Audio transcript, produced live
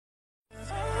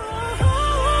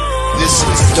This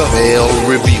is the Male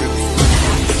Review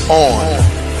on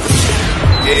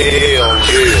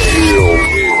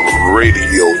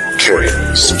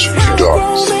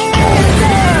RadioCast.com.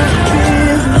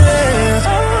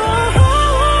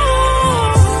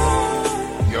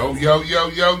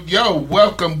 Yo,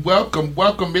 welcome.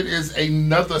 It is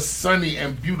another sunny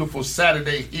and beautiful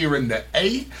Saturday here in the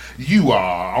A. You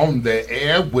are on the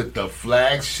air with the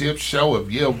flagship show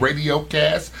of Yale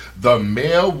RadioCast, the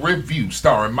Male Review,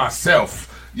 starring myself.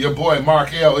 Your boy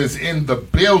Mark L is in the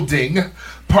building,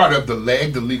 part of the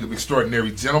League of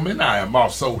Extraordinary Gentlemen. I am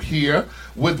also here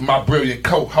with my brilliant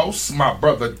co-host, my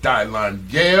brother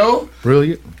Dylan Yale.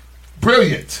 Brilliant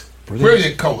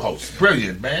co-host.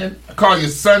 Brilliant, man. I call you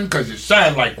son because you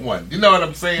shine like one. You know what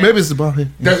I'm saying? Maybe it's the bald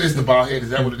head. It's the bald head. Is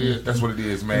that what it is? That's what it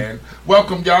is, man.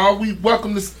 Welcome, y'all. We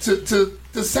welcome to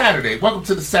Saturday. Welcome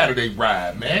to the Saturday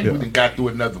ride, man. Yeah. We done got through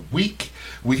another week.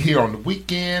 We here on the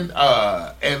weekend.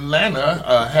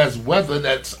 Atlanta has weather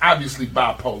that's obviously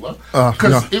bipolar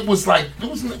because it was like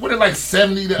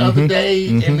 70 the other day,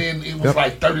 and then it was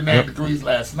like 39 degrees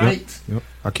last night. Yep.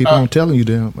 I keep on telling you,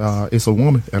 damn, it's a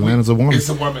woman. Atlanta's a woman. It's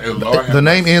a woman. Lord, the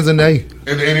name ends in A. It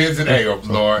is an A,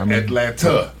 Lord.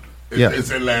 Atlanta.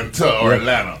 It's Atlanta or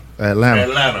Atlanta.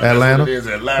 Atlanta. That's what it is.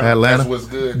 Atlanta. That's what's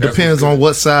good. Depends on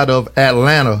what side of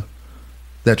Atlanta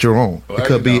that you're on.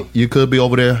 Well, you could be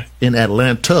over there in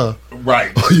Atlanta,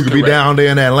 right? Or you could be down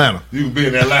there in Atlanta. You could be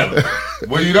in Atlanta.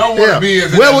 Well, you don't want to be in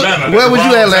Atlanta. Where was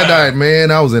you at last night,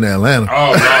 man? I was in Atlanta.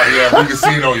 Oh, yeah, we can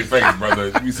see it on your face,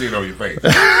 brother. We see it on your face.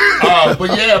 But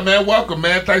yeah, man, welcome,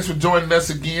 man. Thanks for joining us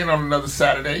again on another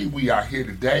Saturday. We are here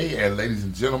today, and ladies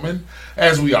and gentlemen,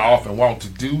 as we often want to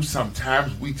do,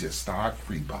 sometimes we just start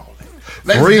freeballing.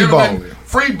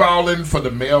 Freeballing for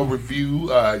the Male Review.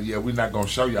 We're not gonna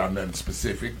show y'all nothing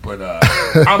specific, but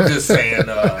I'm just saying,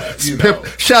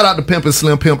 shout out to Pimp and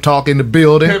Slim, Pimp Talk in the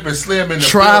building. Pimp and Slim in the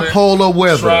Tripolar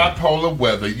weather. Tripolar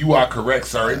weather. You are correct,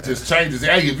 sir. It just changes.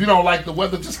 Hey, if you don't like the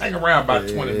weather, just hang around about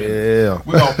 20 minutes. Yeah,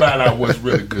 we're gonna find out what's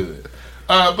really good.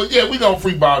 But yeah, we gonna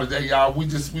freeball today, y'all. We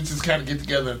just kind of get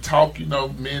together and talk. You know,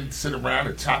 men sit around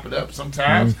and chop it up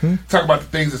sometimes. Talk about the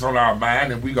things that's on our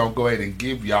mind, and we gonna go ahead and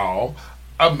give y'all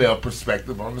a male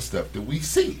perspective on the stuff that we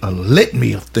see. A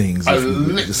litany of things. That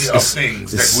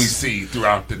we see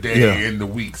throughout the day and the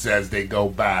weeks as they go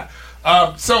by.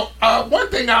 So one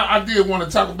thing I did want to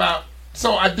talk about.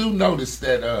 So I do notice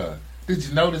that. Did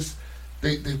you notice?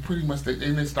 They pretty much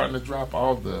they're starting to drop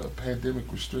all the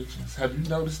pandemic restrictions. Have you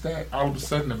noticed that? All of a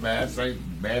sudden the masks ain't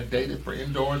mandated for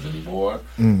indoors anymore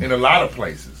in a lot of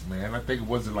places, man. I think it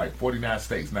was in like 49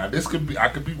 states. Now I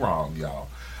could be wrong, y'all.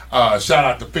 Shout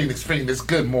out to Phoenix.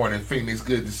 Good morning, Phoenix.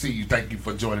 Good to see you. Thank you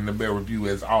for joining the Male Review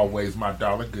as always, my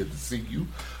darling. Good to see you.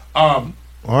 Are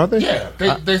they? Yeah,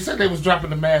 they said they was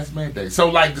dropping the mask mandate. So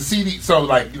like the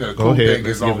the cool thing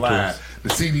is online. The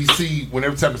CDC,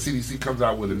 whenever time the CDC comes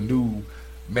out with a new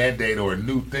mandate or a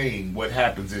new thing, what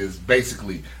happens is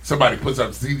basically somebody puts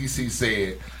up CDC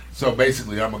said. So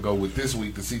basically, I'm gonna go with this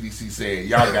week. The CDC said,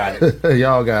 "Y'all got it.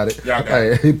 Y'all got it.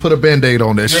 Put a Band-Aid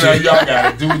on that shit. Y'all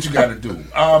got it. Do what you got to do."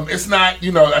 It's not.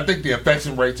 I think the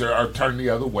infection rates are turning the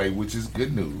other way, which is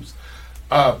good news.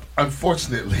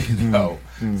 Unfortunately,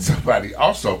 somebody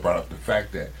also brought up the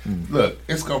fact that look,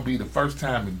 it's gonna be the first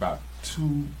time in about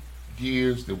 2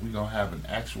 years that we're gonna have an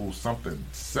actual something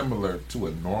similar to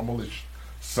a normalish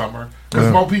summer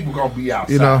because more people gonna be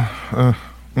outside.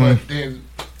 But then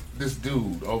this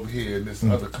dude over here in this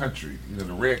other country, the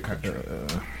red country,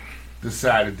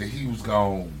 decided that he was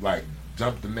gonna like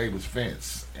jump the neighbor's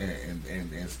fence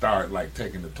and start like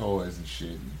taking the toys and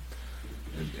shit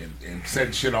and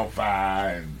setting shit on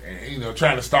fire and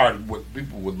trying to start what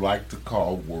people would like to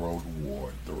call World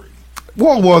War III.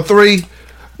 World War III.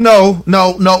 No.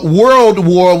 World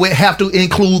War would have to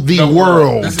include the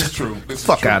world. This is true.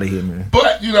 Fuck out of here, man.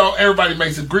 But everybody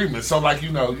makes agreements. So like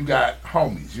you got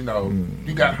homies. You got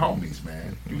homies,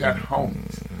 man. You got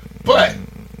homies. But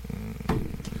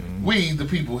we the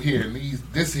people here in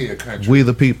this here country. We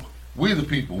the people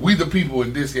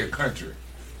in this here country.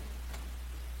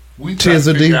 We try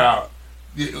to figure out.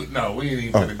 No, we ain't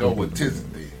even gonna go with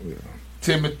Timothy.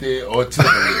 Timothy or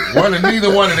Timberland. Neither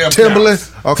one of them. Timberland?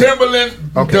 Okay. Timberland.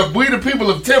 Okay. We the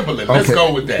people of Timberland. Let's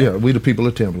go with that. Yeah, we the people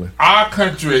of Timberland. Our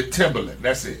country, Timberland.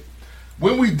 That's it.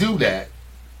 When we do that,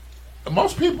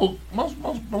 most people, most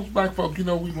black folk, we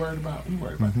worried about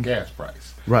the gas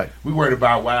price. Right. We worried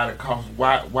about why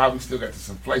we still got this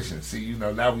inflation. See,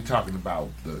 now we talking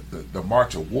about the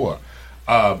march of war.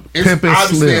 It's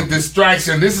obviously a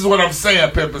distraction. This is what I'm saying,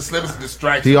 Pimp and Slim. It's a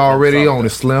distraction. He already on it,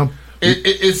 Slim.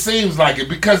 It seems like it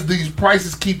because these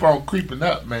prices keep on creeping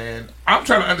up, man. I'm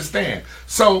trying to understand.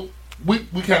 So we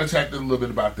kind of chatted a little bit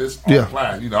about this Yeah.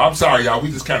 offline. You know, I'm sorry, y'all. We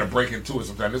just kind of break into it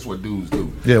sometimes. This is what dudes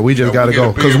do. Yeah, we just You know, gotta we get go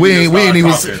a because beer, we ain't just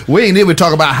even start talking.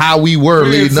 talk about how we were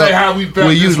We didn't leading say up. how we felt.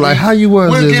 We this used like week. how you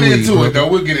was. We'll this get week, into man. it though.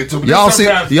 We'll get into it.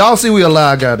 Y'all see we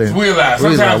alive, goddamn. We alive.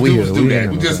 We Sometimes alive. dudes do that.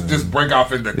 We here. just break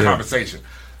off into conversation.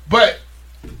 But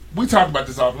we talked about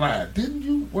this offline.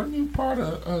 Weren't you part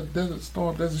of Desert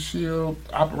Storm, Desert Shield,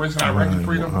 Operation Iraqi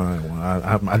Freedom?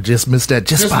 I just missed that.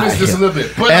 Just missed this a little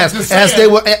bit. But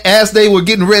as they were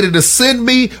getting ready to send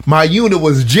me, my unit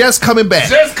was just coming back.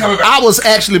 I was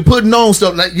actually putting on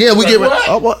stuff like, yeah, we get ready.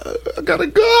 I gotta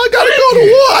go. I gotta go to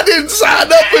war. I didn't sign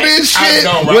up for this shit. I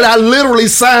know, right? When I literally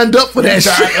signed up for that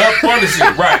shit. Signed up for the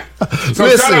shit, right? So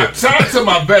Listen. shout out to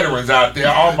my veterans out there,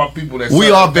 all my people that We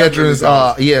serve. are veterans.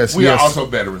 Yes, we yes. are also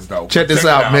veterans, though. Check this it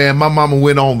out, man. My mama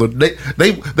went on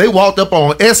they walked up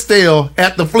on Estelle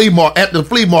at the flea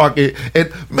market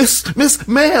and Miss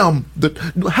Ma'am,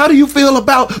 how do you feel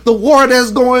about the war that's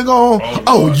going on?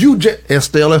 Oh, you just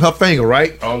Estelle and her finger,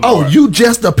 right? Oh, you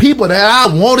just the people that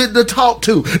I wanted to talk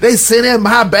to. They sending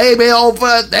my baby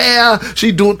over there.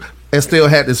 She doing. Estelle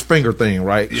had this finger thing,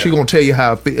 right? Yeah. She gonna tell you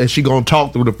how, and she gonna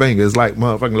talk through the finger. It's like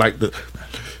motherfucking like the.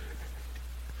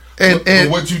 But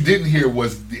what you didn't hear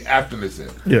was the aftermath.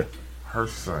 Yeah. Her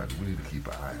son. We need to keep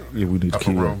an eye on. Yeah, we need Upper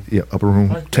to keep room. Yeah, upper room.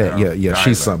 Right Tag. there. Yeah. Dylan.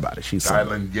 She's somebody. She's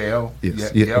somebody. Dylan Yale.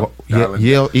 Yes. Dylan.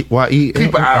 Yale. Y-E.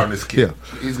 Keep an eye on this kid.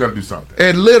 Yeah. He's gonna do something.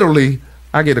 And literally,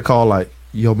 I get a call like,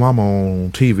 "Your mama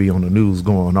on TV on the news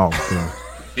going off," you know?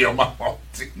 Yo, my fault.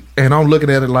 And I'm looking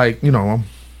at it like,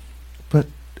 but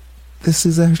this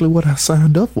is actually what I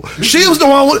signed up for. She's the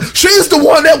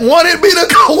one that wanted me to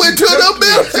go into the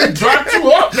She building. dropped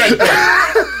you up right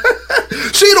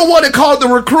there. She the one that called the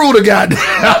recruiter, goddamn.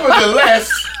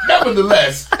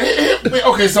 Nevertheless,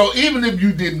 okay, so even if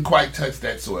you didn't quite touch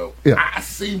that soil, Yeah. I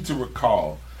seem to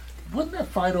recall, wasn't that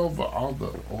fight over all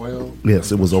the oil?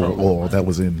 Yes, it was over petrol? oil. That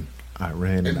was in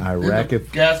Iran and Iraq. Didn't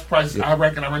the gas price,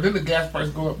 Iraq and Iran, didn't the gas price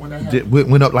go up when that happened?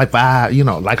 Went up like 5,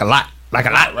 like a lot. Like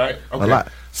a lot. Right? Okay. A lot.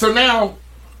 So now,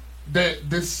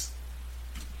 this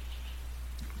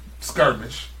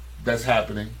skirmish that's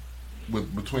happening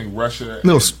between Russia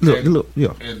and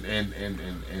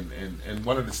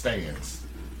one of the stands.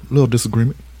 Little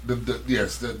disagreement.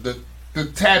 The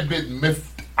tad bit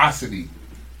mythosity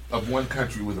of one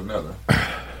country with another.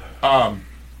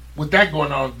 With that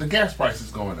going on, the gas price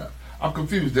is going up. I'm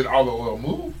confused. Did all the oil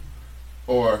move?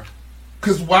 Or,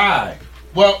 because why?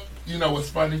 Well, you know what's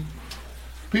funny?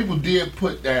 People did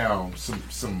put down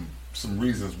some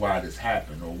reasons why this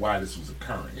happened or why this was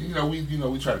occurring. And,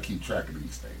 we try to keep track of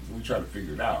these things. We try to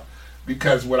figure it out.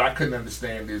 Because what I couldn't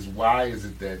understand is why is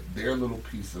it that their little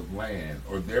piece of land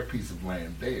or their piece of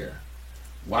land there,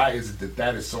 why is it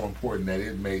that is so important that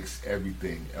it makes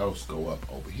everything else go up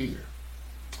over here?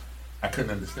 I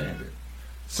couldn't understand it.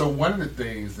 So one of the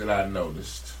things that I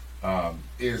noticed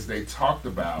is they talked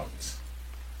about,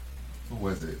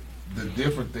 the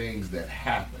different things that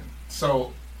happened.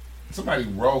 So somebody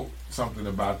wrote something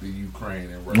about the Ukraine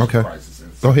and Russia crisis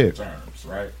in simple terms,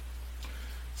 right?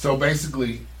 So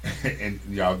basically, and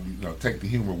y'all take the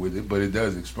humor with it, but it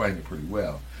does explain it pretty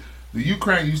well. The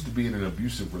Ukraine used to be in an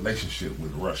abusive relationship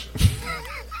with Russia,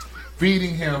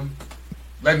 feeding him,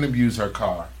 letting him use her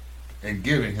car, and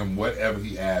giving him whatever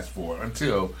he asked for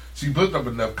until she built up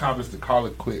enough confidence to call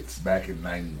it quits back in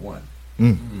 91.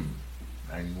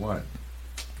 91.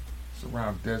 It's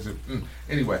around desert.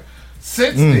 Anyway,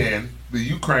 since then, the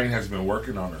Ukraine has been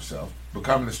working on herself,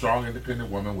 becoming a strong,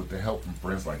 independent woman with the help from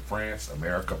friends like France,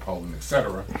 America, Poland,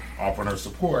 etc., offering her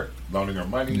support, loaning her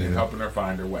money, and helping her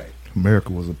find her way.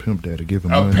 America was a pimp daddy, give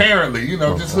him money. Apparently,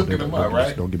 just hooking them up,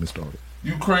 right? Don't get me started.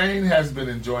 Ukraine has been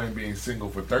enjoying being single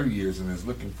for 30 years and is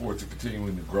looking forward to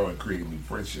continuing to grow and create new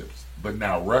friendships. But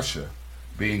now Russia,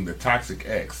 being the toxic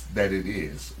ex that it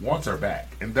is, wants her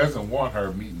back and doesn't want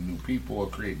her meeting new people or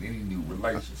creating any new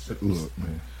relationships. Look,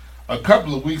 man. A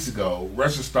couple of weeks ago,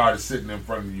 Russia started sitting in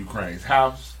front of Ukraine's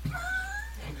house.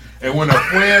 And when her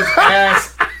friends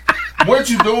asked, "What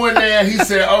you doing there?" he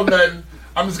said, "Oh, nothing.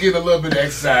 I'm just getting a little bit of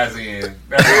exercise in."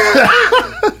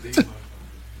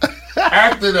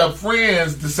 After the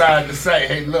friends decided to say,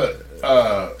 "Hey, look,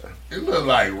 it looked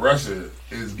like Russia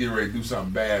is getting ready to do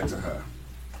something bad to her,"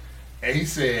 and he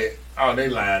said, "Oh, they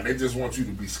lying. They just want you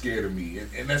to be scared of me,"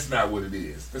 and that's not what it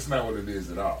is. That's not what it is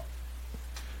at all.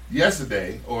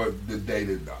 Yesterday, or the day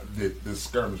that the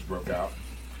skirmish broke out,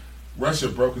 Russia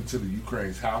broke into the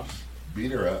Ukraine's house,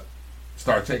 beat her up,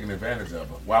 started taking advantage of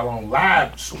her while on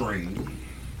live stream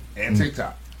and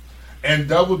TikTok. And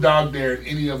double dog dared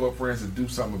any of her friends to do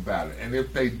something about it. And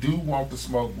if they do want the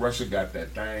smoke, Russia got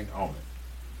that thing on it.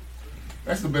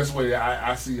 That's the best way that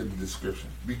I see the description,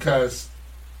 because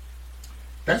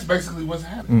that's basically what's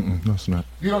happening. No, it's not.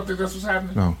 You don't think that's what's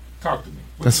happening? No. Talk to me.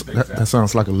 That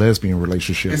sounds like a lesbian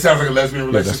relationship. It sounds like a lesbian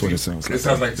relationship. Yeah, that's what it sounds like. It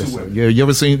sounds like two women. Yeah,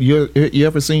 you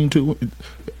ever seen two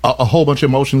a whole bunch of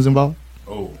emotions involved?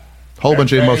 Oh. Whole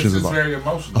bunch of emotions involved. Very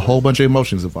emotional. A whole bunch of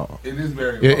emotions involved. It is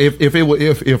very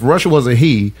emotional. If Russia was a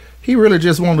he really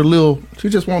just wanted he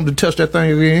just wanted to touch that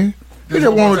thing again. He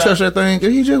just wanted to touch that thing.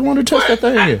 He just wanted to touch that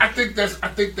thing again. I think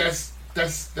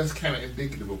that's kind of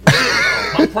indicative of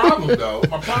my problem, though.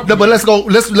 No, but let's go.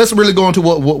 Let's really go into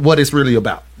what it's really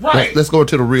about. Right. Let's go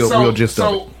into the real gist of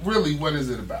it. So really, what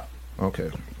is it about? Okay.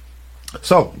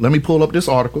 So let me pull up this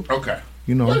article. Okay.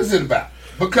 What is it about?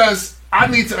 Because I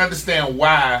need to understand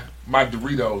why my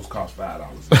Doritos cost $5.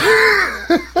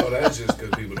 Oh, that's just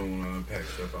because people don't want to unpack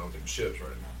stuff out of them ships right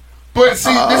now. But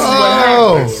see, this is what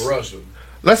happens with Russia.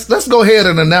 Let's go ahead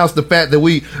and announce the fact that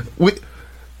we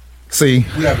see.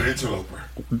 We have an interloper.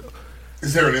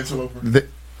 Is there an interloper?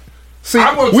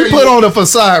 We put on a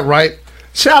facade, right?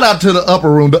 Shout out to the upper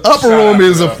room. The upper room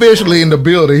is officially in the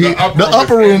building. The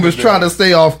upper room is trying to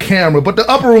stay off camera, but the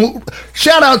upper room.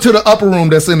 Shout out to the upper room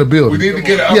that's in the building. We need to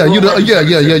get an upper room.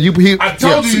 Yeah. I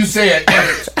told you said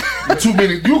too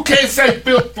many. You can't say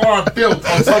filth, farm, filth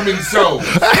on so many shows.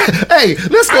 Hey,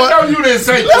 let's go. I know you didn't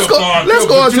say filth, farm,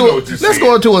 filth. Let's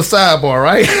go into a sidebar,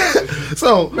 right?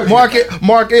 So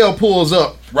Mark L pulls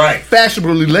up. Right.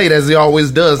 Fashionably late as he always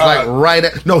does.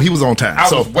 No, he was on time. I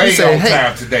was way on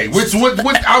time today. Which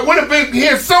I would have been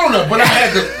here sooner, but I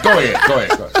had to. Go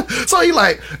ahead. So he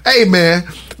like, hey man,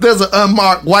 there's an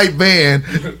unmarked white van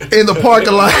in the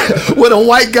parking lot with a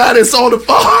white guy that's on the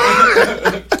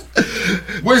phone.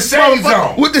 With shades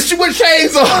on. With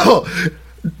shades on.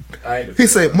 He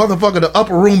said, motherfucker, the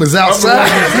upper room is outside.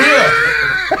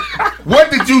 What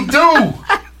did you do?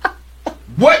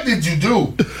 What did you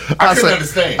do? I couldn't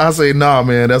understand. I say, nah,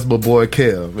 man, that's my boy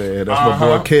Kev, man. That's my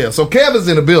boy Kev. So Kev is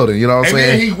in the building, you know what I'm saying?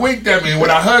 And then he winked at me.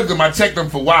 When I hugged him, I checked him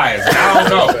for wires. I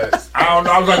don't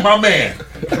know. I was like, my man.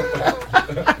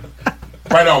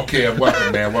 Right on, Kev.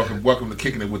 Welcome, man. Welcome to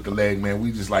Kicking It With The Leg, man.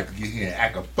 We just like to get here and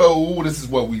act a fool. This is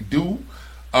what we do.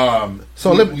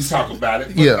 So we talk about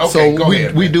it. Yeah, okay,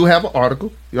 so we do have an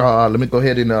article. Let me go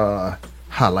ahead and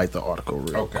highlight the article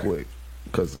real quick,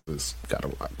 because it's got a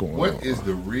lot going on. What is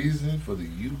the reason for the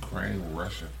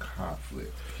Ukraine-Russia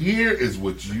conflict? Here is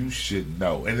what you should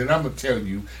know. And then I'm going to tell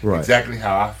you exactly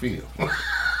how I feel.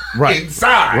 Right.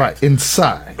 Inside. Right,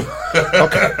 inside.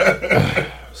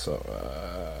 Okay.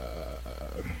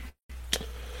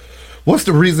 What's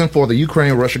the reason for the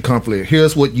Ukraine-Russia conflict?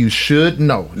 Here's what you should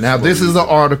know. Now, this is an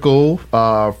article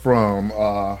from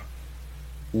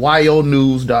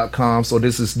YONews.com, so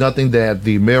this is nothing that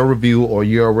the Mail Review or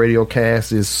Your Radio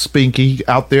Cast is spinky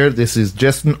out there. This is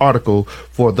just an article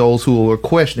for those who are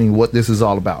questioning what this is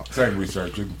all about. Same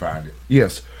research, you can find it.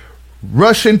 Yes.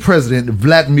 Russian President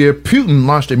Vladimir Putin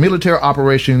launched a military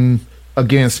operation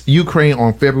against Ukraine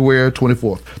on February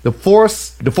 24th.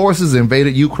 The forces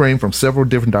invaded Ukraine from several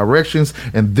different directions,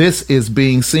 and this is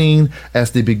being seen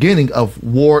as the beginning of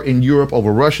war in Europe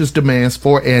over Russia's demands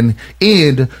for an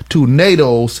end to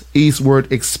NATO's eastward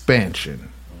expansion.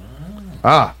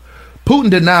 Putin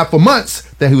denied for months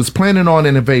that he was planning on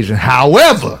an invasion.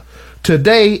 However,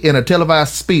 today, in a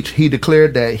televised speech, he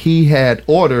declared that he had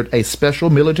ordered a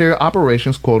special military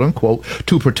operations, quote unquote,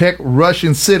 to protect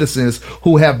Russian citizens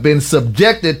who have been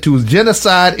subjected to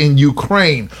genocide in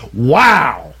Ukraine.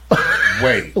 Wow.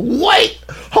 Wait.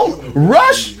 Hold on.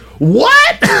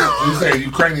 What? You saying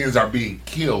Ukrainians are being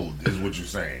killed, is what you're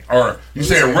saying. Or you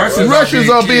saying Russians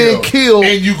are being killed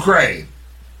in Ukraine.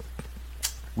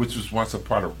 Which was once a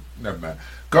part of... Never mind.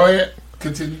 Go ahead.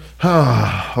 Continue.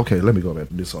 Okay, let me go back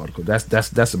to this article.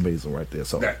 That's amazing right there.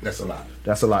 So that's a lot.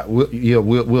 That's a lot.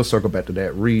 We'll circle back to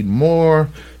that. Read more.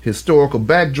 Historical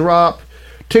backdrop.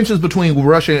 Tensions between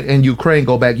Russia and Ukraine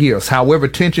go back years. However,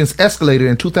 tensions escalated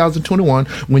in 2021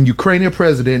 when Ukrainian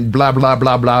President blah blah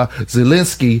blah blah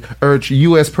Zelensky urged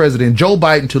U.S. President Joe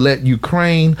Biden to let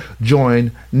Ukraine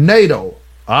join NATO.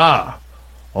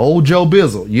 Old Joe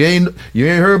Bizzle. You ain't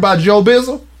heard about Joe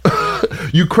Bizzle?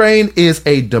 Ukraine is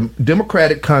a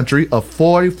democratic country of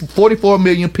 44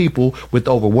 million people with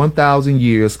over 1,000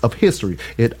 years of history.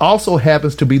 It also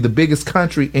happens to be the biggest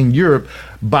country in Europe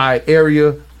by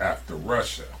area after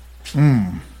Russia.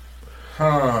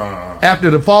 After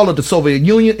the fall of the Soviet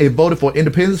Union, it voted for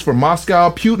independence from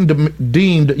Moscow. Putin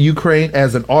deemed Ukraine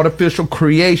as an artificial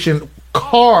creation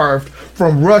carved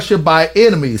from Russia by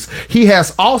enemies. He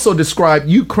has also described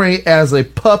Ukraine as a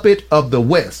puppet of the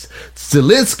West.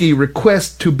 Zelensky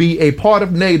requests to be a part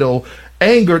of NATO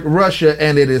angered Russia,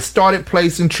 and it has started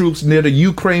placing troops near the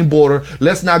Ukraine border.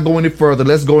 Let's not go any further.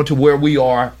 Let's go into where we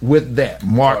are with that.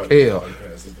 Mark L.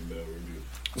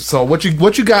 So what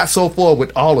you got so far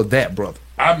with all of that, brother?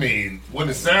 I mean, what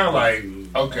it sounds like,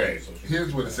 okay,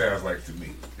 here's what it sounds like to me.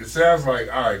 It sounds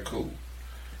like, all right, cool.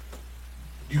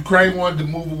 Ukraine wanted to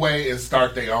move away and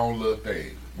start their own little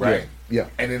thing, right? Yeah.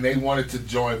 And then they wanted to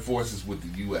join forces with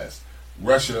the U.S.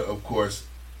 Russia, of course,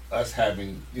 us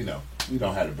having, we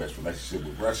don't have the best relationship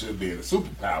with Russia, being a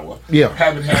superpower. Yeah.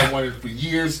 Haven't had one for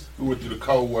years. We went through the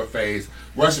Cold War phase.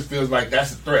 Russia feels like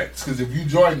that's a threat. Because if you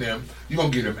join them, you're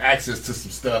going to give them access to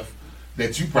some stuff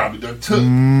that you probably done took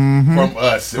from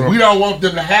us. And we don't want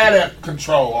them to have that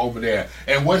control over there.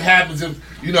 And what happens if,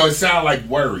 it sounds like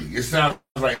worry. It sounds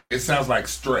like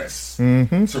stress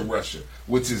to Russia,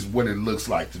 which is what it looks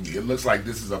like to me. It looks like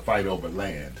this is a fight over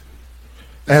land.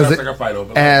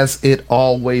 As it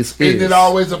always is. Isn't it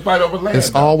always a fight over land?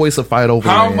 It's always a fight over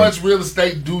land. How much real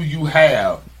estate do you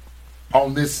have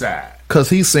on this side? Because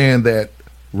he's saying that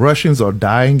Russians are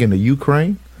dying in the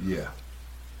Ukraine. Yeah.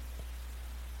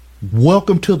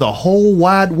 Welcome to the whole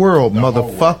wide world,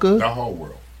 motherfucker. The whole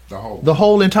world. The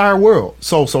whole entire world.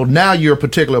 So now you're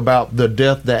particular about the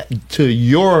death that to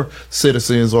your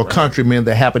citizens or countrymen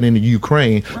that happened in the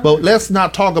Ukraine. Right. But let's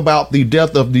not talk about the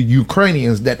death of the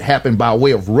Ukrainians that happened by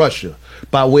way of Russia,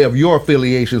 by way of your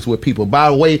affiliations with people, by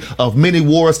way of many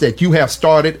wars that you have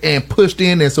started and pushed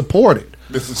in and supported.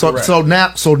 This is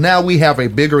correct. So now we have a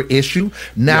bigger issue.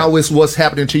 Now it's what's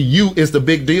happening to you is the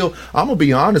big deal. I'm gonna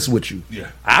be honest with you.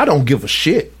 Yeah. I don't give a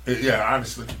shit. Yeah,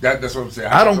 honestly, that's what I'm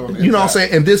saying. I don't. You know what I'm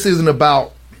saying? And this isn't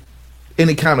about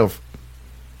any kind of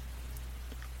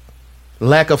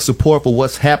lack of support for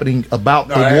what's happening about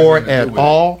the war at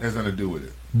all. It has nothing to do with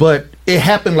it. But it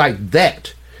happened like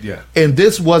that. Yeah. And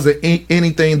this wasn't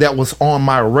anything that was on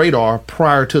my radar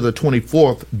prior to the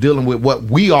 24th, dealing with what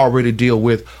we already deal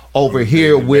with over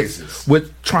here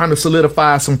with trying to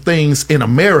solidify some things in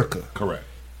America. Correct.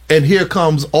 And here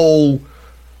comes old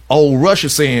Russia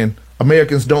saying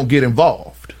Americans don't get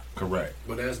involved. Correct.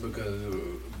 But that's because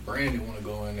Brandon want to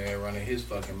go in there running his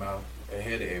fucking mouth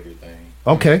ahead of everything.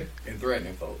 Okay. And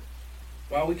threatening folks.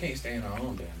 Why we can't stay in our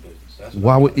own damn business? That's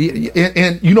why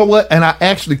and you know what? And I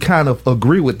actually kind of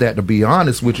agree with that, to be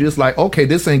honest with you. It's like, okay,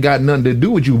 this ain't got nothing to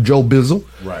do with you, Joe Bizzle.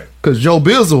 Right. Because Joe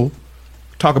Bizzle,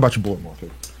 talk about your boy, Mark.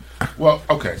 Well,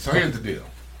 okay, so here's the deal.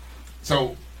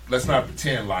 So let's not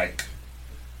pretend like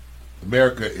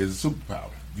America is a superpower.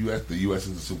 The U.S.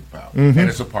 is a superpower, and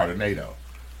it's a part of NATO.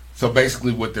 So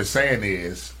basically, what they're saying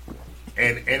is,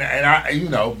 and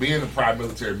I, being a prior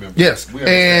military member, yes,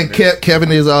 and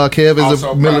Kevin is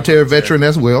a military veteran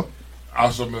as well.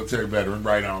 Also, a military veteran,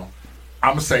 right on.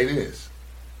 I'm gonna say this.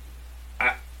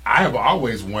 I have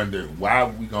always wondered why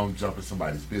we gonna jump in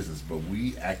somebody's business, but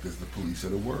we act as the police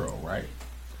of the world, right?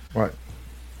 Right.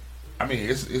 I mean,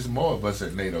 it's more of us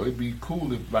at NATO. It'd be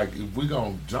cool if we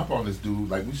gonna jump on this dude,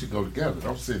 we should go together.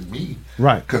 Don't send me,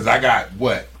 right? Because I got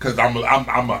what? Because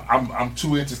I'm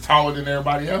 2 inches taller than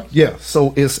everybody else. Yeah.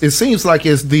 So it seems like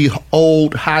it's the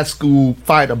old high school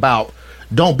fight about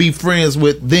don't be friends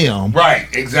with them, right?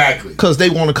 Exactly. Because they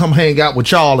want to come hang out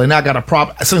with y'all, and I got a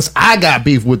problem. Since I got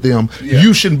beef with them,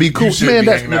 you shouldn't be cool. Man,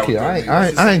 that's look here.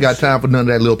 I ain't got time for none of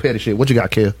that little petty shit. What you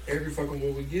got, Kev? Every fucking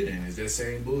war we get in is that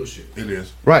same bullshit. It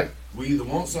is. Right. We either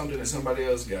want something that somebody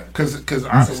else got, because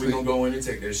so we gonna go in and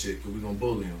take that shit because we gonna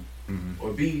bully him,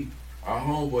 or B, our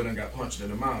homeboy done got punched in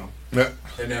the mouth,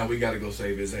 and now we got to go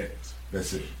save his ass.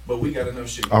 That's it. But we got enough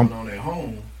shit going on at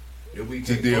home that we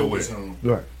can deal with.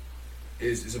 Right. I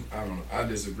don't know. I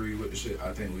disagree with the shit.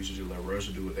 I think we should just let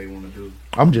Russia do what they want to do.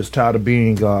 I'm just tired of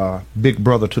being big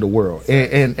brother to the world,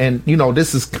 and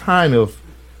this is kind of.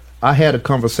 I had a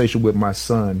conversation with my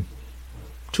son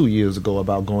 2 years ago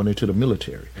about going into the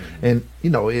military, and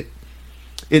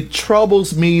it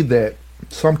troubles me that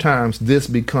sometimes this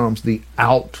becomes the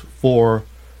out for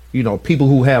people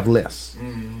who have less.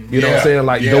 You know what I'm saying?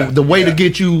 Like the way to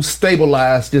get you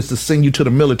stabilized is to send you to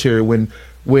the military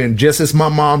when just as my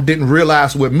mom didn't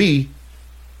realize with me,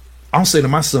 I'm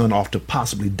sending my son off to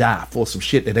possibly die for some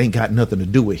shit that ain't got nothing to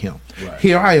do with him. Right.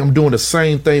 Here I am doing the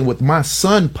same thing with my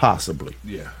son possibly.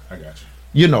 Yeah, I got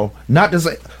you. Not to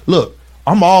say, look,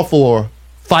 I'm all for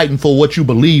fighting for what you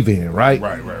believe in, right?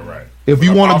 Right. If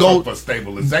you want to go for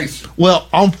stabilization. Well,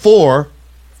 I'm for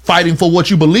fighting for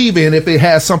what you believe in if it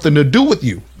has something to do with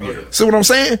you. Yeah. See what I'm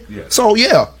saying? Yeah. So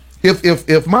yeah,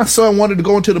 if my son wanted to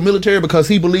go into the military because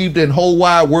he believed in whole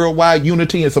wide worldwide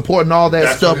unity and supporting all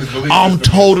that stuff, I'm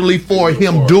totally for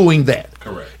him doing that.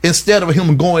 Correct. Instead of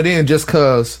him going in just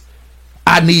because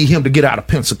I need him to get out of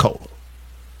Pensacola.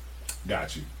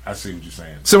 Got you. I see what you're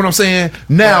saying. See what I'm saying?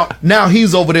 Now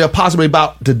he's over there possibly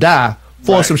about to die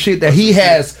for some shit that he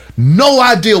has no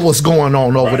idea what's going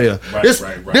on over there.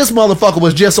 This motherfucker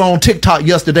was just on TikTok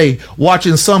yesterday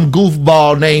watching some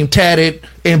goofball named Tatted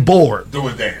and Bored.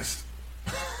 Doing dance.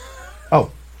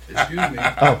 Excuse me.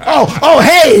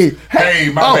 Hey,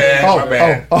 my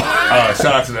bad.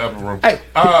 Shout out to the upper room. Hey,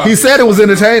 he said it was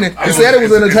entertaining. He said it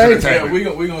was entertaining. Yeah,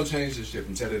 we gonna change this shit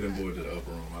from Tatted and Bored to the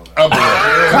upper room. Upper room.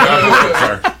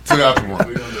 To the upper room.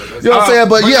 You know what I'm saying?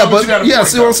 But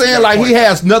see what I'm saying? Like, he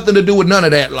has nothing to do with none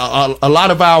of that. A lot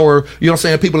of our, you know what I'm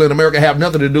saying, people in America have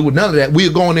nothing to do with none of that.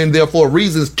 We're going in there for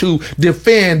reasons to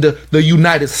defend the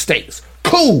United States.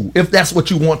 Cool, if that's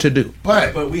what you want to do.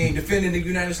 But we ain't defending the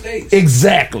United States.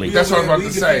 Exactly. That's what I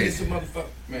was about to say.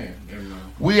 Man,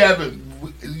 we haven't,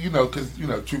 because,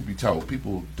 truth be told,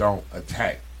 people don't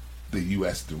attack the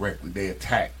U.S. directly. They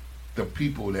attack the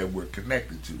people that we're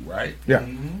connected to, right? Yeah.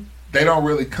 Mm-hmm. They don't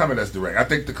really come at us direct. I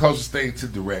think the closest thing to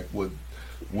direct was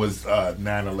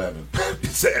 9/11.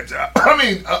 Sad job.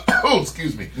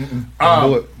 Excuse me.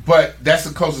 But that's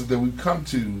the closest that we've come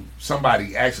to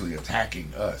somebody actually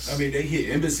attacking us. I mean, they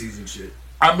hit embassies and shit.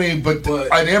 I mean, but the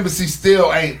embassy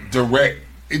still ain't direct.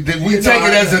 We take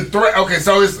it as a threat. Okay,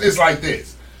 so it's like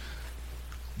this.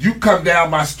 You come down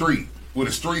my street with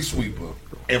a street sweeper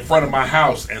in front of my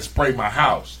house and spray my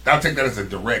house. I'll take that as a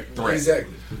direct threat.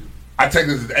 Exactly. I take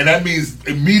this, and that means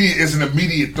it's an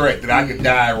immediate threat that I could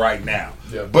die right now.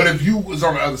 Yeah. But if you was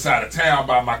on the other side of town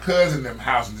by my cousin them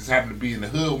house and just happened to be in the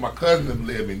hood where my cousin them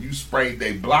live, and you sprayed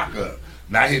they block up,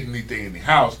 not hitting anything in the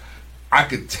house, I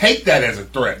could take that as a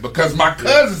threat because my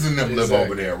cousins and them live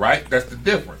over there, right? That's the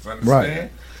difference. Understand?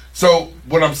 Right. So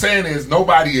what I'm saying is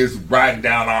nobody is riding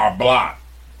down our block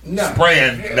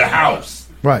spraying the house,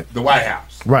 right? The White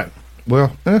House, right?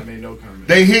 Well, I mean, no comment.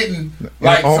 They hitting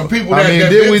some people.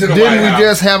 Didn't we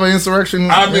just have an insurrection?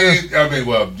 Well,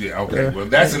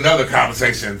 that's another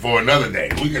conversation for another day.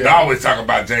 We can always talk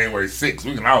about January 6th.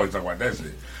 We can always talk about that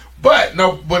shit. But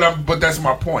that's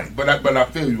my point. But I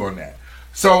feel you on that.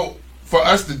 So for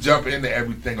us to jump into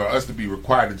everything, or us to be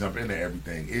required to jump into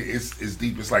everything, it's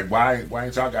deep. It's like why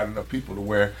ain't y'all got enough people to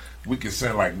where we can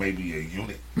send like maybe a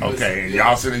unit, okay, and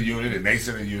y'all send a unit, and they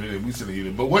send a unit, and we send a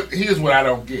unit. But here's what I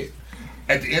don't get.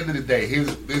 At the end of the day,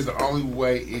 here's the only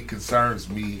way it concerns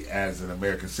me as an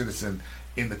American citizen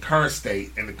in the current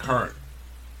state and the current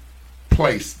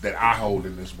place that I hold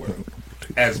in this world,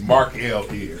 as Mark L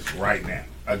is right now.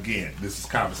 Again, this is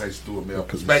conversation through a male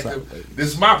perspective. This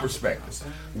is my perspective.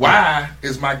 Why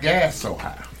is my gas so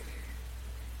high?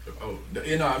 I'm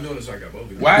doing this. I got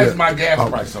both. Why is my gas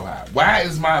price so high? Why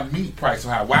is my meat price so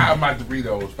high? Why are my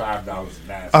Doritos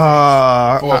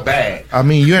 $5.09 for a bag? I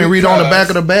mean, you ain't read on the back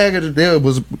of the bag it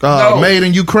was made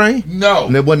in Ukraine. No,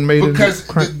 and it wasn't made because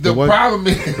the problem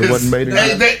is it wasn't made in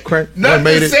Ukraine.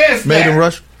 Nothing says made in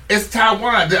Russia. It's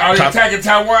Taiwan. Are they attacking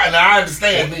Taiwan? Now I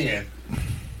understand. Then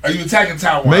are you attacking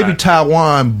Taiwan? Maybe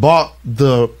Taiwan bought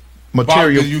the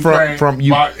material from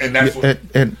you,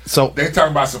 and so they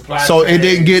talking about supply chain. So it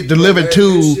didn't get delivered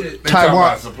to Taiwan.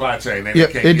 About supply chain.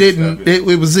 It didn't. It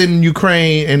was in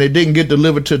Ukraine, and it didn't get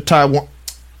delivered to Taiwan.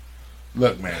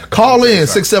 Look, man. Call in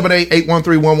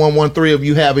 678-813-1113 if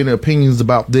you have any opinions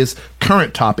about this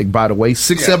current topic. By the way,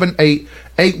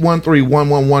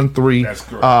 678-813-1113. That's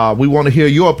correct. We want to hear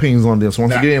your opinions on this.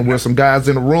 Once again, we're some guys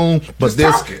in the room, but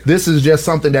this is just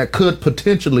something that could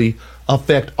potentially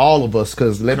affect all of us.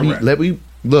 Because let me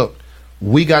look.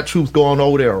 We got troops going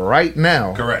over there right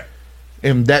now. Correct.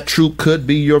 And that troop could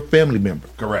be your family member.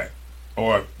 Correct.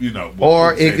 Or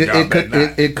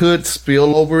it could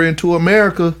spill over into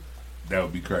America. That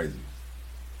would be crazy.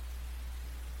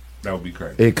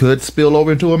 It could spill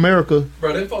over into America.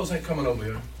 Bro, them folks ain't coming over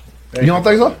here. You don't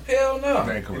think so? Hell no.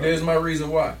 And there's my reason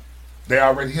why. They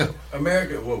already here.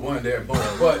 America, well, one, they're born.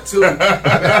 But two, America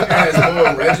has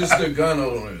more registered gun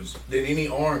owners than any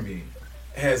army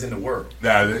has in the world.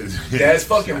 That's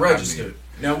fucking registered.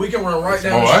 Now we can run right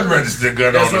down the street. Unregistered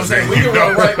gun owners. That's what I'm saying. We can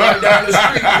run right down the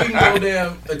street. We can go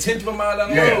down a tenth of a mile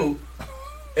down the road.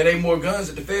 And ain't more guns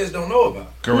that the feds don't know about.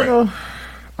 Correct.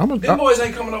 Them boys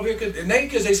ain't coming over here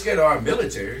because they scared of our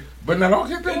military. But now don't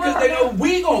get them because they know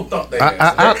we gonna thump their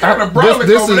ass. They're kind of brolic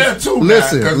over there too.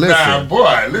 Listen.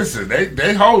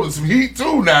 They holding some heat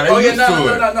too now. No.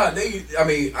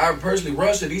 I personally,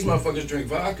 Russia, these motherfuckers drink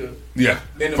vodka. Yeah.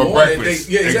 In the for morning,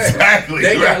 breakfast. Exactly.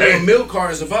 They got little milk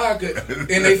cartons of vodka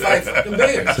and they fight fucking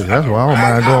bears. See, that's why I don't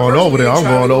mind going over there. I'm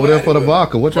going over there for the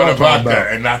vodka. What y'all talking about?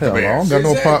 And not the bears. I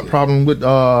don't got no problem with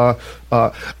I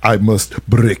must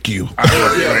break you.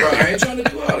 I ain't trying to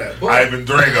do all that. But Ivan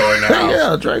Drago in the house.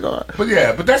 Yeah,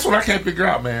 Drago. But that's what I can't figure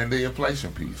out, man. The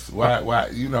inflation piece. Why?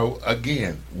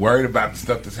 Again, worried about the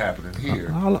stuff that's happening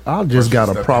here. I just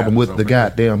got a problem with the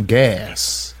goddamn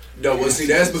gas. No, well, see,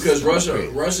 that's because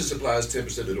Russia supplies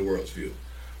 10% of the world's fuel.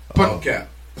 Cap.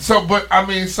 So then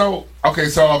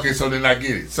I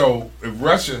get it. So if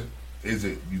Russia, is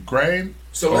it Ukraine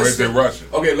or is it Russia?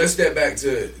 Okay, let's step back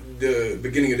to the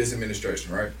beginning of this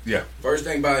administration, right? Yeah. First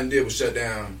thing Biden did was shut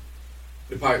down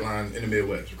the pipeline in the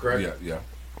Midwest, correct? Yeah.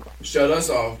 Shut us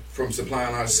off from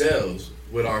supplying ourselves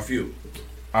with our fuel.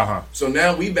 So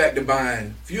now we back to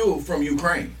buying fuel from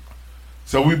Ukraine.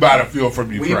 So we buy the fuel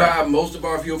from Ukraine. We buy most of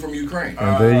our fuel from Ukraine.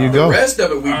 And there you go. The rest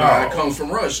of it we buy comes from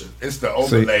Russia. It's the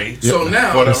overlay. So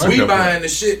now we buying the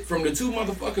shit from the two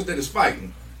motherfuckers that is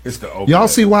fighting. It's the overlay. Y'all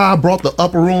see why I brought the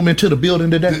upper room into the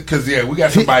building today? Because we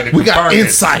got somebody to confirm we got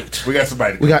insight. This. We got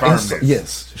somebody to confirm this.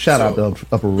 Yes. Shout out to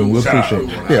upper room. We appreciate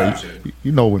it. Yeah.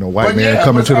 You know when a white man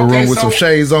come into the room with some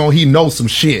shades on, he knows some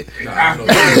shit. I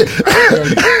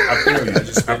feel you. I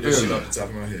just spit this shit off the top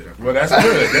of my head. Well, that's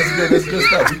good. That's good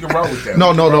stuff. We can roll with that.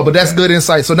 No, but that's good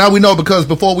insight. So now we know, because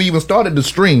before we even started the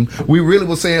stream, we really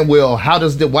were saying, well,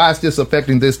 why is this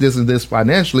affecting this, and this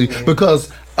financially? Mm-hmm.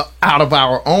 Because out of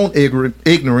our own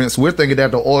ignorance, we're thinking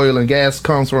that the oil and gas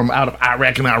comes from out of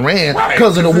Iraq and Iran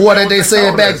because of the war that they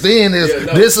said back then.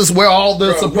 This is where all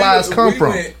the supplies come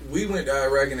from. We went to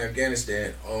Iraq and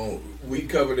Afghanistan. We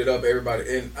covered it up,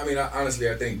 everybody. And I mean, honestly,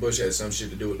 I think Bush had some shit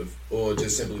to do with the oil,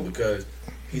 just simply because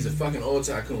he's a fucking oil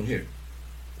tycoon here.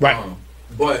 Right.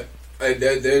 But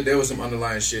there was some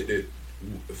underlying shit that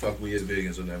we as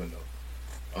vegans will never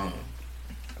know.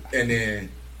 And then,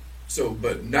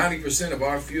 but 90% of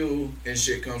our fuel and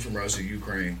shit comes from Russia,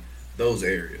 Ukraine, those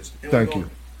areas. And Thank you.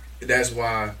 That's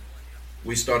why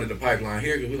we started the pipeline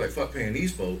here, because we're like, fuck paying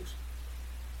these folks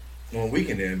when we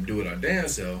can then do it our damn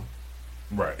self.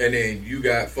 Right. And then you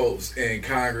got folks in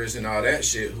Congress and all that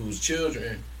shit whose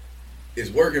children is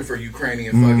working for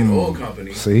Ukrainian fucking oil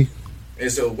companies. See?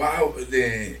 And so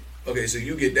so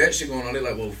you get that shit going on. They're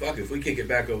like, well, fuck, if we kick it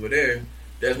back over there,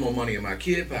 there's more money in my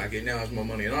kid pocket. Now it's more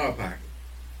money in our pocket.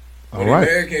 When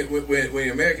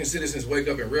American citizens wake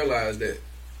up and realize that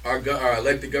our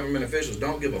elected government officials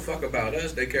don't give a fuck about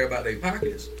us, they care about their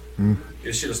pockets,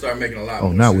 it should have started making a lot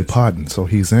more sense. Now we're pardoned, so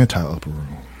he's anti-upper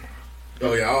room.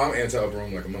 Oh, yeah, I'm anti-upper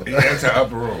room like a mother.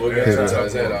 Anti-upper room. We'll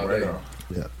advertise that all day.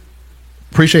 Yeah.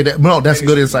 Appreciate that. No, that's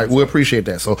good insight. We appreciate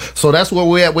that. So that's where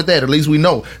we're at with that. At least we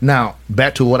know. Now,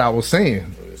 back to what I was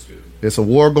saying. It's a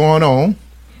war going on.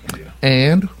 Yeah.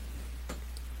 And,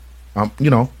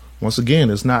 once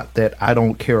again, it's not that I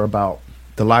don't care about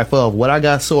the life of. What I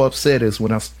got so upset is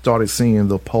when I started seeing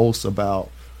the posts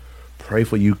about pray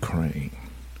for Ukraine.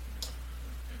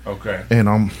 Okay.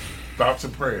 And thoughts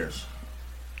and prayers.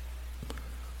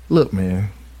 Look,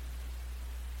 man.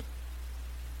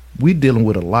 We dealing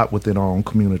with a lot within our own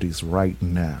communities right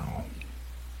now.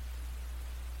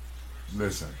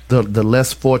 Listen. The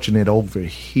less fortunate over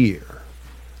here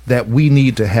that we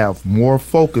need to have more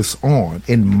focus on,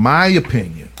 in my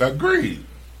opinion. Agreed.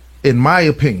 In my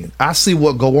opinion, I see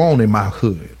what go on in my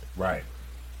hood. Right.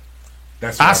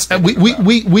 That's what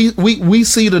we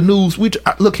see the news.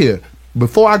 Look here.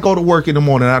 Before I go to work in the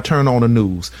morning, I turn on the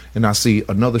news and I see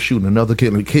another shooting, another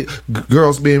killing,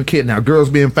 girls being kidnapped, girls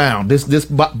being found, this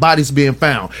body's being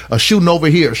found, a shooting over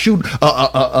here,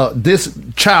 this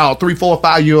child, 3, 4,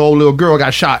 5-year-old little girl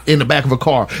got shot in the back of a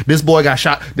car. This boy got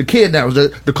shot. The kidnappers,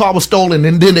 the car was stolen,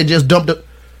 and then they just dumped it.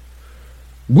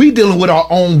 We dealing with our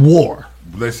own war.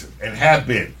 Listen, and have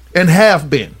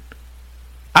been.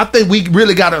 I think we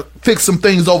really got to fix some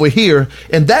things over here,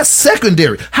 and that's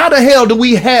secondary. How the hell do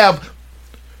we have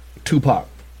Tupac?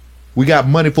 We got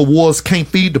money for wars, can't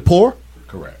feed the poor?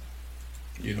 Correct.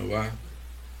 You know why?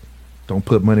 Don't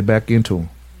put money back into them.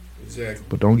 Exactly.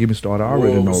 But don't get me started. I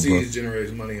already know, bro.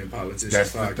 Generates money in politics.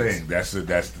 That's the thing. That's the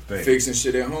thing. Fixing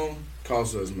shit at home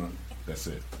costs us money. That's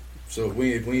it. So if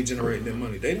we ain't generating that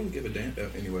money, they don't give a damn.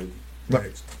 Anyway,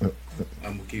 next.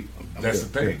 I'm gonna keep. That's the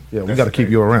thing. Yeah, we got to keep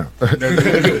you around. We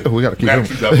got to keep him.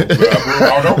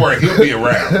 Oh, don't worry, he'll be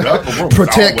around. The upper room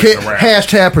protect Kev.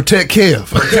 Hashtag protect Kev.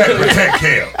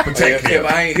 Protect Kev. If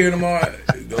I ain't here tomorrow,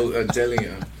 go tell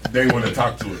him. They want to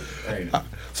talk to us.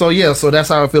 So that's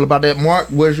how I feel about that. Mark,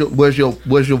 where's your voice on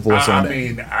that? I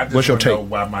mean, I just want to know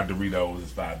why my Doritos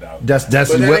is $5. That's but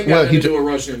that ain't got nothing to do with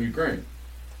Russia and Ukraine.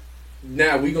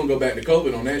 Now we gonna go back to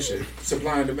COVID on that shit.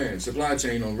 Supply and demand, supply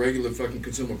chain on regular fucking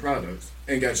consumer products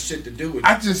ain't got shit to do with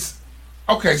it.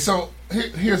 Okay. So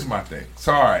here's my thing.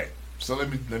 So all right. So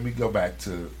let me go back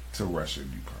to Russia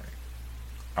and Ukraine.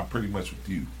 I'm pretty much with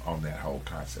you on that whole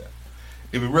concept.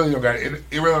 if it really don't got it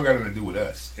really don't got anything to do with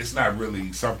us. It's not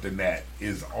really something that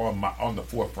is on the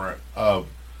forefront of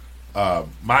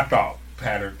my thought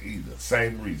pattern either.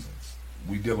 Same reasons.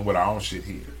 We dealing with our own shit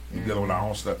here. We dealing with our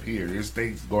own stuff here. There's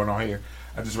things going on here.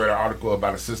 I just read an article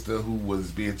about a sister who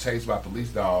was being chased by police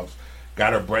dogs,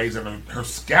 got her braids and her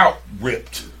scalp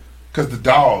ripped because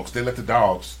they let the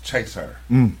dogs chase her.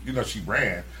 You know, she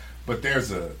ran, but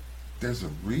there's a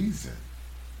reason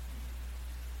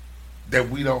that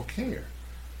we don't care.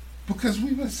 Because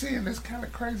we've been seeing this kind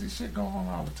of crazy shit going on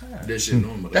all the time. That shit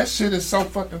normal. That shit is so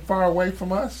fucking far away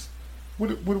from us.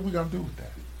 What are we gonna do with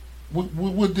that?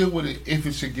 We'll deal with it if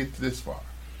it should get this far.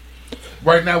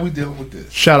 Right now, we dealing with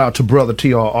this. Shout out to Brother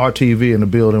TR, RTV in the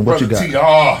building. What Brother you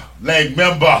got? TR, leg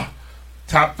member.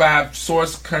 Top 5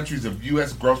 source countries of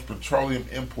U.S. gross petroleum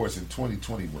imports in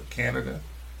 2020 were Canada,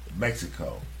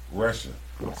 Mexico, Russia,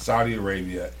 Saudi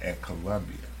Arabia, and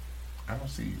Colombia. I don't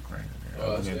see Ukraine in there.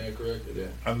 Oh, that's incorrect there.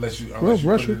 Unless you Russia.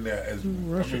 put it in there as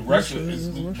Russia is,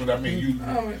 but I mean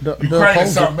Ukraine the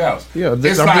is something else. Yeah,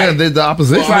 it's like the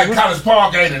opposition. It's like College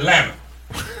Park ain't Atlanta.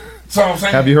 So I'm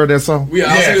saying. Have you heard that song? Yeah,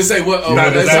 I was going to say what.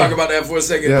 Let's talk about that for a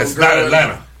second. It's not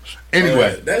Atlanta.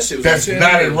 Anyway, that shit was that's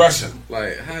not in Russia.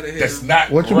 Like how the hell? That's not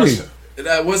what you Russia. mean?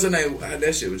 That wasn't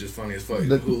that shit was just funny as fuck.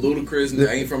 Who Ludacris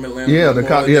ain't from Atlanta? Yeah,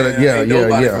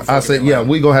 yeah. I said,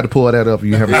 we gonna have to pull that up.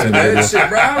 You haven't seen that shit,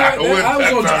 bro. I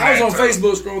was on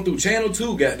Facebook scrolling through Channel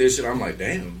 2, got this shit. I'm like,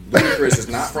 damn, Ludacris is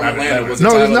not from Atlanta.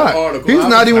 No, he's not. He's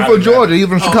not even from Georgia. He's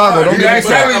from Chicago. Don't get me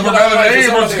started. He's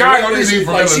from Chicago. He's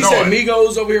from Illinois. She said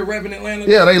Migos over here rapping Atlanta.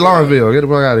 Yeah, they Lawrenceville. Get the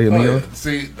fuck out of here, Migos.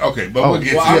 See, okay, but we'll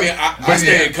get. Well, I mean, I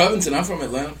stay in Covington. I'm from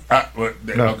Atlanta.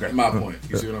 Okay, my point.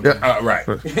 You see what I'm saying? Right.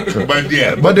 But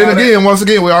yeah, but then again. Once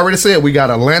again, we already said we got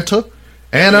Atlanta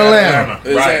and Atlanta.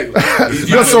 Right.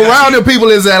 The surrounding people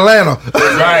is Atlanta.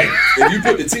 Right. If you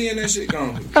put the T in that shit,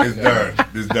 gone.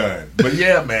 It's done. But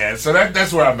yeah, man. So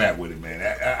that's where I'm at with it,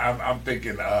 man. I'm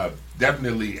thinking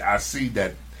definitely I see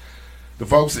that the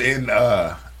folks in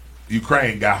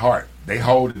Ukraine got heart. They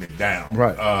holding it down.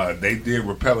 Right. They did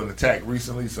repel an attack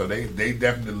recently, so they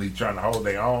definitely trying to hold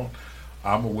their own.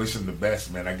 I'm gonna wish them the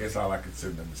best, man. I guess all I can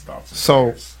send them is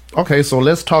thoughts. Okay, so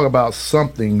let's talk about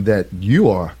something that you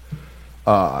are.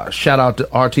 Shout out to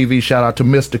RTV. Shout out to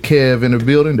Mr. Kev in the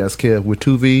building. That's Kev with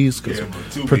 2 V's.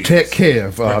 Protect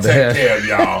Kev. Protect Kev,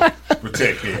 y'all.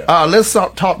 Protect Kev. Let's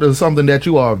talk to something that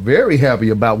you are very happy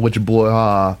about with your boy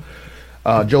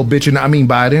Joe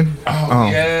Biden. Oh,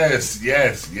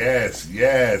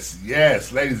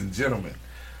 yes, ladies and gentlemen.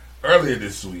 Earlier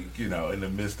this week, in the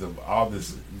midst of all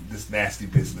this nasty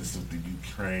business with the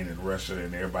Ukraine and Russia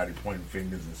and everybody pointing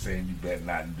fingers and saying you better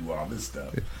not and do all this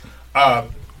stuff,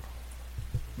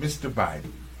 Mr.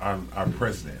 Biden, our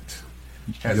president,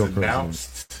 has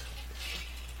announced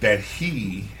that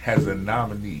he has a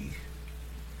nominee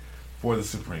for the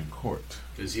Supreme Court.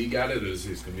 Does he got it or does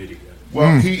his committee got it?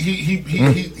 Well,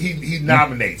 he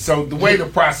nominates. So the way the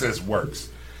process works,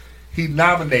 he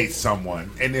nominates someone,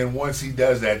 and then once he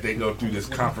does that, they go through this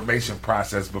confirmation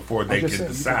process before they can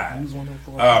decide.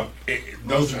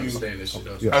 Those of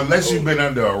you, unless you've been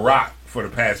under a rock for the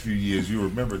past few years, you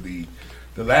remember the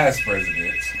last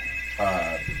president.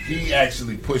 He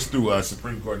actually pushed through a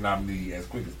Supreme Court nominee as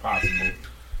quick as possible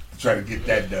to try to get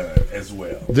that done as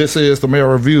well. This is the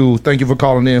Mayor Review. Thank you for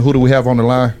calling in. Who do we have on the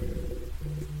line?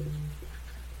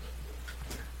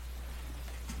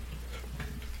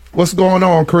 What's going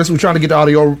on, Chris? We're trying to get the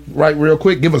audio right real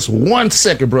quick. Give us 1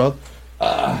 second, bro.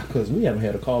 Because we haven't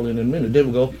had a call in a minute. There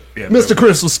we go. Yeah, Mr.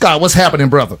 Crystal Scott, what's happening,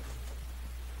 brother?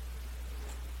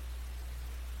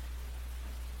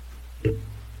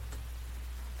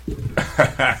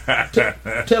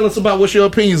 Tell us about what's your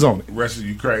opinions on it.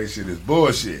 Russia-Ukraine shit is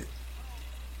bullshit.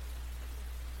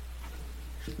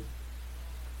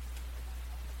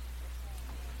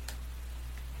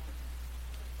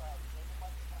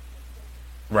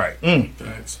 Right.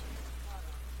 Thanks.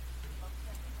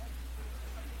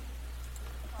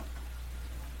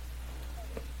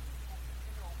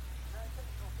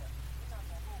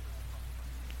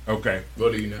 Okay.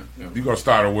 What do you know? No. You're going to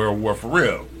start a world war for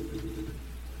real.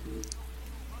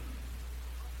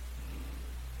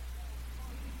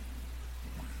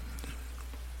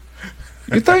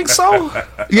 You think so?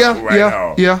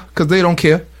 Yeah, because they don't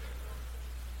care.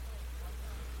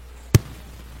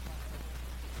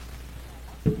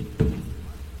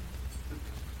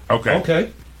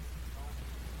 Okay.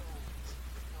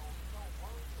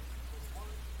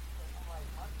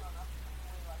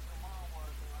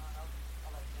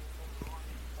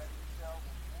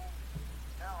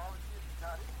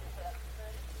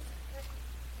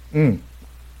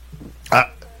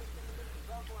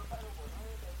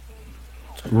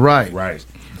 Right. Right.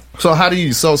 So how do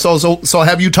you? So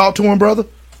have you talked to him, brother?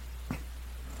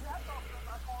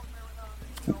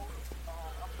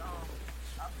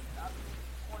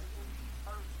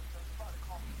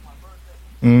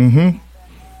 Mm-hmm.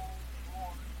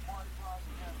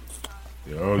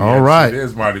 Oh, yeah, all right. It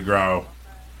is Mardi Gras.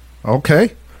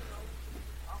 Okay.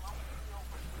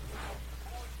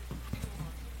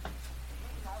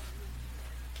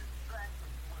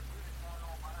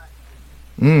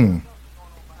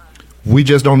 We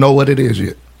just don't know what it is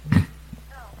yet.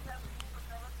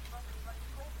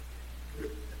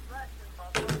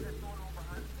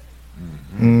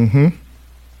 Mm-hmm.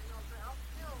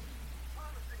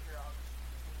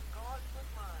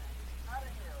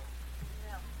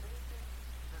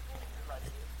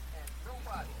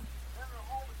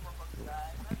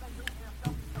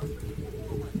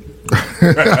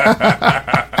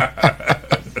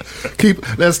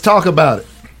 Let's talk about it.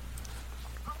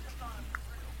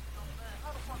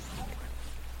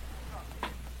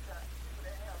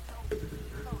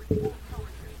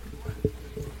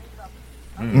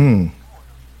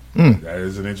 That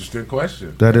is an interesting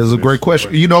question. That is a great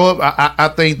question. You know, I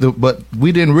think but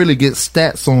we didn't really get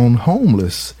stats on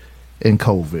homeless in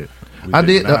COVID. I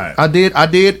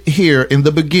did hear in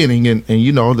the beginning, and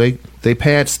you know they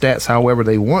pad stats however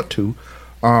they want to,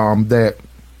 that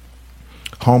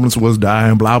homeless was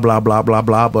dying, blah blah blah blah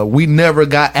blah. But we never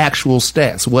got actual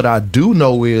stats. What I do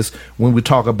know is when we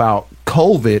talk about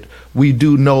COVID, we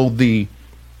do know the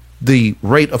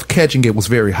rate of catching it was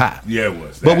very high. Yeah, it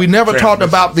was. But we never talked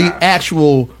about the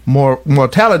actual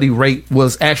mortality rate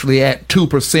was actually at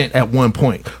 2% at one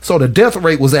point. So the death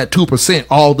rate was at 2%,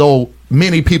 although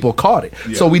many people caught it.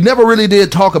 Yeah. So we never really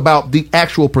did talk about the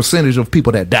actual percentage of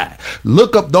people that died.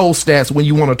 Look up those stats when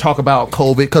you want to talk about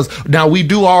COVID, because now we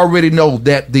do already know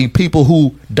that the people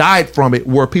who died from it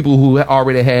were people who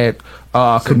already had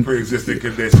pre-existing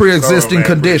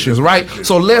conditions, right?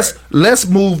 So let's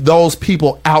move those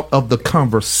people out of the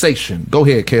conversation. Go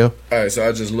ahead, Kel. All right, so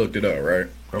I just looked it up, right?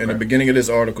 Okay. And the beginning of this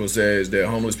article says that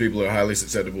homeless people are highly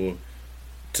susceptible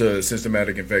to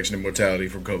symptomatic infection and mortality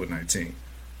from COVID-19.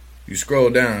 You scroll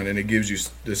down and it gives you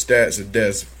the stats of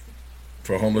deaths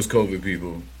for homeless COVID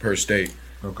people per state.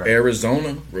 Okay.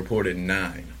 Arizona reported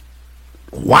 9.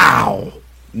 Wow.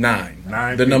 9. The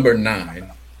people. Number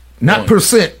 9. Not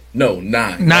percent. No,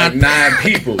 9. 9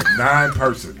 people. 9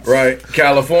 persons. Right.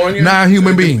 California. 9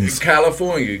 human beings.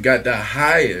 California got the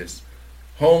highest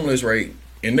homeless rate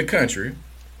in the country.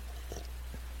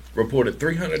 Reported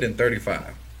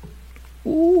 335. Ooh.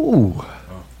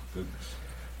 Oh, goodness.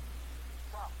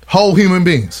 Whole human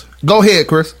beings. Go ahead,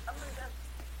 Chris.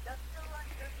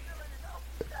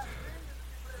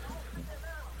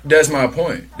 That's my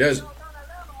point. That's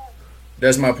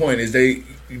my point. Is they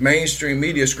mainstream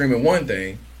media screaming one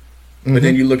thing, but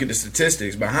then you look at the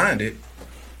statistics behind it,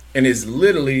 and it's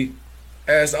literally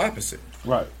as opposite.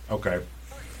 Right. Okay.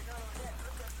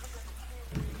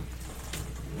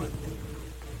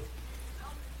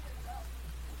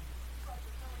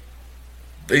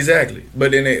 Exactly.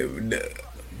 But then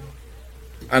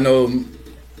I know.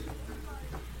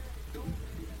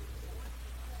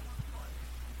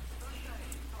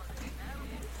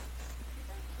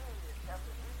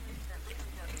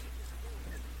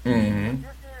 Mm-hmm.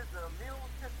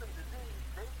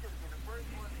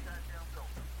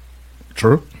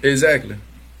 True. Exactly.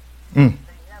 Okay.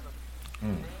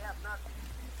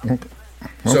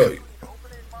 So.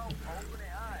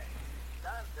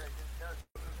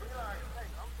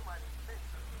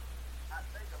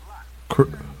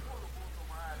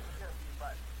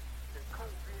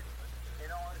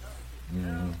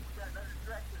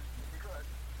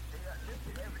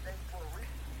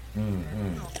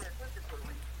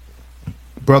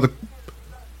 Brother.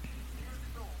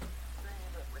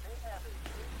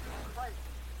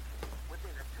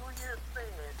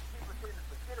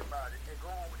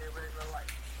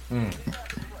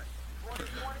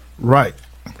 Right.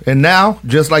 And now,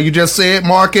 just like you just said,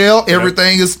 Markel,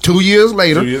 everything is 2 years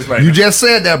later. 2 years later. You just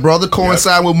said that, brother.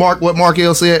 Coincide with what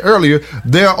Markel said earlier.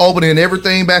 They're opening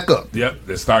everything back up. Yep.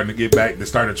 They're starting to get back. They're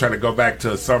starting to try to go back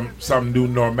to some new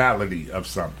normality of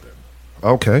something.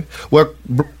 Okay. Well,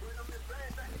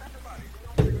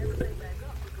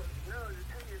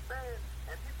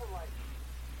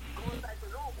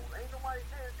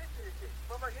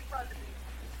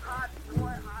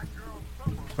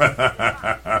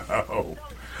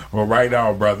 well, right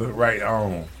on, brother. Right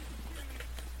on.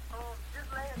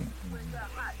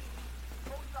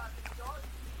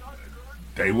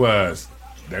 They were.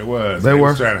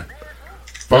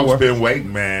 Folks been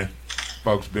waiting, man.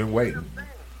 Folks been waiting.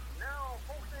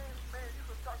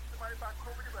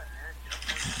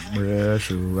 Yeah,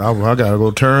 sure. I gotta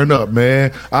go turn up,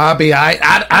 man. I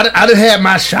done had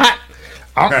my shot.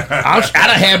 I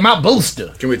done had my booster.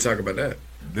 Can we talk about that?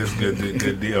 This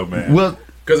good deal, man. Well,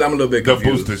 because I'm a little bit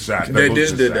confused. The booster shot.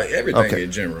 Everything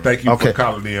in general. Thank you for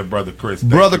calling in, Brother Chris.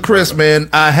 Brother Chris, man,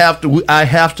 I have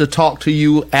to talk to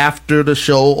you after the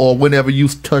show or whenever you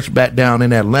touch back down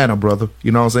in Atlanta, brother.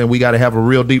 You know what I'm saying? We got to have a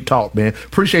real deep talk, man.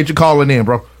 Appreciate you calling in,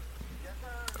 bro.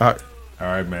 All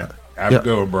right, man. Have a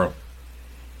good one, bro.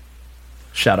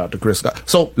 Shout out to Chris Scott.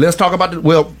 So let's talk about it.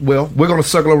 Well, we're going to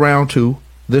circle around to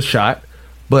this shot,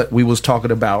 but we was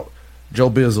talking about Joe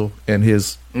Bizzle and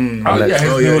his his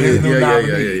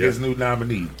new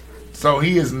nominee. So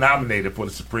he is nominated for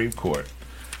the Supreme Court.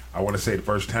 I want to say the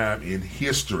first time in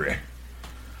history,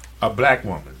 a black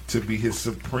woman to be his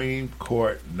Supreme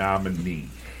Court nominee.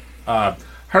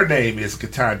 Her name is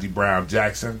Ketanji Brown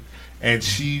Jackson, and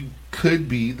she could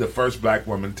be the first black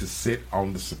woman to sit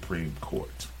on the Supreme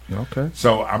Court. Okay.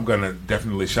 So I'm going to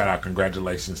definitely shout out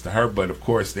congratulations to her, but of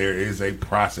course there is a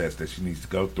process that she needs to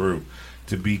go through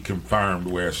to be confirmed,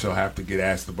 where she'll have to get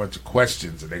asked a bunch of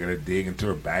questions, and they're going to dig into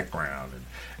her background and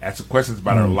ask her questions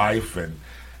about her life. And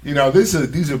these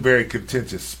are very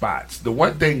contentious spots. The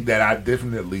one thing that I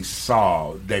definitely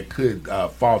saw that could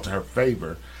fall to her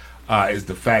favor is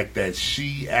the fact that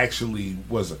she actually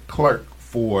was a clerk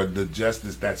for the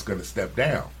justice that's going to step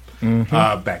down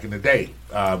back in the day,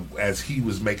 as he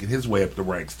was making his way up the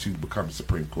ranks to become a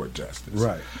Supreme Court justice.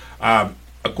 Right.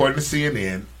 According to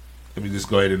CNN, let me just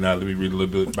go ahead and let me read a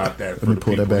little bit about that. Let me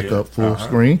pull that back up full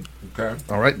screen. Okay.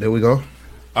 All right, there we go.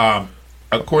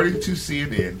 According to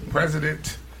CNN,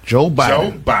 President Joe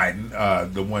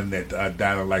Biden, the one that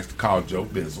Dinah likes to call Joe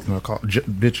Bizzle. No, call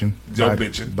bitching. Joe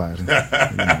Bitchin.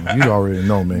 Biden. You already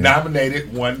know, man.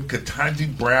 Nominated one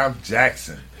Ketanji Brown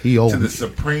Jackson to the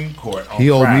Supreme Court on He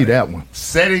owed Friday, me that one.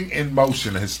 setting in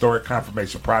motion a historic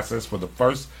confirmation process for the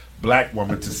first black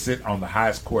woman to sit on the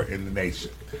highest court in the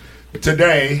nation.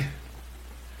 Today,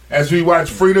 as we watch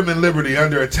freedom and liberty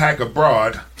under attack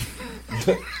abroad,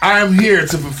 I am here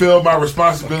to fulfill my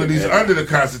responsibilities under the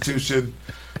Constitution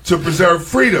to preserve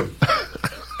freedom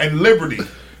and liberty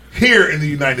here in the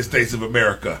United States of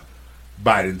America,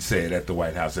 Biden said at the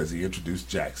White House as he introduced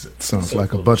Jackson. Sounds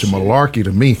like a bunch of malarkey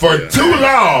to me. For too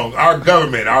long, our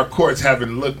government, our courts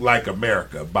haven't looked like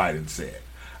America, Biden said.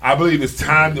 I believe it's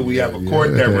time that we have a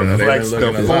court that reflects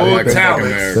the full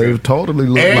talents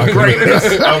and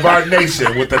greatness of our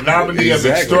nation with a nominee of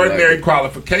extraordinary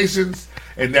qualifications,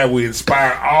 and that we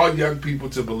inspire all young people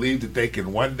to believe that they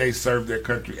can one day serve their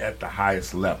country at the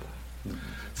highest level.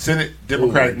 Senate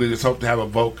Democratic leaders hope to have a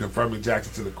vote confirming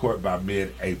Jackson to the court by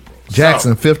mid-April.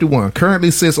 Jackson, 51, currently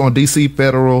sits on D.C.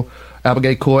 Federal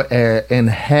Appellate Court and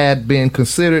had been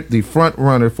considered the front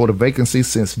runner for the vacancy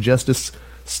since Justice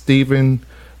Stephen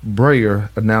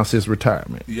Breyer announced his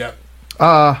retirement. Yep.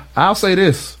 I'll say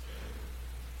this.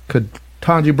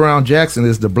 Ketanji Brown Jackson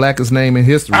is the blackest name in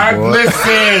history.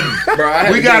 Listen,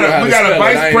 bro, we got a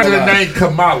vice president named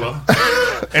Kamala,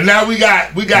 and now we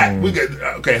got.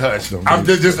 Okay, hush. I'm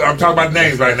talking about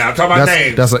names right now. I'm talking about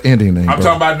names. That's an Indian name. I'm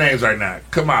talking about names right now.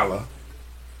 Kamala.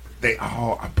 They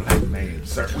all are black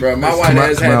names, sir. Bro, my white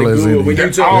ass had to Google when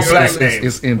you all black names.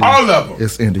 It's Indian. All of them.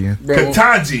 It's Indian.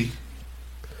 Ketanji.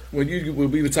 When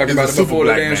we were talking about it before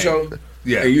the damn show,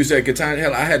 yeah, and you said Ketanji,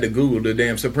 hell, I had to Google the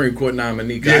damn Supreme Court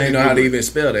nominee because I didn't know how to even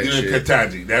spell that shit.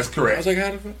 Ketanji, that's correct. I was like,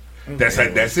 how the fuck?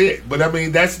 Okay, that's it. But I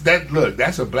mean, that's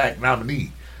a black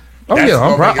nominee. Oh yeah,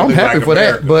 I'm happy for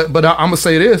America. That. But I'm gonna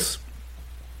say this: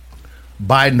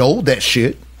 Biden owed that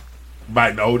shit.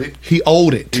 Biden owed it. He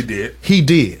owed it. He did. He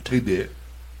did. He did.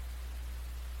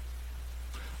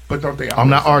 But don't they? I'm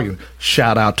not arguing.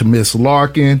 Shout out to Miss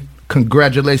Larkin.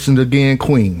 Congratulations again,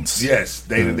 Queens. Yes,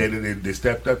 they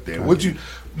stepped up there. Would you?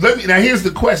 Now here's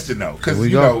the question though, because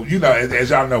you know, as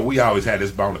y'all know, we always had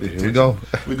this bone of contention.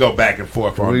 We go back and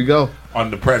forth on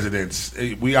the presidents.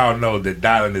 We all know that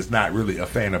Dylan is not really a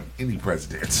fan of any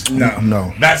presidents. No,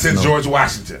 not since George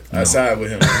Washington. I side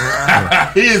with him.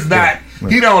 He is not.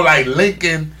 He don't like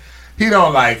Lincoln. He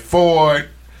don't like Ford.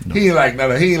 No. He ain't like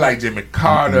none of. He ain't like Jimmy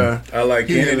Carter. I like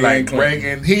he Kennedy. He like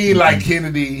Reagan. He ain't like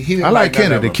Kennedy. He didn't I like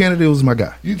Kennedy. Kennedy was my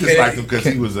guy. You just liked him because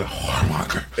he was a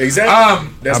whoremonger. Exactly.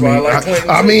 That's why I like Clinton.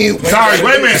 I mean, sorry.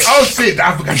 Wait a minute. Oh shit!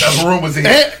 I forgot the other room was in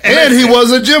here. And he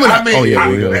was a Gemini. I mean,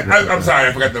 I'm sorry.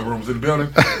 I forgot the room was in the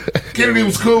building. Kennedy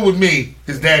was cool with me.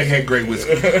 His daddy had great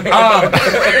whiskey.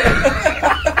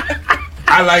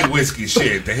 I like whiskey.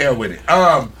 Shit. The hell with it.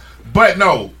 But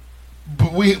no.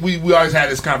 But we always had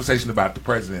this conversation about the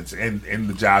presidents and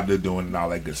the job they're doing and all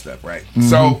that good stuff, right? Mm-hmm.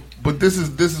 So, but this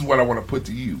is what I want to put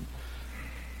to you.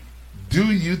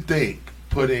 Do you think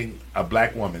putting a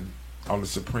black woman on the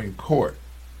Supreme Court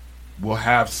will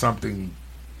have some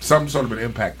sort of an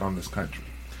impact on this country?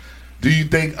 Do you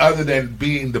think, other than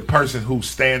being the person who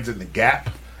stands in the gap,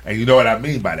 and you know what I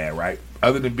mean by that, right?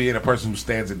 Other than being a person who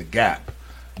stands in the gap,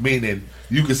 meaning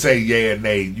you can say yay or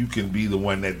nay, you can be the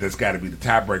one that's got to be the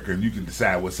tiebreaker, and you can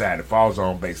decide what side it falls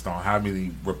on based on how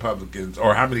many Republicans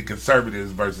or how many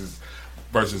conservatives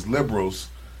versus liberals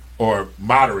or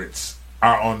moderates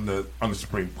are on the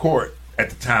Supreme Court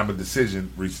at the time a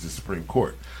decision reaches the Supreme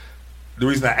Court. The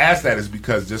reason I ask that is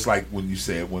because, just like when you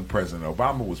said when President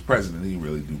Obama was president, he didn't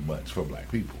really do much for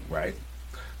black people, right?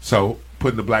 So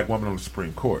putting a black woman on the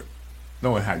Supreme Court,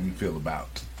 knowing how you feel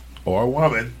about, or a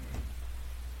woman,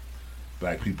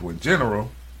 black people in general,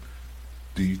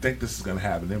 do you think this is going to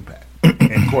have an impact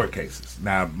in court cases?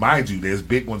 Now, mind you, there's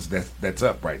big ones that's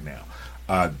up right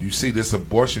now. You see, this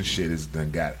abortion shit has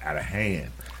done got out of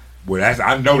hand.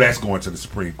 I know that's going to the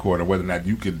Supreme Court, or whether or not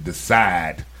you can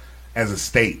decide as a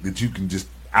state that you can just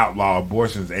outlaw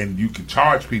abortions and you can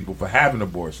charge people for having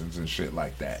abortions and shit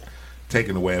like that,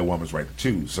 taking away a woman's right to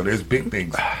choose. So there's big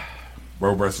things.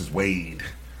 Roe versus Wade.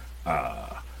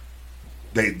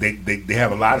 They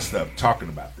have a lot of stuff talking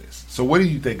about this. So what do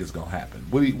you think is going to happen?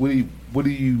 What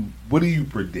do you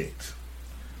predict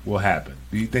will happen?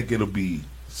 Do you think it'll be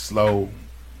slow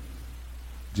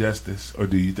justice, or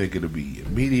do you think it'll be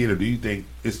immediate, or do you think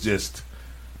it's just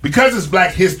because it's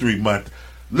Black History Month?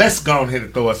 Let's go ahead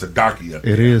and throw us a darkie up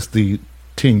there. It is the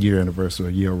 10-year anniversary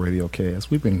of Yale Radio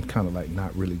Cast. We've been kind of like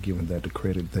not really giving that the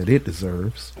credit that it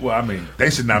deserves. Well, I mean, they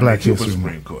should nominate you for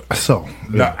Supreme Court. So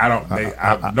no, I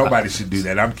don't. Nobody should do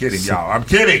that. I'm kidding, y'all. I'm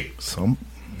kidding.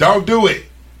 Don't do it.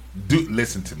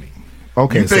 Listen to me.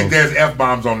 Okay, you think there's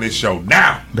F-bombs on this show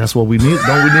now? That's what we need.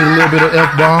 Don't we need a little bit of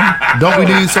F-bomb? Don't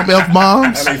we need some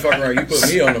F-bombs? I mean, fuck around. You put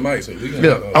me on the mic, so we can.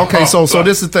 Yeah. Okay. So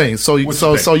this is the thing. So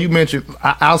you mentioned.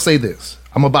 I'll say this.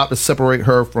 I'm about to separate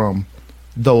her from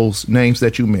those names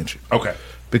that you mentioned. Okay.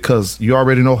 Because you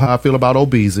already know how I feel about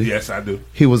Obeezy. Yes, I do.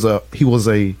 He was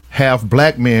a half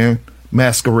black man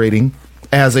masquerading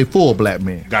as a full black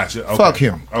man. Gotcha. Okay. Fuck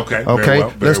him. Okay.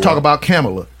 Let's talk about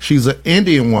Kamala. She's an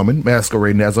Indian woman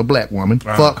masquerading as a black woman.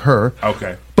 Fuck her.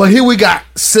 Okay. But here we got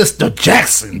Sister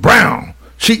Jackson Brown.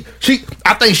 She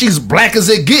I think she's black as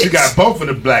it gets. She got both of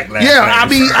the black last names. I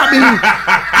mean,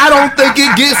 I don't think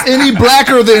it gets any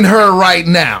blacker than her right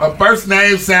now. Her first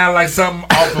name sounds like something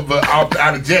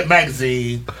out of Jet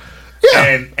magazine.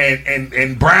 Yeah.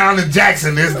 And Brown and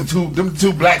Jackson is them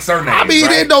two black surnames. I mean,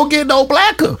 It don't get no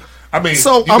blacker. I mean,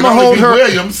 so I'm gonna hold her.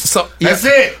 Williams. So that's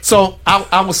it. So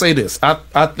I will say this.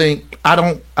 I think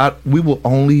we will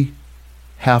only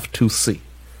have to see.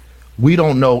 We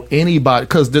don't know anybody,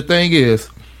 because the thing is,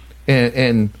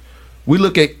 and we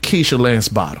look at Keisha Lance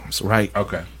Bottoms, right?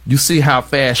 Okay. You see how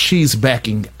fast she's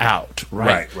backing out,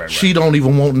 right? Right. She don't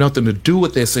even want nothing to do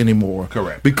with this anymore.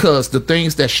 Correct. Because the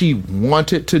things that she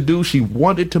wanted to do, she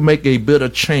wanted to make a bit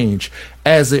of change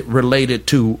as it related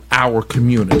to our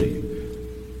community.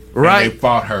 Right? And they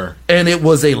fought her. And it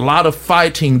was a lot of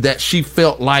fighting that she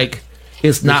felt like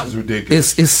it's not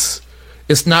ridiculous.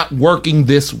 It's not working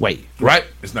this way, right?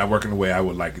 It's not working the way I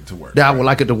would like it to work. I would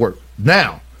like it to work.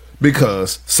 Now,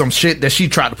 because some shit that she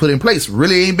tried to put in place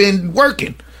really ain't been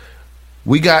working.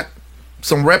 We got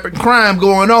some rapid crime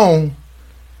going on,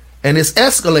 and it's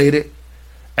escalated,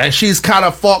 and she's kind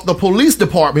of fought the police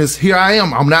departments. Here I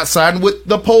am. I'm not siding with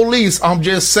the police. I'm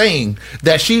just saying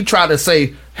that she tried to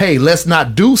say, hey, let's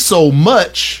not do so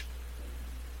much,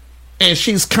 and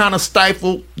she's kind of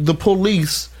stifled the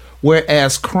police.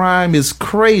 Whereas crime is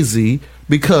crazy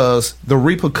because the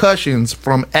repercussions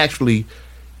from actually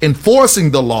enforcing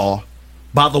the law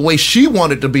by the way she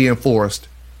wanted to be enforced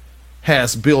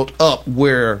has built up,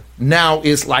 where now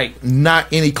it's like not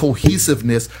any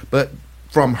cohesiveness, but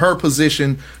from her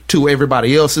position to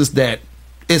everybody else's, that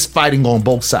it's fighting on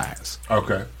both sides.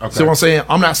 Okay. See what I'm saying?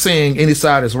 I'm not saying any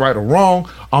side is right or wrong.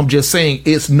 I'm just saying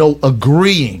it's no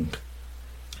agreeing.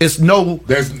 There's no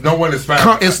one that's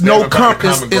found. It's no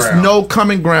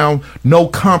common ground, no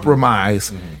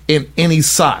compromise in any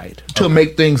side to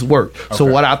make things work. Okay. So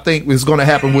what I think is going to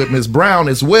happen with Ms. Brown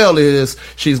as well is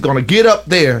she's going to get up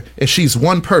there and she's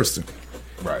one person.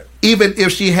 Right. Even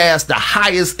if she has the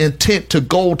highest intent to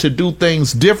go to do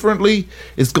things differently,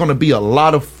 it's going to be a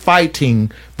lot of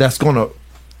fighting. A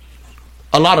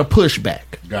lot of pushback.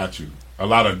 Got you. A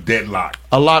lot of deadlock.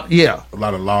 A lot of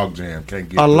logjam. Can't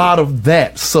get a lot of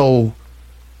that. So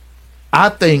I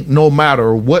think no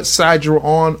matter what side you're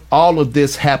on, all of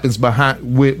this happens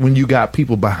when you got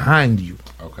people behind you.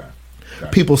 Okay.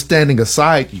 People standing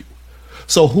aside you.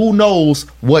 So who knows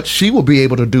what she will be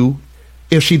able to do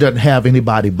if she doesn't have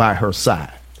anybody by her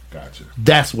side. Gotcha.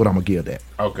 That's what I'm gonna give that.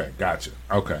 Okay, gotcha.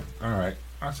 Okay, all right.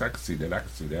 I can see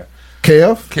that.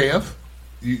 Kev,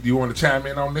 you want to chime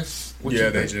in on this? What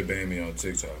they just banned me on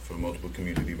TikTok for multiple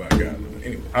community guidelines.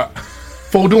 Anyway,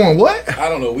 for doing what? I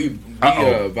don't know. We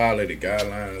violated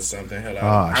guidelines or something. Hell,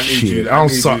 I need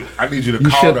you to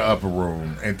call the upper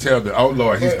room and tell the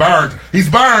Lord, he's burned. He's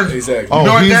burned. Exactly.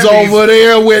 Oh, he's over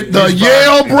there with the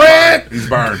Yale bread. He's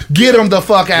burned. Get him the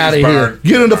fuck out of here.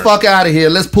 Get him the fuck out of here.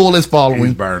 Let's pull his following.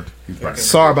 He's burned.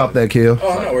 Sorry about that, Kev.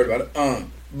 Oh, I'm not worried about it.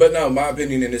 But no, my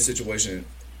opinion in this situation,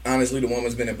 honestly, the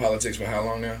woman's been in politics for how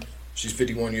long now? She's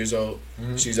 51 years old.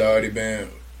 Mm-hmm. She's already been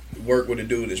work with a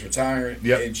dude that's retiring,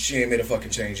 and she ain't made a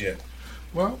fucking change yet.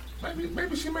 Well,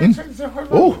 maybe she made changes in her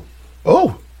life.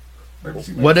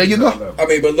 Well, there you go. I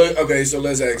mean, but look, okay, so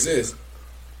let's ask this.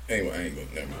 Anyway, I ain't going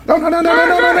to,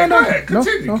 never mind. No.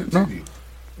 Continue.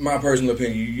 My personal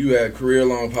opinion, you had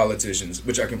career-long politicians,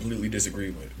 which I completely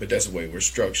disagree with, but that's the way we're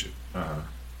structured.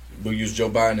 We'll use Joe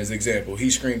Biden as an example.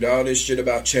 He screamed all this shit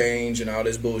about change and all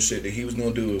this bullshit that he was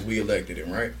going to do if we elected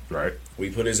him, right? Right. We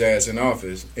put his ass in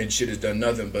office, and shit has done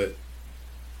nothing but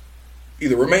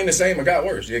either remain the same or got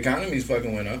worse. The economy's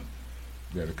fucking went up.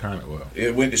 Yeah, the kind of well.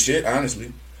 It went to shit,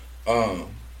 honestly.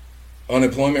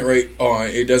 Unemployment rate,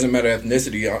 it doesn't matter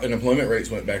ethnicity, unemployment rates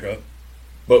went back up.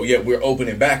 But yet we're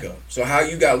opening back up. So how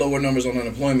you got lower numbers on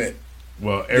unemployment?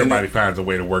 Well, everybody finds a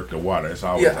way to work the water. It's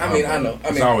always I know.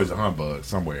 It's always a humbug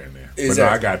somewhere in there. Exactly. But no,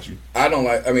 I got you. I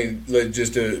don't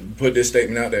just to put this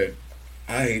statement out there,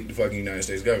 I hate the fucking United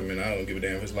States government. I don't give a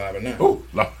damn if it's live or not. Ooh,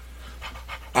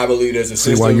 I believe there's a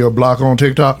system. See why you're a block on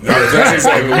TikTok? That's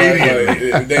exactly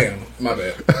right. Damn, my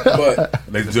bad. But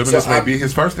ladies and gentlemen, this may be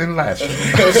his first and last show.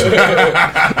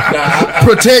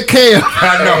 Protect Kev.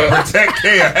 I know, protect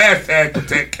Kev. Hashtag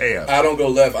protect Kev. I don't go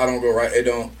left. I don't go right. It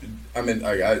don't. I mean,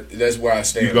 that's where I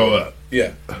stand. You go up.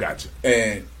 Yeah. Gotcha.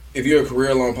 And if you're a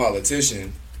career-long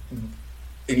politician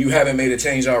and you haven't made a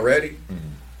change already,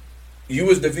 you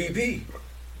was the VP.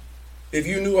 If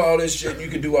you knew all this shit, you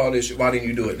could do all this shit, why didn't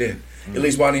you do it then? At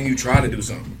least why didn't you try to do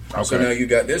something? Okay. So now you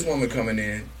got this woman coming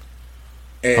in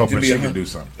and hoping she can do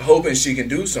something. Hoping she can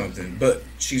do something, but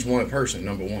she's one person,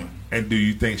 number one. And do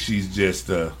you think she's just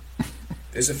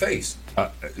it's a face.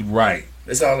 Right.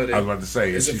 That's all it is. I was about to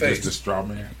say, is she face. just a straw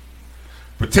man?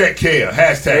 Protect Kev.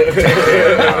 Hashtag protect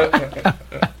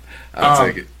Kev. I'll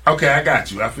take it. Okay, I got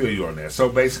you. I feel you on that. So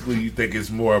basically, you think it's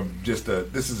more of just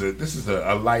this is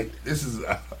a light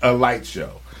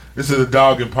show. This is a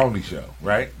dog and pony show,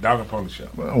 right? Dog and pony show.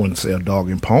 Well, I wouldn't say a dog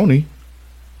and pony.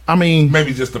 I mean,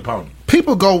 maybe just a pony.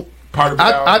 People go. Part of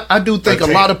I do think a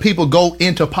lot of people go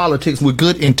into politics with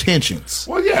good intentions.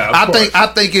 Well, yeah, I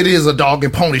think it is a dog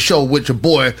and pony show with your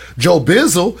boy Joe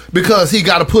Bizzle because he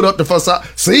got to put up the facade.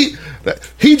 See,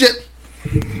 he just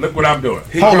look what I'm doing.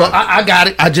 Hold on, I got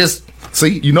it. I just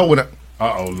see. You know what?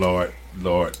 Lord.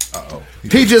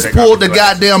 He just pulled the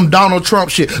goddamn Donald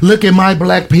Trump shit. Look at my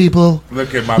black people.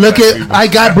 Look at black people. I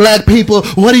got black people.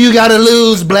 What do you got to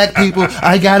lose, black people?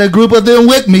 I got a group of them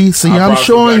with me. See, I'm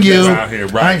showing you. Here,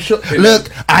 right?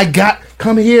 Look, I got.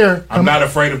 Come here. I'm not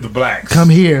afraid of the blacks. Come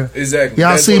here. Exactly.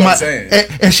 Y'all see my.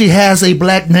 And she has a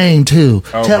black name too.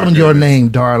 Tell them your name,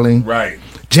 darling. Right.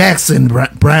 Jackson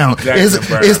Brown.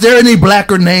 Is there any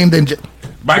blacker name than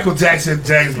Michael Jackson,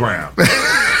 James Brown?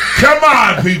 Come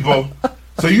on, people.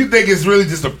 So you think it's really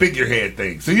just a figurehead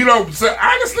thing? So you don't. So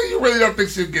honestly, you really don't think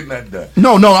she's getting that done?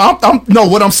 No. No.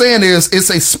 What I'm saying is, it's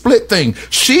a split thing.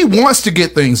 She wants to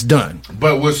get things done,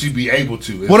 but will she be able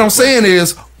to? What I'm saying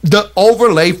is the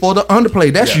overlay for the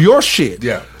underplay. That's your shit.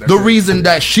 Yeah. The reason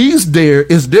that she's there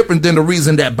is different than the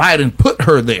reason that Biden put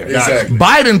her there. Exactly.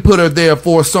 Biden put her there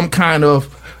for some kind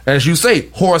of, as you say,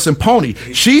 horse and pony.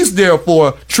 She's there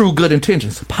for true good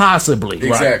intentions, possibly.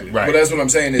 Exactly. Right. But that's what I'm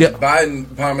saying is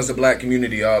Biden promised the black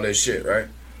community all this shit, right?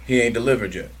 He ain't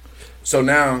delivered yet. So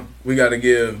now we got to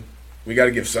give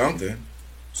something.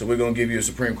 So we're gonna give you a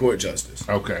Supreme Court justice.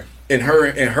 Okay. In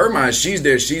her mind, she's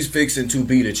there. She's fixing to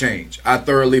be the change. I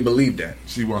thoroughly believe that.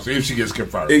 She wants if she gets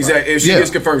confirmed. Exactly. Right? If she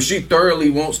gets confirmed, she thoroughly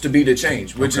wants to be the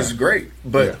change, which is great.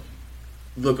 But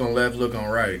look on left, look on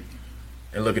right,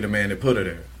 and look at the man that put her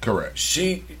there. Correct.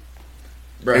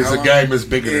 It's a game that's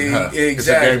bigger than her. Exactly. It's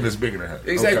a game that's bigger than her.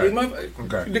 Exactly.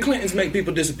 Okay. The Clintons make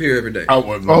people disappear every day. I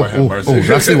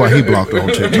see why he blocked on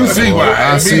TikTok. You see why?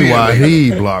 I see why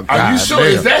he blocked. Are you sure? Damn.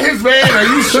 Is that his man? Are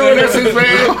you sure that's his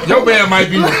man? Your man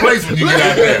might be replaced when you get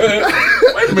out there.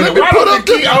 Wait a minute. Why don't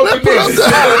you keep open this?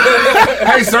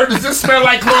 Hey, sir, does this smell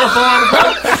like chloroform?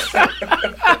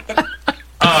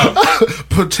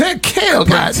 Protect Cam,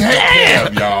 protect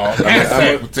Cam, y'all.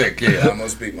 Protect Cam. I'm gonna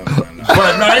speak my mind now.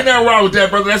 But no, ain't nothing wrong with that,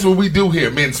 brother. That's what we do here.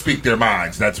 Men speak their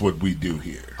minds. That's what we do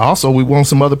here. Also, we want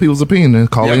some other people's opinion.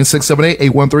 Call in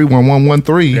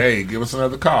 678-813-1113. Hey, give us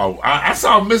another call. I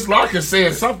saw Miss Larkin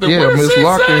saying something. Yeah, Miss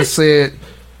Larkin said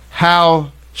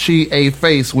how she a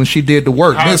face when she did the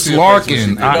work. Miss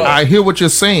Larkin, I hear what you're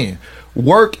saying.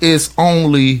 Work is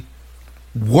only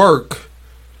work.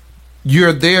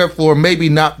 You're there for maybe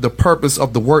not the purpose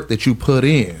of the work that you put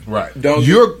in. Right.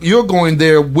 You're going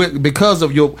there because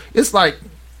of your. It's like.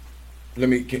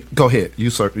 Go ahead. You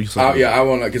sir. Yeah, I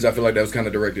want to, because I feel like that was kind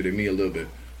of directed at me a little bit.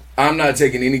 I'm not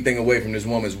taking anything away from this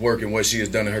woman's work and what she has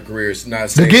done in her career. It's not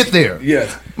saying to get there.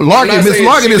 Yes, Miss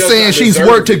Larkin is saying she's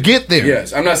worked to get there.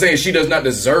 Yes, I'm not saying she does not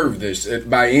deserve this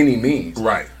by any means.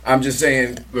 Right. I'm just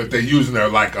saying, but they're using her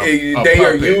like they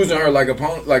are using her like a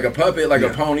puppet, like a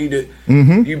pony that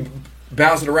you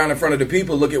bounce it around in front of the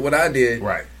people. Look at what I did.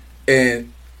 Right.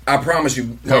 And I promise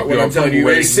you, what I'm telling you,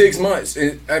 in 6 months,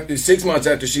 after 6 months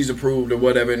after she's approved or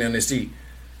whatever, and in the seat,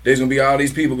 there's gonna be all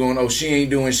these people going, "Oh, she ain't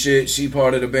doing shit. She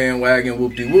part of the bandwagon."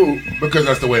 Whoop de whoop. Because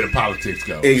that's the way the politics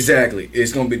go. Exactly.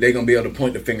 It's gonna be. They're gonna be able to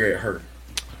point the finger at her.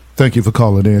 Thank you for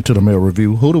calling in to the Mail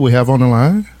Review. Who do we have on the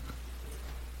line?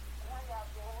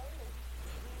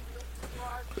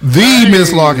 The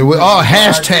Miss Larkin.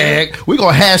 Hashtag. We're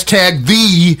gonna hashtag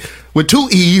the with 2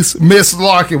 E's. Miss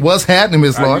Larkin. What's happening,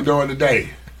 Miss Larkin? How you doing today?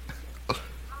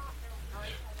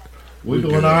 We're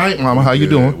doing all right, Mama. How you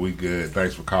doing? We good.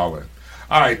 Thanks for calling.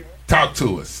 All right, talk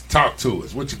to us.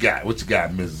 What you got?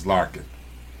 Mrs. Larkin?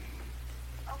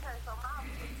 Okay, so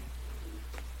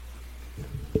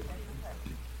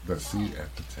the seat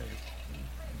at the table.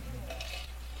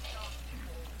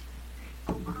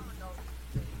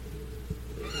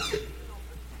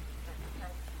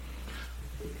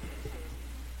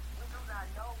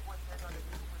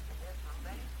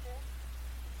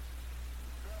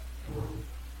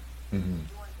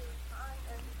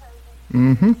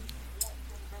 Mm-hmm.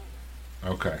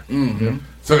 Okay. Mm-hmm.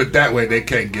 So that way they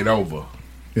can't get over.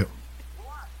 Yeah.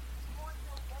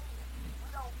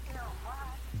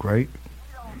 Great.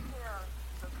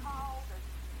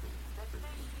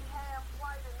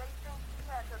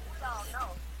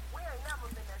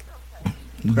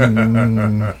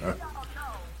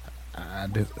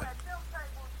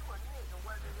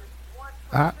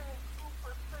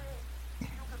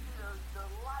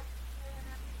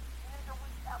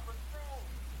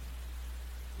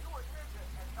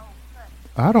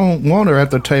 I don't want her at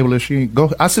the table if she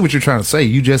go. I see what you're trying to say.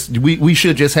 We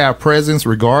should just have presence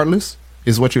regardless,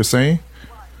 is what you're saying.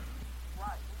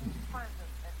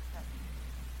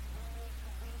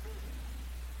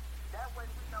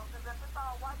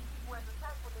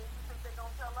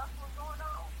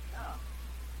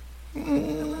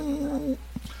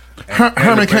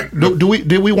 Herman Cain,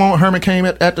 did we want Herman Cain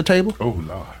at the table? Oh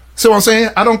Lord. See what I'm saying?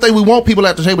 I don't think we want people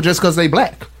at the table just because they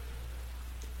black.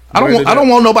 I don't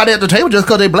want nobody at the table just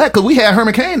because they black. Because we had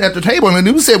Herman Cain at the table, and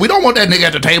we said we don't want that nigga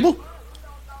at the table.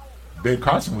 Ben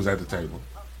Carson was at the table.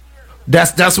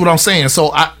 That's what I'm saying.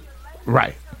 So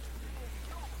right.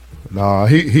 Nah,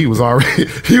 he was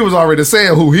already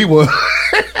saying who he was.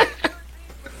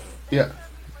 Yeah.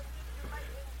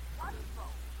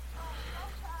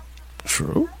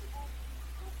 True.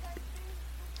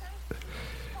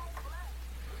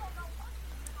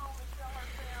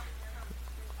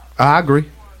 I agree.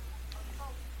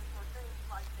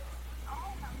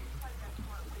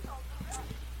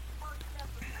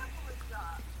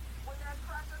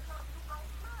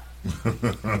 I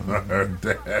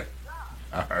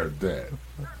heard that.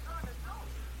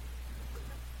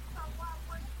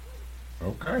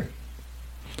 Okay.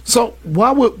 So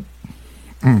why would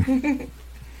let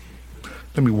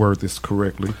me word this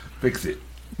correctly. Fix it.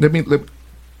 Let me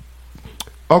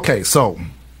okay, so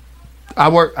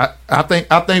I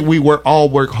think we all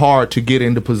work hard to get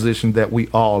in the position that we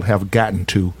all have gotten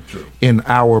to in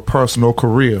our personal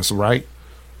careers, right?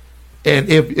 And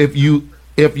if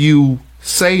you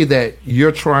say that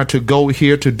you're trying to go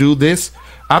here to do this,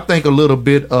 I think a little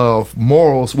bit of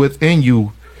morals within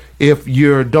you. If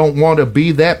you don't want to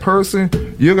be that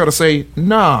person, you're gonna say,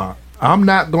 "Nah, I'm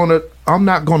not gonna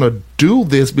do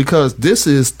this because this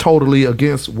is totally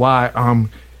against why I'm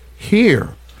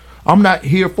here. I'm not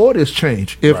here for this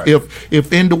change."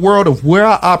 If in the world of where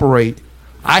I operate,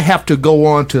 I have to go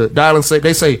on to dial and say,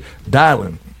 they say, dial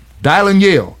and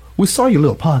yell. We saw your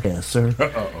little podcast, sir,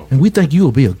 and we think you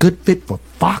will be a good fit for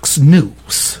Fox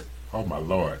News. Oh my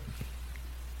Lord.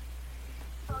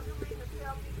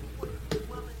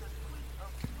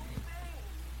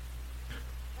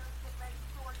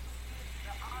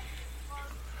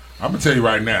 I'm gonna tell you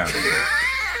right now.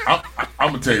 I'm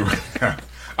gonna tell you right now.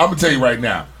 I'm gonna tell you right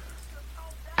now.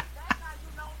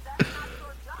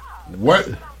 What?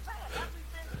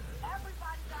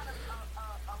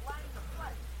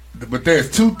 But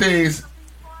there's two things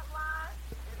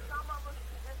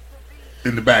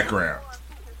in the background.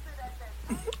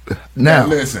 Now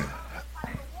listen.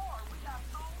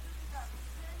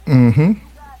 Mm-hmm.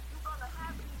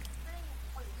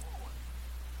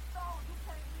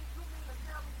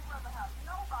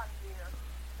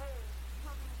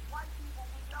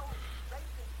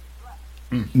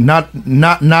 Not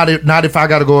if I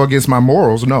got to go against my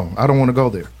morals. No, I don't want to go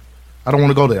there. I don't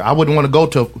want to go there. I wouldn't want to go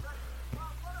to.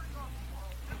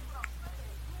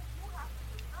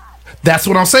 That's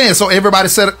what I'm saying. So everybody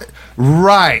said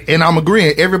right, and I'm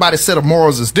agreeing. Everybody's set of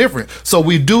morals is different. So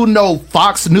we do know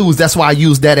Fox News. That's why I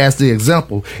use that as the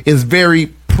example. Is very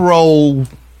pro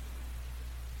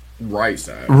right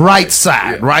side. Right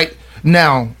side. Yeah. Right.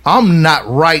 Now, I'm not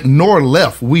right nor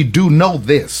left. We do know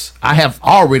this. I have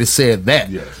already said that.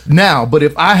 Yes. Now, but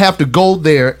if I have to go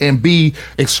there and be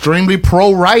extremely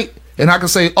pro-right, and I can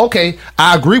say, okay,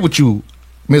 I agree with you,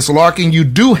 Ms. Larkin, you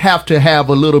do have to have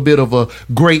a little bit of a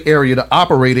gray area to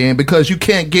operate in because you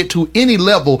can't get to any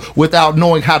level without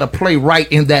knowing how to play right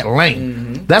in that lane.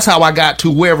 Mm-hmm. That's how I got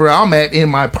to wherever I'm at in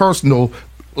my personal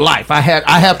life. I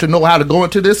have to know how to go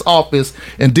into this office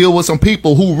and deal with some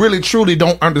people who really truly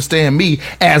don't understand me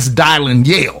as Dylan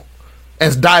Yale,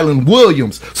 as Dylan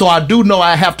Williams. So I do know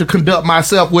I have to conduct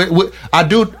myself I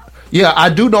do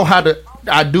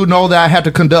know that I have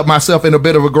to conduct myself in a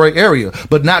bit of a gray area,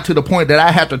 but not to the point that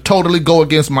I have to totally go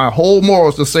against my whole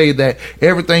morals to say that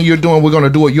everything you're doing, we're going to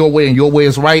do it your way and your way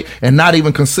is right, and not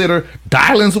even consider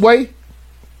Dylan's way.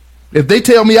 If they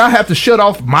tell me I have to shut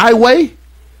off my way,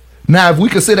 now if we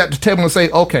could sit at the table and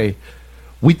say, okay,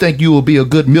 we think you will be a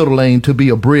good middle lane to be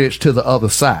a bridge to the other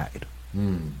side.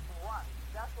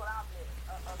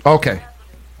 Okay.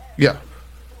 Yeah.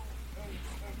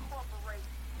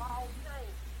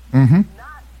 Mm-hmm.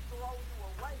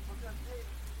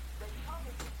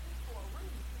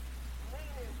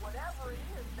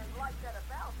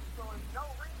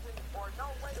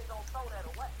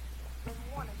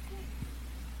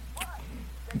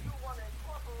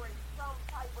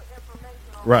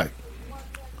 Right.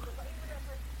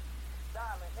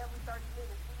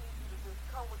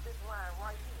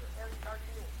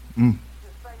 Mm.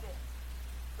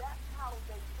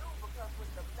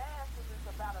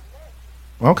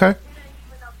 Okay.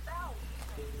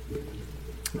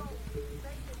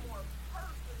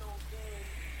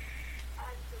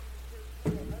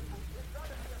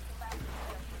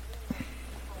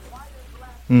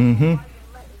 Mm-hmm.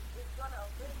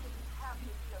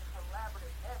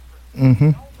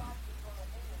 Mm-hmm.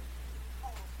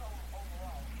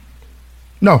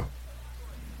 No.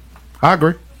 I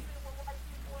agree.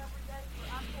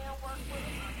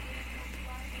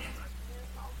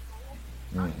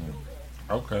 Mm-hmm.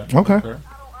 Okay.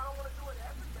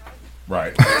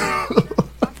 Right.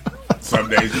 Some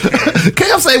days you can't.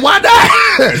 Cam say, why not?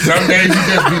 And some days you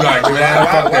just be like, man,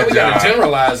 fuck that job.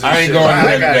 Generalize I ain't going to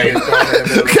that today.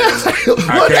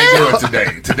 I can't do it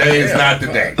today. Today is not the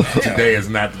day. Today is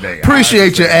not the day.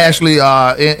 Appreciate you, Ashley.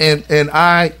 And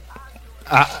I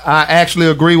actually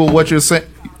agree with what you're saying.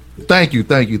 Thank you.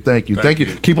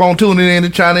 Keep on tuning in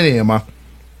and chiming in, man.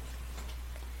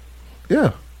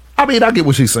 Yeah. I mean, I get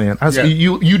what she's saying.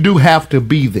 You do have to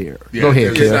be there. Yeah, go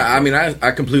ahead, Kev. I mean, I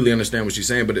completely understand what she's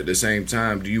saying, but at the same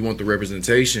time, do you want the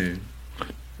representation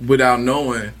without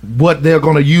knowing what they're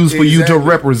going to use for you to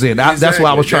represent? That's what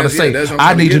I was trying to say.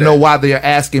 I need to know why they're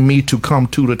asking me to come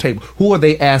to the table. Who are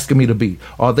they asking me to be?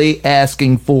 Are they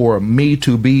asking for me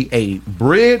to be a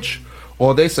bridge?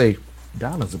 Or they say,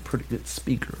 Donna's a pretty good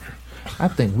speaker. I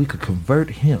think we could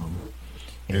convert him.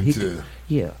 And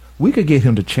we could get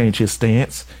him to change his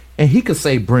stance. And he could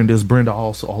say Brenda's Brenda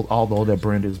also, although that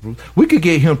Brenda is Bruce. We could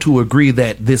get him to agree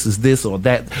that this is this or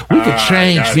that. We could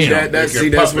change him. That's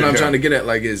what I'm trying to get at.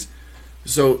 Like, is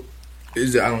she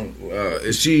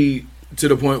to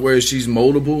the point where she's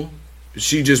moldable?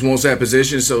 She just wants that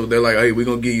position, so they're like, "Hey, we're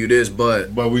gonna give you this,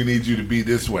 but we need you to be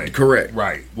this way." Correct.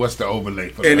 Right. What's the overlay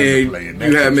for the underplay? And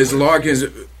you have Ms. Larkin's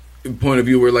point of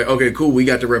view, where like, okay, cool, we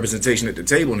got the representation at the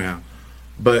table now.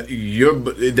 But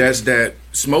that's that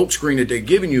smoke screen that they're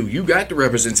giving you. You got the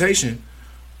representation,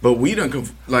 but we done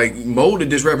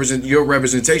molded your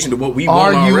representation to what we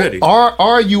want already.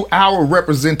 Are you our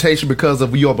representation because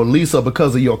of your beliefs or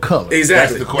because of your color?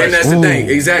 Exactly, that's the question. And that's the thing.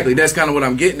 Exactly, that's kind of what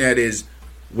I'm getting at. Is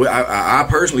I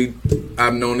personally,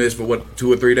 I've known this for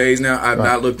 2 or 3 days now. I've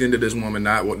not looked into this woman,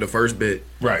 not the first bit.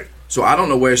 Right. So I don't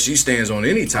know where she stands on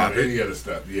any topic. Any other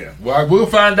stuff, yeah. Well, we'll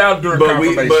find out during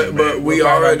confirmation. But we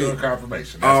already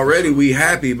confirmation. Already we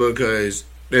happy because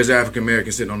there's African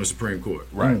Americans sitting on the Supreme Court.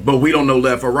 Right. But we don't know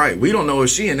left or right. We don't know if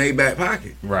she in their back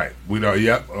pocket. Right. We don't.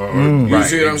 Yep. You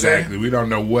see what I'm saying? We don't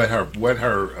know what her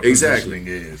positioning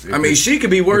is. I mean, she could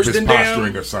be worse than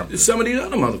posturing or something. Some of these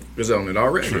other motherfuckers on it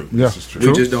already. True. Yeah, this is true.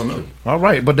 We just don't know. All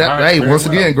right, but that once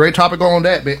again, great topic on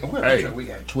that. Hey, we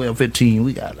got 12:15.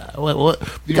 We got what?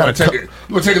 You want to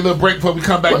take a little break before we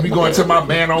come back? And we go into my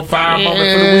man on fire moment for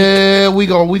the week.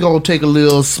 Yeah, we gonna take a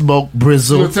little smoke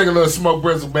brizzle. We'll take a little smoke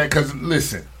brizzle, man. Because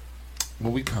listen.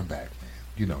 When we come back, man,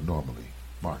 normally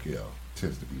Mark L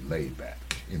tends to be laid back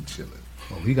and chilling.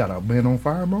 Oh, he got a man on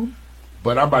fire moment?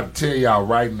 But I'm about to tell y'all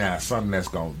right now something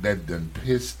that done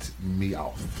pissed me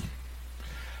off.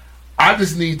 I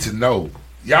just need to know.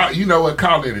 Y'all, you know what?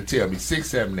 Call in and tell me.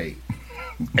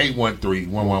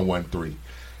 678-813-1113.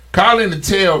 Call in and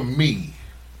tell me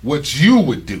what you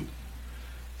would do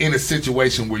in a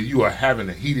situation where you are having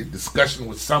a heated discussion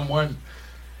with someone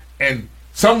and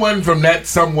someone from that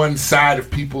someone's side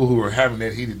of people who are having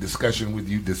that heated discussion with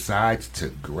you decides to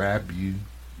grab you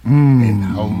and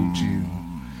hold you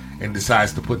and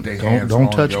decides to put their hands on you.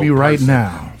 Don't touch me right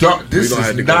now. This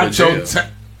is not your time.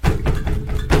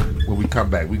 When we come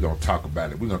back, we're going to talk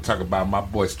about it. We're going to talk about my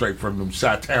boy straight from them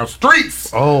Chi-Town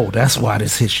streets. Oh, that's why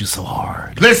this hits you so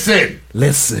hard. Listen.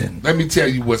 Let me tell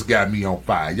you what's got me on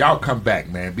fire. Y'all come back,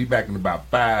 man. Be back in about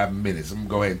 5 minutes. I'm going to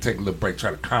go ahead and take a little break,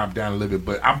 try to calm down a little bit,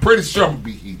 but I'm pretty sure I'm going to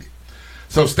be heated.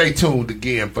 So stay tuned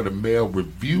again for the Mail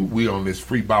Review. We on this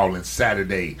free balling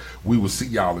Saturday. We will see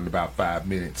y'all in about 5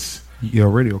 minutes. You're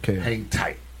already okay. Hang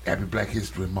tight. Happy Black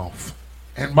History Month.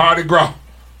 And Mardi Gras.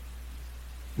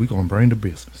 We going to bring the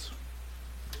business.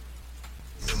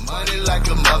 Money like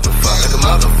a motherfucker.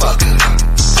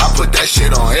 I put that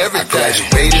shit on everything. I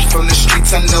graduated from the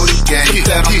streets, I know the game.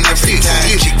 That on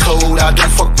everything. G code, I don't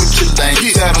fuck with your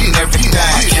lane. That on everything.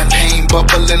 Champagne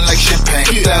bubbling like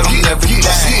champagne. That on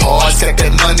everything. Hard stack that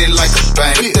money like a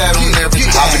bank. That on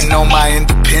everything. I've been on my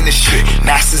independent shit.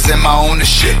 Masters in my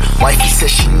ownership. Wifey said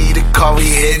she need a car,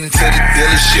 we heading to the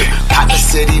dealership. Partner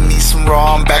said he needs some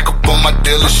raw, I'm back up on my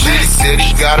dealership. He said he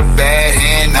got a bad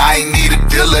hand, I ain't need a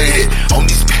dealer hit. On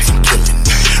these packs I'm killing.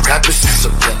 Rappers is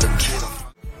a relevant.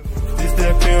 This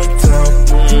that pimp talk,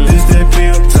 this that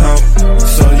pimp talk.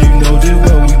 So you know just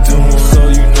what we doing,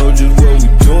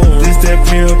 This that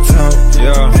pimp talk,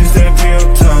 this that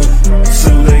pimp talk.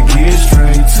 So let's get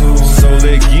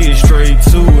straight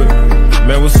to it.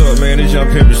 Man, what's up, man? This Young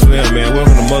Pimp Slim, man.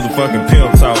 Welcome to motherfucking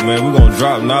Pimp Talk, man. We gonna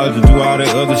drop knowledge and do all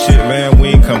that other shit, man. We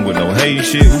ain't come with no hate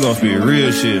shit. We gonna speak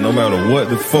real shit, no matter what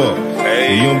the fuck.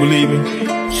 Hey, you don't believe me?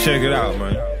 Check it out,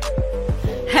 man.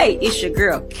 Hey, it's your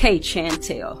girl, Kay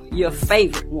Chantel, your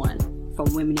favorite one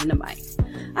from Women in the Mic.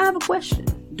 I have a question.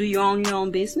 Do you own your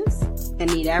own business and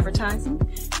need advertising?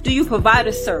 Do you provide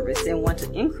a service and want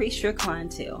to increase your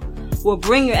clientele? Well,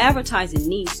 bring your advertising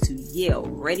needs to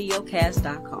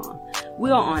YaleRadiocast.com.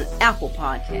 We are on Apple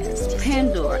Podcasts,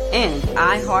 Pandora, and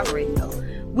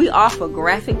iHeartRadio. We offer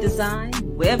graphic design,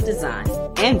 web design,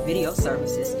 and video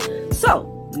services. So,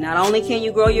 not only can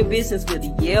you grow your business with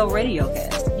Yale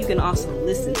Radiocast, you can also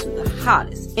listen to the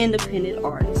hottest independent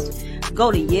artists.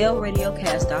 Go to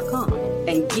YaleRadiocast.com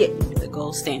and get the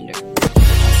gold standard.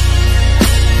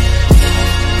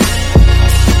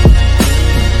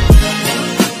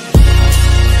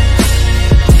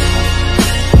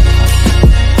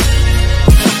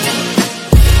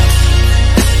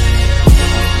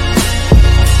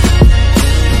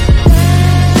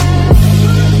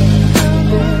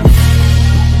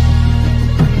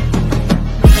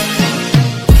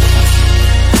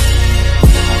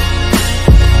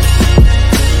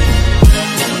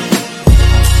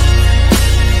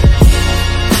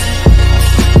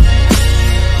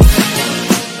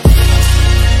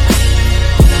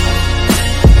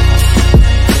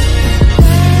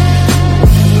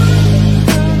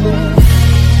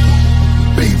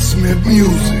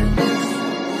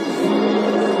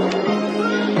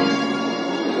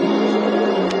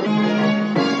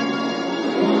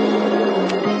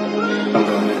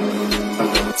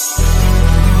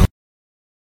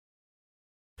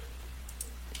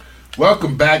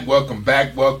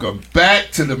 Welcome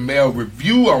back to the Mail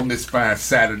Review on this fine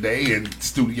Saturday in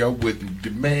studio with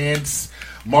the man's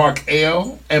Mark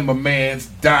L and my man's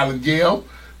Dylan Yale.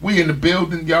 We in the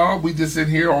building, y'all. We just in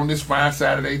here on this fine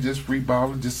Saturday, just free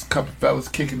balling, just a couple fellas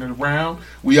kicking it around.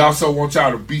 We also want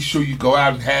y'all to be sure you go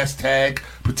out and hashtag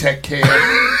protect Kev.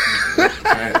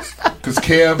 Because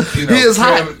Kev,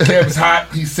 Kev is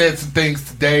hot. He said some things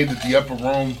today that the upper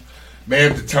room may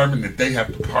have determined that they have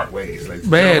to part ways.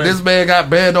 Man, this man got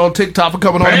banned on TikTok for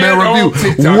coming on the Male Review.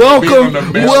 Welcome.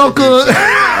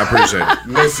 I appreciate it.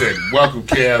 Listen, welcome,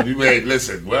 Kev. You made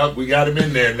well, we got him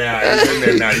in there now. He's in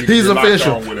there now. He's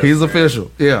official. He's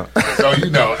official. Yeah. So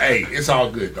hey, it's all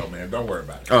good though, man. Don't worry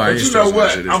about it. But you know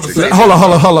what? I'm gonna say hold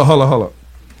on.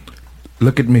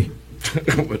 Look at me.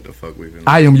 What the fuck we been?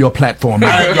 I am your platform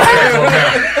now.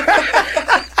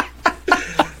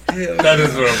 That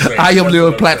is what I'm saying. I am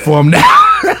your platform now.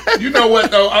 You know what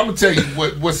though? I'm gonna tell you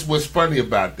what's funny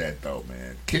about that though,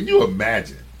 man. Can you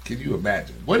imagine?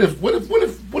 What if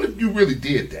you really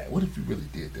did that? What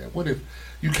if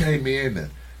you came in to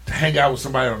hang out with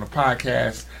somebody on a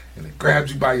podcast and they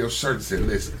grabbed you by your shirt and said,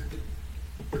 "Listen,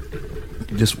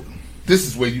 this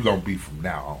is where you gonna be from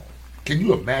now on." Can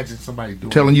you imagine somebody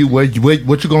telling you what you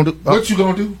gonna do? What you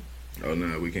gonna do? Oh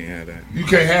no, we can't have that. You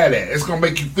can't have that. It's gonna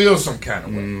make you feel some kind of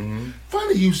way. Mm-hmm.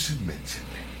 Funny you should mention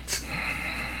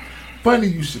that.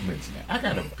 I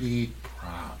got a big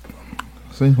problem.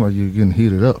 Seems like you're getting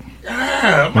heated up.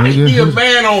 Yeah, might be a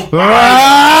man on fire.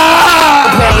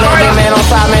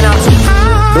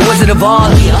 The Wizard of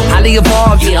Oz, highly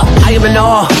evolved. I am in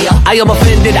awe. I am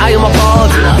offended. I am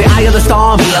appalled. The eye of the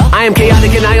storm. I am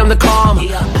chaotic and I am the calm.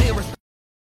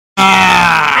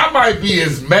 I might be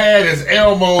as mad as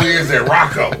Elmo is at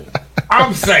Rocco.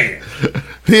 I'm saying.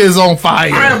 He is on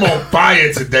fire. I am on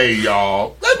fire today,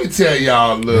 y'all. Let me tell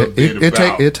y'all a little bit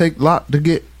about it. Take a lot to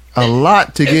get Mark L.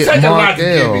 It take a lot to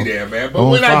get me there, man. But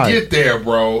when I get there,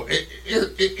 bro,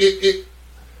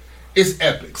 it's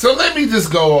epic. So let me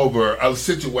just go over a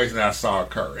situation I saw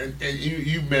occur, and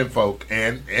you men folk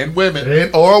and women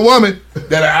or a woman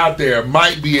that are out there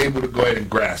might be able to go ahead and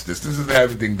grasp this. This doesn't have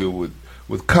anything to do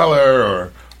with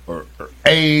color or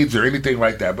age or anything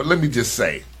like that. But let me just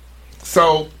say,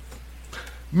 so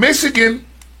Michigan,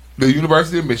 the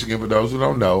University of Michigan, for those who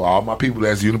don't know, all my people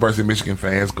that's University of Michigan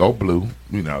fans, go blue.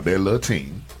 You know, their little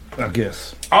team. I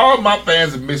guess. All my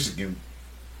fans of Michigan,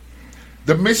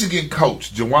 the Michigan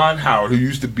coach, Juwan Howard, who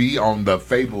used to be on the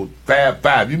fabled Fab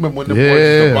Five. You remember when the boys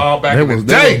used to ball back in the day?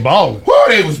 They was balling. Whoa,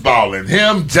 they was balling.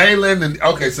 Him, Jalen, and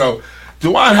okay, so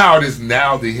Juwan Howard is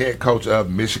now the head coach of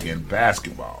Michigan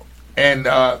basketball. And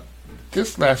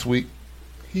just last week,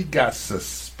 he got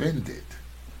suspended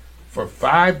for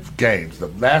 5 games, the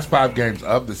last 5 games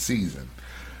of the season,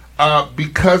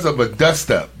 because of a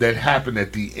dust-up that happened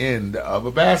at the end of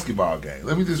a basketball game.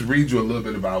 Let me just read you a little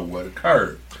bit about what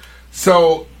occurred.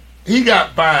 So he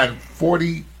got fined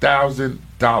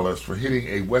 $40,000 for hitting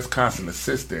a Wisconsin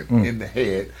assistant in the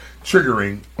head,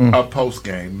 triggering a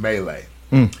post-game melee.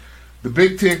 The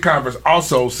Big Ten Conference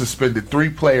also suspended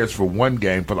 3 players for 1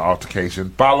 game for the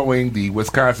altercation following the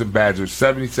Wisconsin Badgers'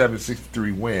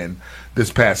 77-63 win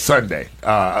this past Sunday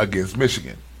against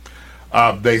Michigan.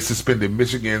 They suspended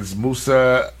Michigan's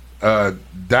Musa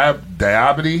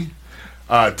Diabate,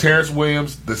 Terrence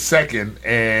Williams II,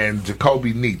 and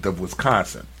Jacoby Neath of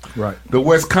Wisconsin. Right. The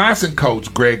Wisconsin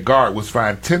coach, Greg Gard, was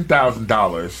fined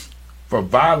 $10,000 for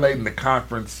violating the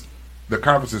conference's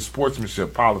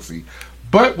sportsmanship policy,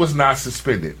 but was not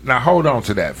suspended. Now, hold on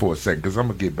to that for a second, because I'm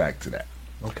going to get back to that.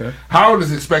 Okay. Howard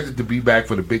is expected to be back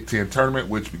for the Big Ten tournament,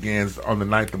 which begins on the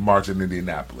 9th of March in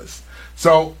Indianapolis.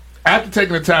 So, after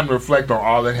taking the time to reflect on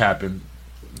all that happened,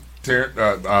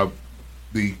 the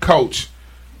coach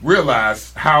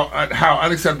realized how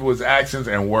unacceptable his actions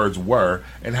and words were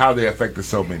and how they affected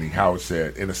so many, Howard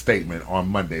said in a statement on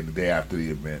Monday, the day after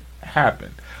the event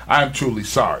happened. I am truly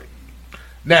sorry.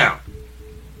 Now,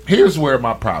 here's where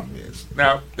my problem is.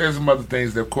 Now, there's some other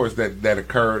things, that, of course, that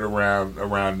occurred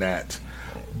around that.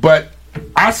 But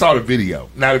I saw the video.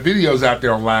 Now, the video's out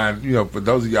there online. You know, for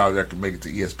those of y'all that can make it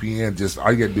to ESPN, just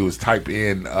all you got to do is type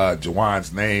in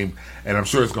Juwan's name, and I'm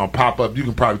sure it's going to pop up. You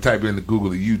can probably type it into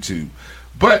Google or YouTube.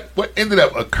 But what ended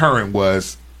up occurring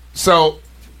was, so,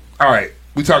 all right,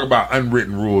 we talk about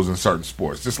unwritten rules in certain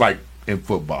sports, just like in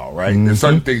football, right? There's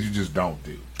certain things you just don't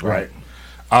do, right?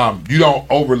 You don't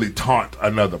overly taunt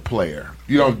another player.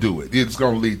 You don't do it. It's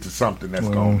going to lead to something that's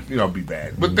going to, be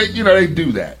bad. But they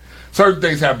do that. Certain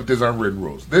things happen. There's unwritten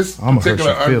rules. This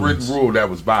particular unwritten rule that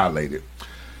was violated,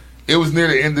 it was near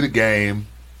the end of the game.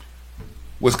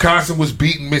 Wisconsin was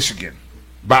beating Michigan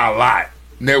by a lot.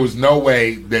 And there was no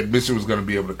way that Michigan was going to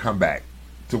be able to come back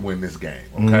to win this game.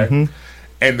 Okay,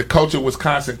 and the coach of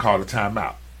Wisconsin called a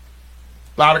timeout.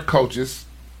 A lot of coaches,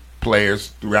 players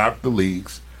throughout the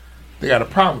leagues, they got a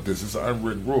problem with this. It's an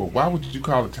unwritten rule. Why would you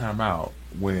call a timeout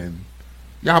when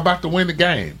y'all about to win the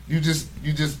game? You just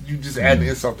adding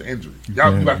insult to injury.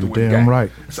 Y'all about to win the game. Right.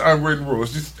 It's an unwritten rule.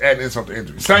 It's just adding insult to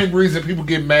injury. Same reason people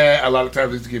get mad. A lot of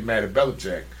times they just get mad at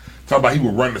Belichick. Talk about he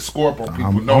would run the score up on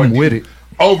people. I'm with it.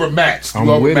 overmatched.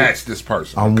 You overmatched this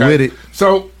person. I'm with it.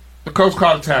 So the coach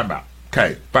called a timeout.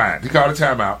 Okay, fine. He called a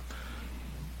timeout.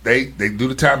 They do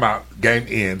the timeout. Game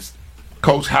ends.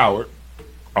 Coach Howard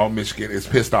on Michigan is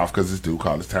pissed off because this dude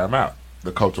called his timeout.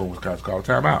 The coach on Wisconsin called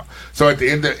a timeout. So at the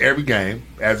end of every game,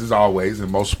 as is always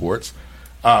in most sports,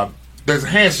 there's a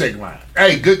handshake line.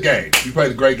 Hey, good game. You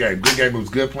played a great game. Good game. It was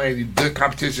good playing. You good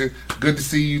competition. Good to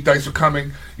see you. Thanks for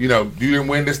coming. You know, you didn't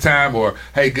win this time, or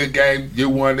hey, good game. You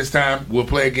won this time. We'll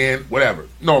play again. Whatever.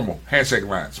 Normal handshake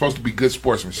line. It's supposed to be good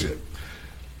sportsmanship.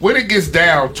 When it gets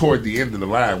down toward the end of the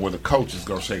line where the coach is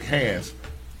going to shake hands,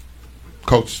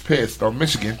 coach is pissed on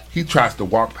Michigan. He tries to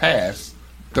walk past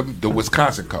the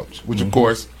Wisconsin coach, which, of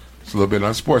course, is a little bit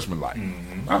unsportsmanlike.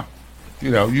 Oh,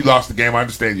 you know, you lost the game. I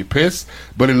understand you're pissed,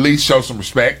 but at least show some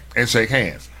respect and shake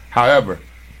hands. However,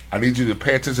 I need you to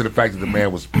pay attention to the fact that the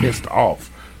man was pissed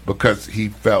off because he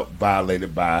felt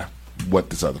violated by what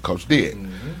this other coach did.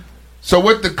 So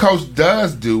what the coach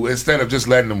does do, instead of just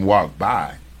letting him walk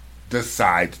by,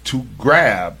 decide to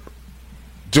grab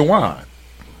Juwan.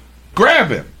 Grab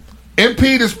him.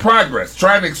 Impede his progress.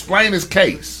 Trying to explain his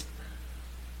case.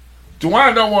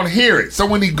 Juwan don't want to hear it. So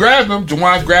when he grabbed him,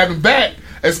 Juwan grabbed him back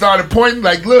and started pointing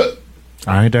like, look,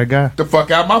 I ain't that guy. The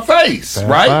fuck out my face, Bad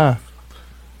right? Five.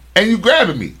 And you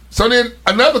grabbing me. So then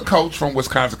another coach from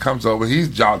Wisconsin comes over. He's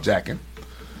jaw-jacking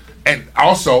and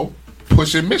also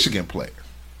pushing Michigan players.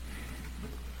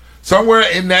 Somewhere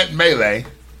in that melee,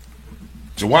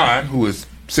 Juwan, who is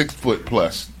 6 foot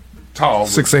plus tall,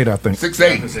 6'8", I think.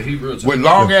 6'8", with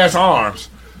long ass arms,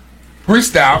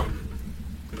 reached out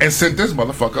and sent this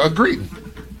motherfucker a greeting.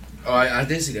 Oh, I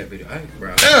did see that video.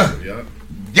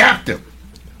 Yapped him.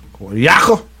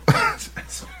 Yakka.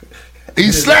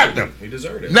 He slapped him. He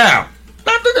deserved it. Now,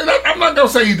 I'm not gonna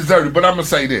say he deserved it, but I'm gonna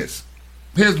say this.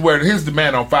 Here's the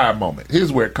man on fire moment.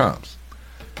 Here's where it comes.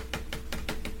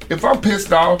 If I'm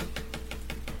pissed off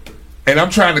and I'm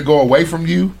trying to go away from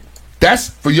you, that's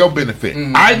for your benefit.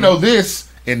 I know this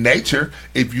in nature.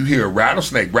 If you hear a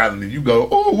rattlesnake rattling and you go,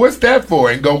 oh, what's that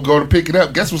for? And go to pick it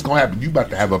up, guess what's going to happen? You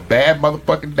about to have a bad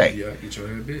motherfucking day. Yeah, get your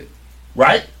head bit.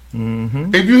 Right?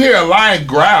 Mm-hmm. If you hear a lion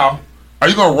growl, are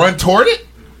you going to run toward it?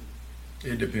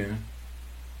 It depends.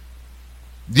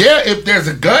 Yeah, if there's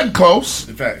a gun close.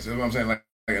 In fact, that's what I'm saying. Like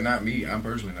not me. I'm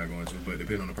personally not going to, but it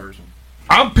depends on the person.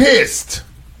 I'm pissed.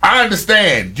 I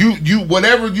understand.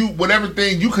 Whatever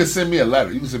thing, you can send me a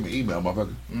letter. You can send me an email,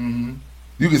 motherfucker. Mm-hmm.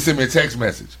 You can send me a text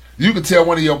message. You can tell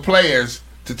one of your players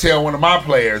to tell one of my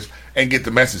players and get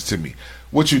the message to me.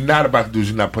 What you're not about to do is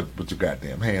you're not put your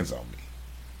goddamn hands on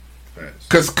me.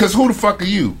 Cause who the fuck are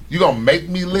you? You gonna make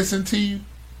me listen to you?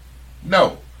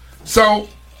 No. So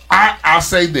I'll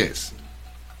say this.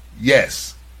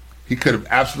 Yes, he could have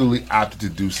absolutely opted to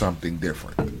do something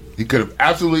different. He could have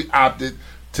absolutely opted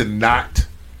to not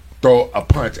throw a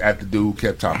punch at the dude who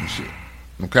kept talking shit.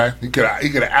 Okay? He could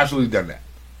have absolutely done that.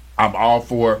 I'm all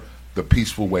for the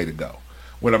peaceful way to go.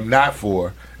 What I'm not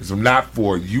for is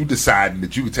you deciding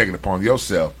that you can take it upon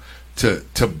yourself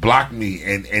to block me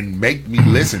and make me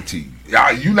listen to you.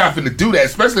 You're not finna do that,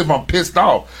 especially if I'm pissed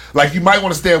off. Like, you might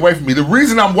want to stay away from me. The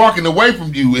reason I'm walking away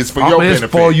from you is for your benefit.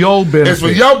 It's for your benefit. It's for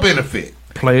your benefit.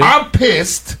 Player. I'm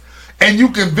pissed, and you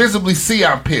can visibly see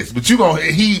I'm pissed, but you gonna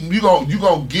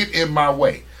get in my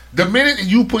way. The minute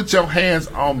you put your hands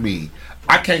on me,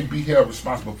 I can't be held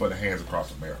responsible for the hands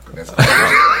across America. That's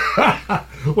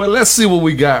well, let's see what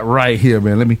we got right here,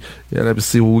 man. Let me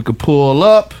see what we can pull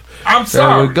up. I'm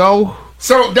sorry. There we go.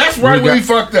 So that's right where he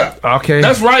fucked up. Okay.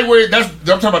 That's right where I'm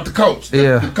talking about the coach.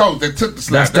 The coach that took the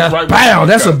slap. That's right. Bam!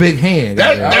 That's a big hand.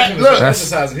 Look,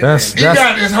 he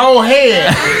got his whole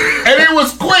hand, and it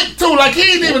was quick too. Like, he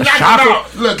didn't even knock him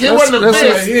out. Look, it wasn't a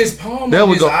fist. His palm on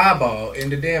his eyeball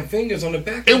and the damn fingers on the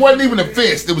back. It wasn't even a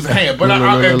fist. It was a hand. But I'm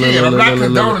not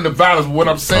condoning the violence. But what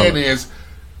I'm saying is,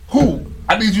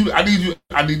 I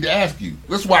need to ask you.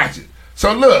 Let's watch it.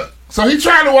 So look. So he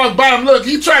trying to walk by him. Look,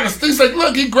 he's like,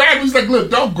 look, he grabbed me. He's like, look,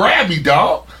 don't grab me,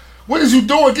 dog. What is you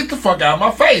doing? Get the fuck out of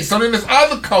my face. So then this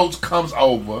other coach comes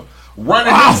over,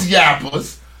 running his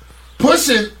yappers,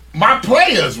 pushing my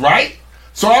players, right?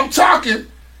 So I'm talking,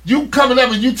 you coming up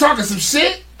and you talking some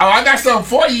shit. Oh, I got something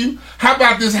for you. How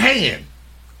about this hand?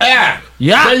 Yeah.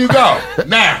 There you go.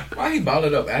 Now. Why he balled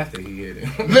it up after he hit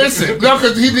it? Listen, no,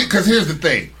 because here's the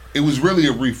thing. It was really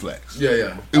a reflex.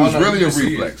 Yeah. It was really a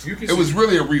reflex. It was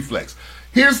really a reflex.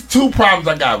 Here's two problems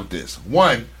I got with this.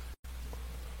 One,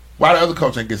 why the other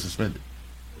coach ain't get suspended?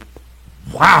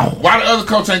 Wow. Why the other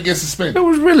coach ain't get suspended? It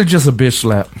was really just a bitch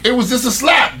slap. It was just a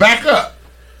slap. Back up.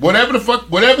 Whatever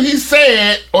he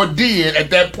said or did at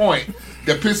that point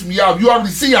that pissed me off, you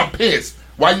already see I'm pissed.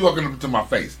 Why you walking up to my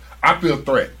face? I feel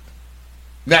threatened.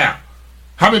 Now,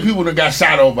 How many people that got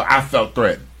shot over? I felt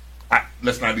threatened.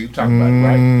 Let's not even talk about it,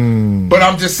 right? But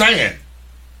I'm just saying,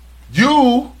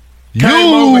 you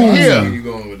came over here. Where you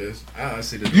going with this? I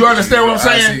see this. You understand what I'm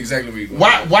saying? I see exactly where you're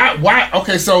going. Why?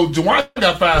 Okay, so Juwan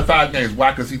got fined 5 games. Why?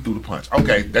 Because he threw the punch.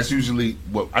 Okay, that's usually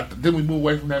what. Didn't we move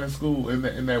away from that in school? In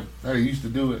that how they used to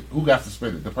do it. Who got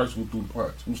suspended? The person who threw the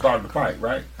punch, who started the fight,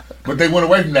 right? But they went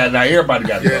away from that. Now everybody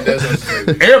got to go.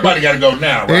 Everybody got to go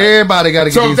now, right? Everybody got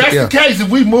to. So if that's the case, if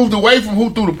we moved away from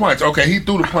who threw the punch, okay, he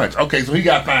threw the punch. Okay, so he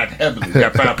got fined heavily. He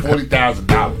got fined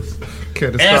 $40,000.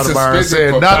 Candace Stoudemire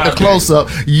said, not the close up.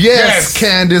 Yes,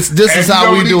 Candace, this is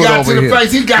how we do it over here.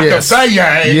 He got the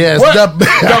bang. Yes, the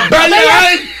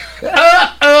bang.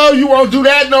 You won't do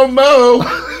that no more.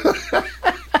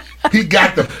 He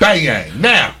got the bang.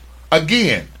 Now,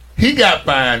 again, he got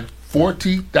fined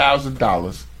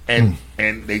 $40,000 and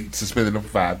they suspended him for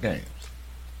 5 games.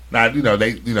 Now,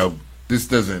 this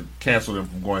doesn't cancel him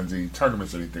from going to the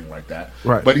tournaments or anything like that.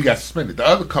 Right. But he got suspended. The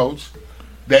other coach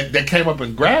that came up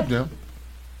and grabbed him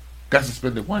got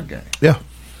suspended 1 game. Yeah.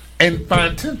 And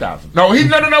fined $10,000. No,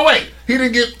 wait. He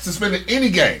didn't get suspended any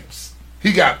games.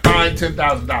 He got fined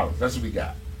 $10,000. That's what he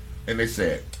got. And they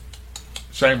said,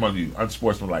 shame on you,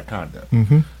 unsportsmanlike conduct.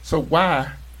 Mm-hmm. So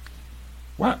why?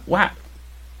 I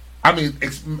mean,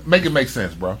 make it make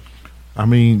sense, bro. I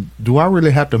mean, do I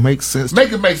really have to make sense?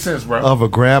 Make it make sense, bro. Of a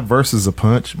grab versus a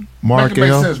punch, Make it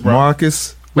make sense, bro.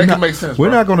 Marcus. Make it make sense, bro.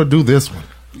 We're not going to do this one.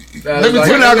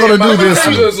 We're not going to do this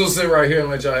one. We'll sit right here and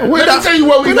let y'all. Let me tell you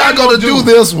what we're not going to do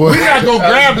this one. We're not going to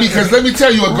grab because let me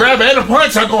tell you, a grab and a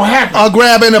punch are going to happen. A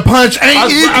grab and a punch ain't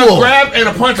equal. A grab and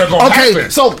a punch are going to happen. Okay,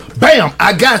 so bam,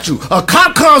 I got you. A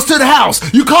cop comes to the house.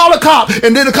 You call a cop,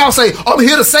 and then the cop say, "I'm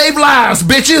here to save lives,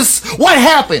 bitches." What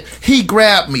happened? He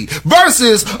grabbed me.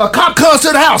 Versus a cop comes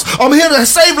to the house. "I'm here to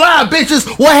save lives, bitches."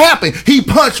 What happened? He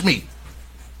punched me.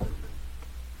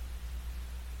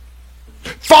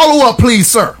 Follow up, please,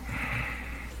 sir.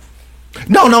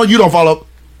 No, you don't follow up.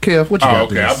 Kev, what you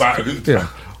got? Okay, I'm about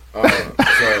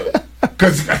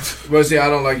Well, see, I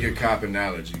don't like your cop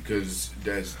analogy because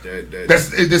this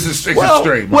is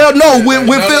extreme. Well, no,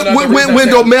 when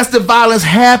domestic violence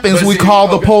happens, we call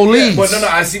the police. But no,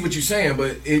 I see what you're saying,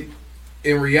 but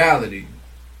in reality,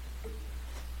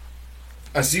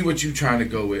 I see what you're trying to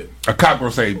go with. A cop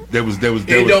will say there was.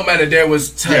 It don't matter. There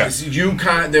was there was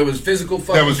physical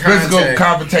fucking. There was physical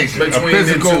confrontation between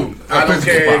the two. I don't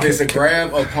care if it's a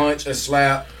grab, a punch, a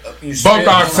slap. Both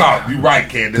are soft. You're right,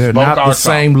 Candace. They're both not the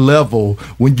same level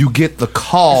when you get the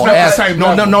call.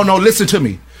 No. Listen to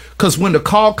me, because when the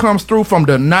call comes through from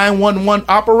the 911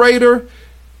 operator,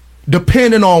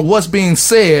 depending on what's being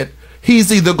said, he's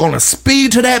either gonna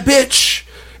speed to that bitch.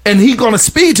 And he gonna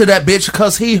speed to that bitch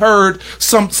because he heard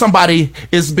somebody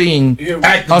is being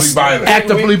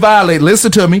actively violated.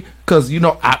 Listen to me, because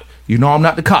I'm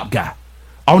not the cop guy.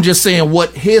 I'm just saying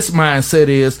what his mindset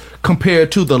is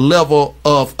compared to the level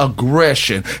of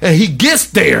aggression, and he gets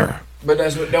there. But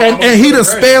that's what. And he done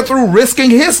sped through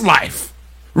risking his life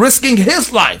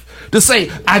to say,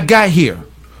 "I got here.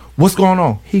 What's going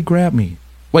on?" He grabbed me.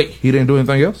 Wait, he didn't do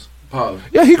anything else?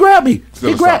 Yeah, he grabbed me.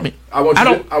 I want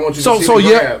you to see the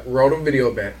grab. Roll the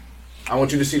video back. I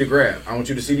want you to see the grab. I want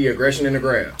you to see the aggression in the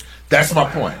grab. That's my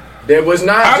point. There was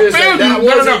not I just feel that you.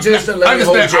 wasn't just a let me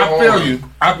hold your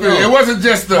arm. I feel you. It wasn't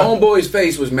just the homeboy's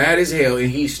face was mad as hell, and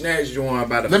he snatched your arm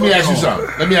by the. Let me ask you something.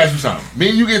 Me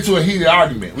and you get to a heated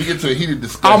argument. We get to a heated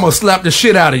discussion. I'm gonna slap the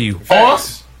shit out of you.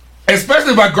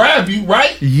 Especially if I grab you,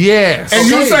 right? Yes. And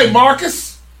you say Marcus.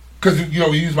 Because,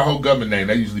 we use my whole government name.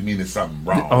 That usually means it's something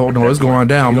wrong. Oh, no, it's going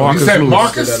down. Marcus you say Lewis.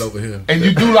 Marcus, over here. And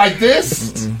you do like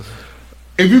this,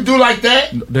 if you do like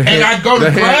that, and I go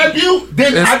to grab you,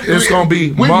 then it's going to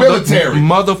be military.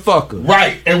 Motherfucker.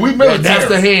 Right, and we military. That's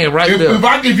the hand right there.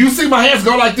 If you see my hands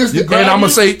go like this to grab and I'm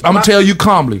going to tell you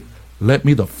calmly, let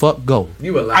me the fuck go.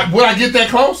 You a lie. Would I get that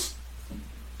close?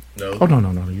 No. Oh, no.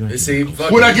 You ain't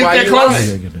would I get that close?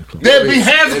 There'd be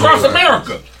hands across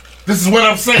America. This is what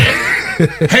I'm saying.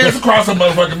 Hands across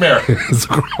motherfucking America.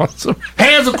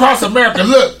 Hands across America.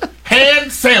 Look,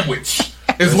 hand sandwich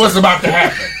is what's about to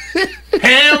happen.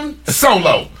 Ham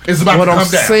solo is about to come down. What I'm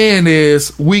saying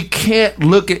is we can't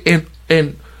look at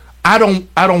and I don't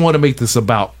want to make this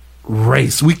about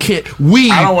race. I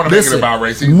don't want to make it about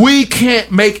race either. We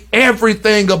can't make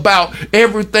everything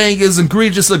is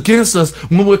egregious against us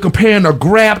when we're comparing a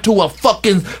grab to a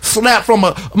fucking slap from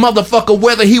a motherfucker,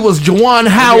 whether he was Juwan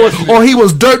Howard or he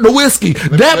was Dirk Nowitzki.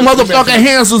 That motherfucking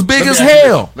hands was big as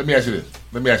hell. Let me ask you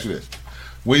this.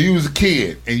 When you was a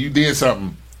kid and you did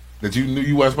something that you knew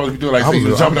you weren't supposed to be doing? Like,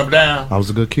 you jumping up and down? I was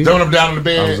a good kid. Jumping up and down on the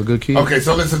bed? I was a good kid. Okay,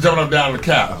 so listen, jumping up and down on the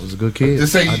couch. I was a good kid.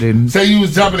 Just say you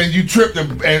was jumping and you tripped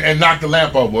and knocked the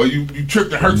lamp over, or you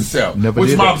tripped and hurt yourself. Never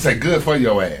Which did mom that. say, good for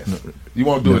your ass. No, you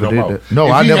won't do it no more. No,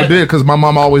 I never did because my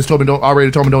mom always told me don't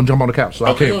jump on the couch. So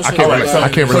I can't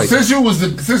relate. So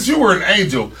since you were an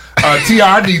angel,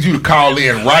 T.I., I need you to call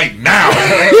in right now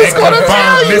and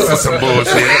confirm this is some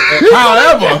bullshit.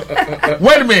 However,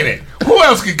 wait a minute. Who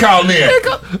else can call in?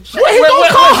 Where's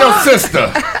your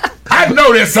sister? I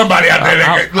know there's somebody out there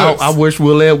that I wish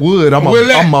Willette would. I'm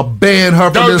gonna ban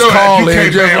her from this call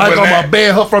in, just like I'm gonna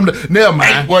ban her from the. Never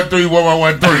mind.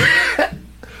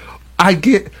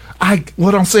 813-1113.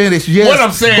 What I'm saying is yes. What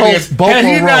I'm saying is, both had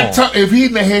he are not wrong. if he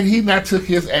not took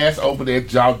his ass over there,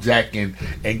 jaw jacking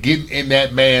and getting in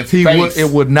that man's face, it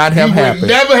would not have happened. He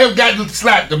would never have gotten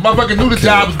slapped. The motherfucker knew the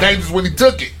job was dangerous when he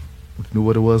took it. Knew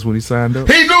what it was when he signed up.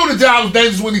 He knew the job was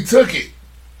dangerous when he took it.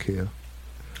 Kill.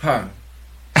 Huh?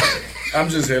 I'm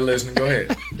just here listening. Go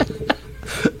ahead.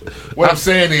 What I'm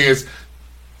saying is,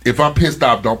 if I'm pissed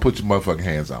off, don't put your motherfucking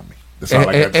hands on me. That's all I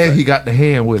got to say. And he got the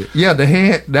hand with it. Yeah, the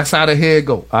hand. That's how the head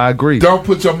go. I agree. Don't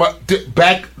put your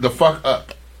back the fuck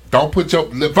up. Don't put your.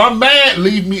 If I'm mad,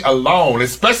 leave me alone.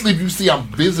 Especially if you see I'm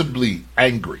visibly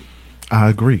angry. I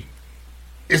agree.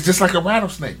 It's just like a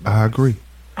rattlesnake. I agree.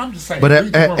 I'm just saying. But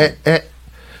read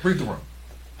the room.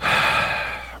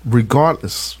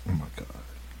 Regardless. Oh my God.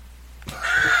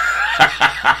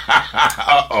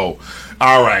 Uh-oh.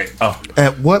 All right.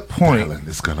 At what point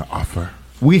is gonna offer?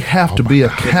 We have to be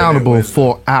accountable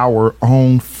for our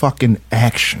own fucking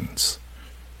actions.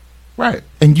 Right.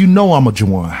 And you know I'm a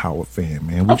Juwan Howard fan,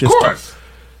 man. Of course.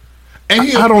 And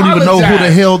I don't even know who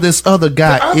the hell this other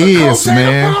guy is,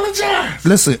 man. Apologized.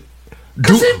 Listen.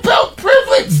 Because he felt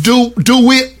privileged. Do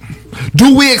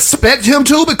we expect him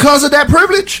to because of that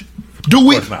privilege? Do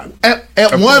we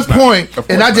at one point,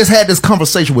 and I just had this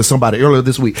conversation with somebody earlier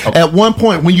this week. Okay. At one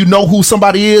point, when you know who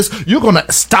somebody is, you're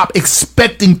gonna stop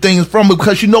expecting things from them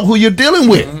because you know who you're dealing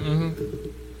with.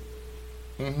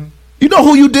 You know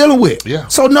who you're dealing with. Yeah.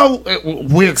 So no,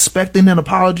 we're expecting an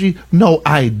apology. No,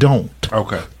 I don't.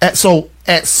 Okay. So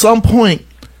at some point,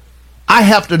 I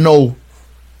have to know.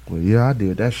 Well, yeah, I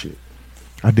did that shit.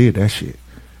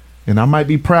 And I might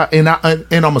be proud, and I'm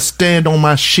gonna stand on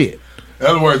my shit. In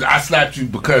other words, I slapped you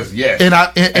because yes, and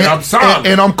I'm sorry,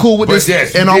 and I'm cool with this.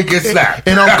 Yes, and I'm get slapped,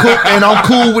 and I'm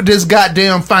cool with this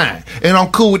goddamn fine, and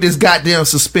I'm cool with this goddamn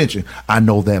suspension. I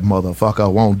know that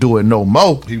motherfucker won't do it no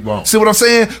more. He won't. See what I'm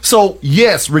saying? So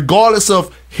yes, regardless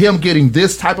of him getting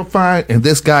this type of fine and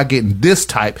this guy getting this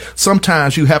type,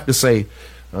 sometimes you have to say,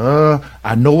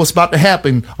 I know what's about to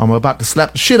happen. I'm about to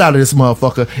slap the shit out of this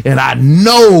motherfucker, and I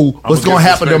know what's going to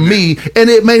happen to me, and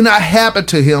it may not happen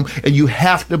to him. And you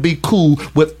have to be cool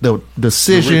with the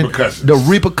decision, the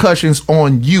repercussions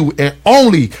on you, and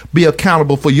only be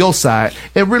accountable for your side,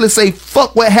 and really say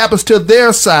fuck what happens to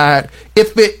their side.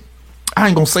 I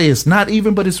ain't gonna say it's not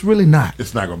even, but it's really not.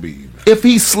 It's not gonna be even. If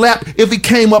he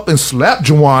came up and slapped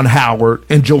Juwan Howard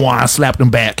and Juwan slapped him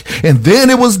back, and then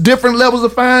it was different levels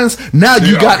of fines. Now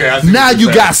you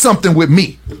got something with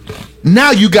me.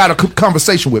 Now you got a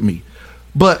conversation with me.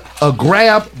 But a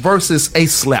grab versus a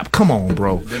slap, come on,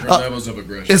 bro. Different levels of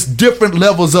aggression. It's different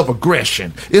levels of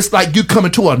aggression. It's like you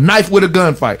coming to a knife with a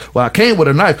gunfight. Well, I came with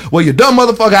a knife. Well, you dumb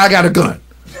motherfucker, I got a gun.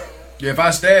 Yeah, if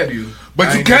I stab you,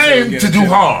 but you came to do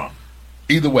harm.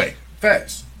 Either way.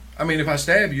 Facts. I mean, if I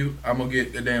stab you, I'm going to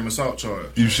get a damn assault charge.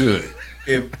 You should.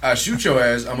 If I shoot your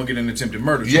ass, I'm going to get an attempted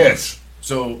murder charge. Yes.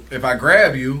 So if I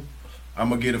grab you, I'm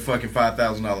going to get a fucking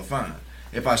 $5,000 fine.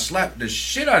 If I slap the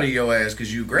shit out of your ass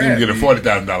because you grabbed me, you get a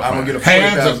 $40,000 fine. I'm going to get a $40,000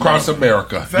 Hands across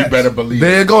America. Facts. You better believe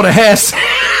there it. Go to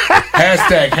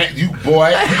hashtag. You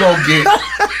boy, you going to get...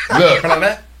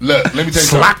 Look, let me tell you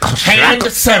something. Hand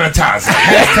sanitizer.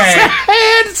 Hashtag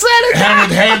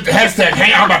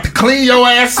hand. I'm about to clean your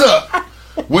ass up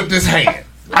with this hand.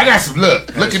 I got some.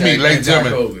 Look at me, ladies and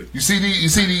gentlemen. You see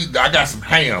these? I got some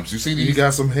hams. You see these? You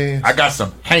got some hams. I got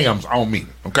some hams on me.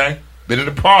 Okay. Been at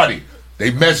a party. They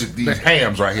measured these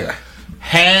hams right here.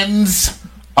 Hands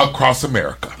across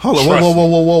America. Hold on,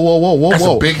 whoa. That's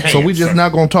a big hand, so we just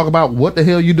not gonna talk about what the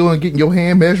hell you doing getting your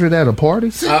hand measured at a party?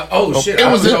 Shit! It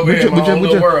was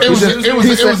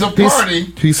a party.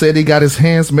 He said he got his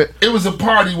hands. It was a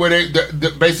party where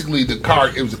basically the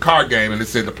card. It was a card game, and it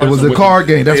said the person. It was a card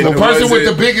game. That's the person with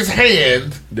the biggest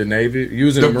hand. The Navy. You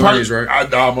was in the Marines, right? I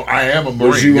am a Marine.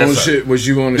 Was you on the ship? Was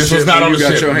you on the ship? This was not on the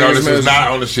ship. No, this was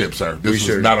not on the ship, sir. This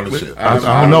was not on the ship.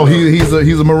 I don't know. He's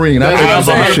a Marine.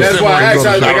 That's why I asked.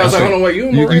 I was like, hold on, wait,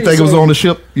 you You think it was on the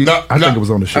ship? I think it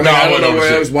was on the ship. I don't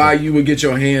know why you would get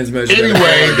your hands measured.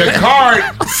 Anyway, the card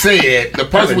said the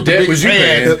person with the big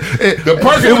hands. The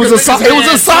person it was a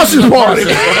sausage party.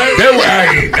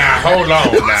 Hold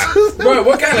on now. Bro,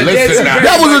 what kind of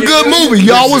that was a good movie.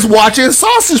 Y'all was watching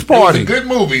Sausage Party. It was a good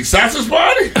movie. Sausage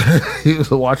Party? He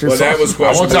was watching Sausage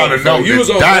Party. I want y'all to know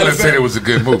that Dylan said it was a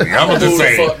good movie. I'm going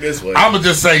to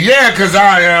just say, yeah, because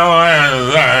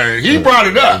he brought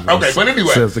it up. Okay, but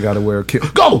anyway. Says they got to wear a kill.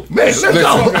 Go, man, let's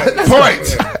go.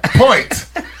 Point.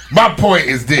 My point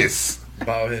is this.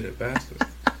 Bald-headed bastard.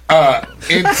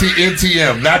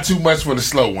 NTM, not too much for the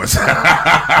slow ones.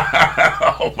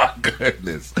 Oh my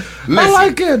goodness! Listen, I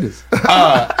like Candace.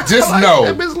 Just know,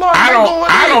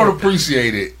 I don't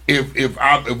appreciate it if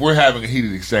we're having a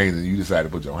heated exchange and you decide to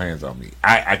put your hands on me.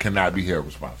 I cannot be held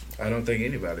responsible. I don't think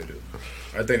anybody do.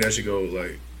 I think that should go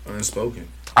like unspoken.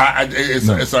 It's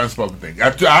an unspoken thing. I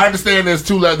understand there's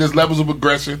levels of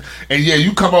aggression, and yeah,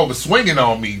 you come over swinging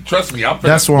on me. Trust me,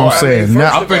 that's what I'm saying.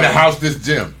 I'm finna house this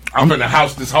gym. I'm finna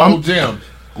house this whole gym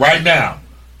right now.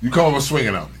 You come over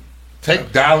swinging on me.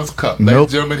 Take Dallas cup. Ladies and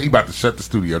gentlemen, he about to shut the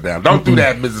studio down. Don't do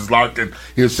that, Mrs. Larkin.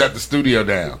 He'll shut the studio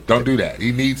down. Don't do that.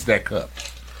 He needs that cup.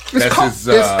 It's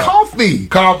coffee.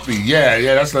 Coffee,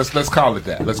 yeah. Let's call it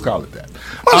that.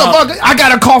 Motherfucker, I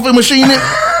got a coffee machine.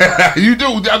 You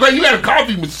do. You got a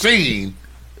coffee machine.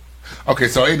 Okay,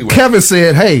 so anyway, Kevin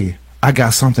said, "Hey, I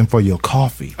got something for your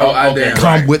coffee.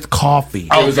 Come with coffee."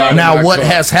 Now, what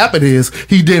has happened is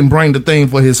he didn't bring the thing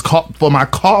for my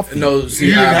coffee. No,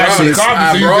 see,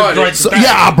 I brought it.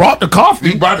 I brought the coffee.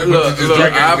 You brought it.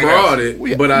 I brought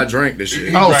it, but I drank the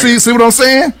shit. Oh, see what I'm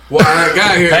saying? Well, I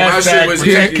got here. My shit was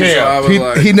empty, so I was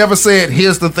like, he never said,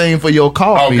 "Here's the thing for your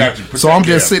coffee." So I'm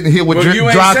just sitting here with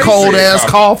dry, cold ass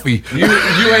coffee. You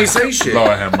ain't say shit.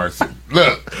 Lord have mercy.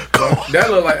 Look, that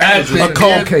look like a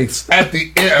cold case. At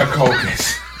the end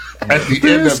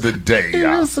of the day,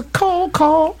 y'all. It's a cold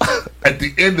call. At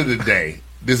the end of the day,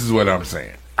 this is what I'm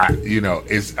saying.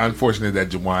 It's unfortunate that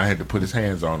Jawan had to put his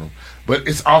hands on him, but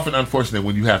it's often unfortunate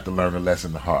when you have to learn a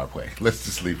lesson the hard way. Let's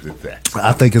just leave it at that.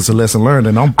 I think it's a lesson learned,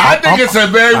 and I think it's a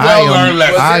very well learned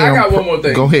lesson. I got one more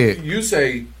thing. Go ahead. You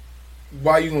say,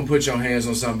 why you gonna put your hands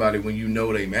on somebody when you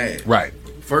know they mad? Right.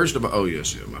 First of all, I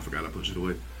forgot I put it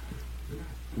away.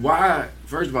 Why?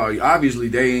 First of all, obviously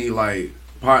they ain't like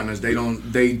partners. They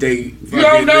don't. They you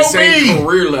don't know me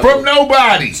career level from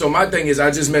nobody. So my thing is,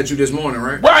 I just met you this morning,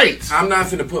 right? Right. I'm not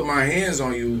finna put my hands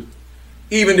on you,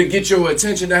 even to get your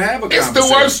attention to have a conversation. It's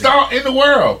the worst thought in the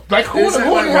world. Like who the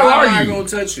hell are you? I'm not gonna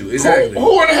touch you. Exactly.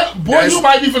 Who in the hell? Boy, you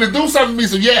might be finna do something to me.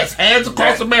 So yes, hands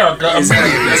across America. Exactly.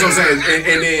 That's what I'm saying.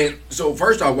 And then, so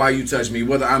first off, why you touch me,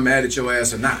 whether I'm mad at your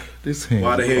ass or not?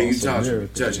 Why the hell you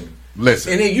touching me?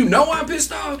 Listen. And then I'm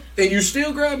pissed off, and you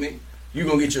still grab me, you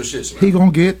gonna get your shit slapped. He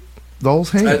gonna get those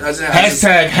hands.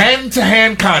 Hashtag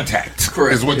hand-to-hand contact.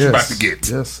 Correct. Is what you're about to get.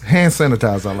 Yes. Hand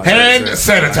sanitizer. I like hand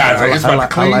sanitizer. It's about to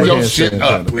clean your shit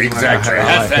up. Exactly.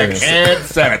 Hashtag hand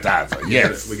sanitizer.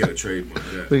 Yes. We got a trademark.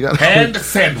 Hand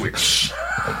sandwich.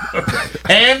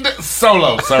 Hand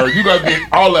solo, sir. You're going to get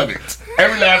all of it.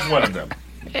 Every last one of them.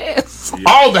 Yes.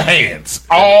 All the hands.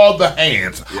 All the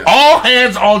hands. Yeah. All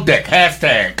hands on deck.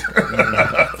 Hashtag.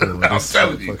 I'm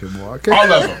telling you.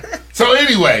 All of them. So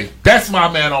anyway, that's my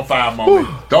man on fire moment.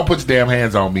 Don't put your damn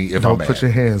hands on me if I'm mad. Don't put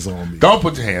your hands on me. Don't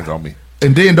put your hands on me.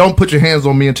 And then don't put your hands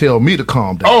on me and tell me to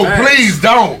calm down. Oh, please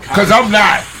don't, because I'm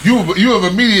not. You have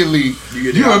immediately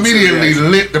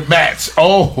lit the match.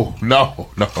 Oh no.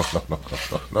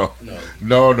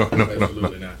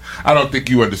 I don't think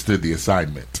you understood the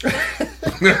assignment. Far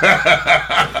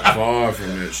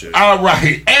from that shit. All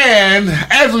right, and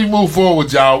as we move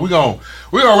forward, y'all, we're gonna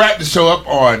wrap the show up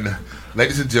on,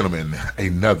 ladies and gentlemen,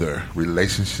 another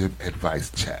relationship advice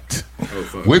chat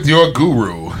with your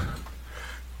guru,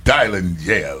 Dylan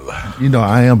Yale. You know,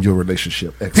 I am your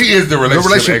relationship expert. He is the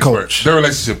relationship coach. The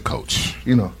relationship coach.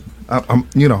 You know, I'm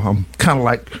kind of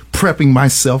like prepping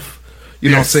myself. You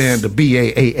know what I'm saying? To be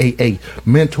a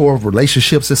mentor of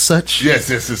relationships as such. Yes.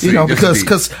 You know,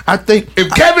 because I think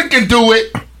if Kevin can do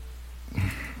it,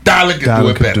 Dylan can do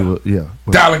it better.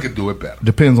 Dylan can do it better.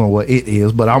 Depends on what it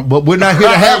is, but we're not here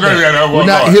to have that. We're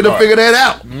not here to figure that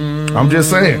out. I'm just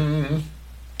saying.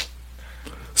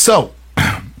 So,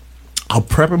 I'm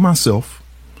prepping myself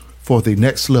for the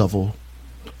next level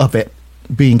of it,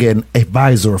 being an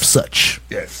advisor of such.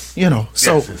 Yes. You know,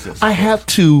 so I have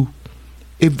to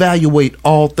evaluate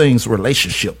all things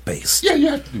relationship based. Yeah, you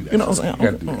have to do that. You know what I'm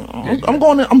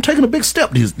saying? I'm taking a big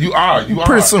step. You are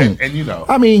pretty soon. And you know,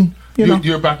 I mean,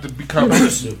 you're about to become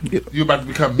you're about to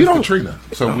become Mr. Trina.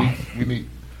 So we need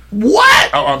what?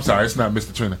 Oh, I'm sorry, it's not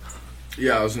Mr. Trina.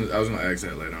 Yeah, I was gonna ask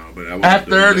that later on, but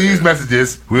after these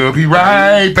messages, we'll be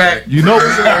right back. You know, he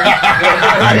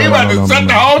about to shut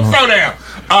the whole show down.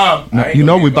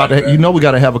 We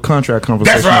got to have a contract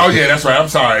conversation. That's right. Oh yeah, that's right. I'm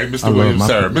sorry, Mr. Williams,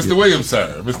 sir. Mr. Williams,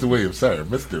 sir. Mr. Williams, sir.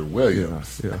 Mr.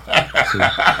 Williams. Yeah.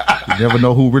 You never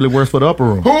know who really works for the upper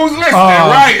room. Who's listening?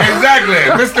 Right, exactly.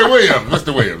 Mr. Williams.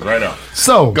 Mr. Williams, right on.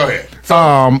 So go ahead.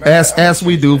 As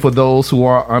we do for those who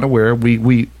are unaware,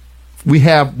 we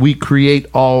create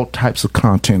all types of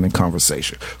content and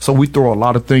conversation. So we throw a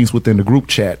lot of things within the group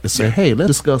chat to say, hey, let's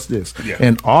discuss this. Yeah.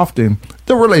 And often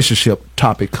the relationship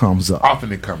topic comes up.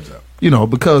 Often it comes up.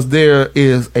 Because there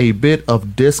is a bit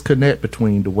of disconnect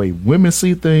between the way women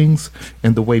see things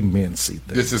and the way men see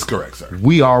things. This is correct, sir.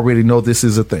 We already know this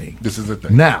is a thing. This is a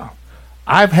thing. Now,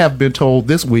 I have been told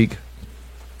this week,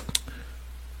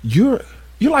 you're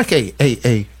like a,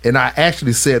 and I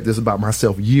actually said this about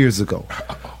myself years ago.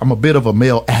 I'm a bit of a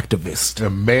male activist. A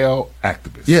male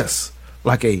activist. Yes.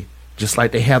 Just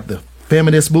like they have the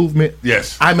feminist movement.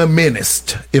 Yes. I'm a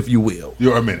menist, if you will.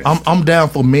 You're a menist. I'm down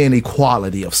for men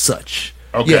equality of such.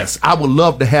 Okay. Yes, I would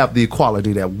love to have the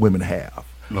equality that women have.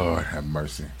 Lord have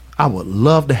mercy. I would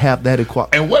love to have that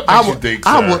equality. And what makes you think,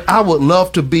 sir? I would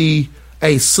love to be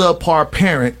a subpar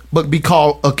parent, but be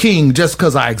called a king just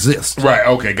because I exist. Right.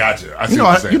 Okay. Gotcha. I see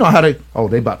what you're saying. You know how they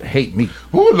about to hate me.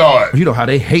 Oh Lord. You know how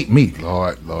they hate me.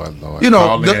 Lord.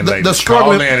 The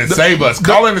struggling. Call in and save us.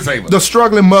 Call in and save us. The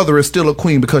struggling mother is still a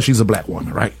queen because she's a black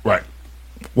woman, right? Right.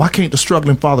 Why can't the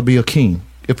struggling father be a king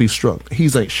if he's struggling?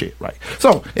 He's ain't shit, right?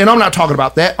 So, and I'm not talking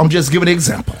about that. I'm just giving an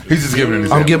example. He's just giving an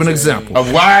example. I'm giving an example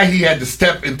of why he had to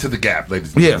step into the gap,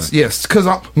 ladies and gentlemen. Yes. Because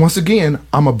once again,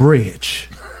 I'm a bridge.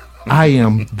 I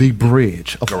am the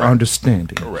bridge of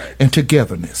understanding and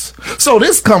togetherness. So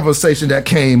this conversation that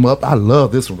came up, I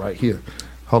love this one right here.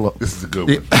 Hold up. This is a good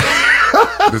one.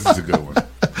 This is a good one.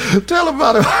 Tell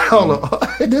about it. Hold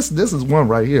up. This is one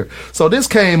right here. So this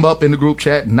came up in the group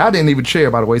chat, and I didn't even share,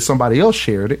 by the way. Somebody else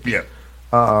shared it. Yeah.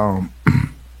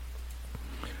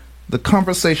 The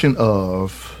conversation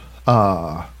of,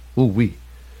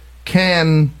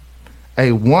 can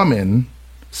a woman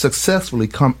successfully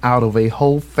come out of a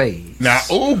whole phase? Now,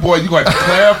 oh boy, you got to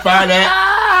clarify that.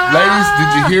 Ladies,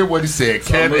 did you hear what he said?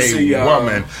 Can a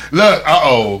woman look?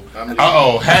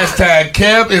 Hashtag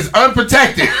Kev is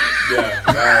unprotected.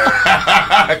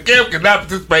 Kev cannot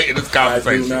participate in this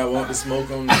conversation. I do not want to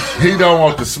smoke on this. He don't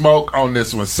want to smoke on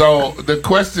this one. So the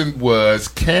question was,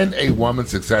 can a woman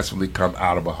successfully come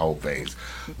out of a whole phase?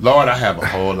 Lord, I have a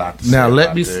whole lot to say. Now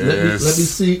let me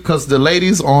see, because the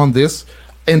ladies on this.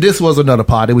 And this was another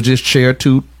pod. It was just shared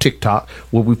to TikTok,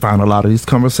 where we find a lot of these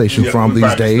conversations from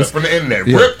these days. From the internet.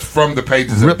 Ripped from the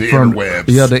pages of the interwebs.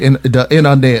 Yeah, the internet. The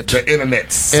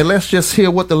internets. And let's just hear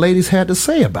what the ladies had to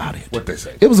say about it. What they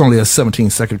say. It was only a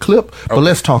 17-second clip, but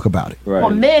let's talk about it. Right.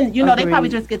 Well, men, they probably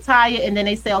just get tired, and then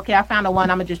they say, okay, I found the one,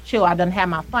 I'm going to just chill. I done have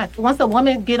my fun. Once a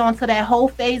woman get onto that whole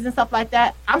phase and stuff like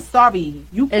that, I'm sorry.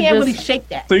 You can't really shake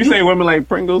that. So you say women like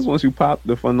Pringles, once you pop,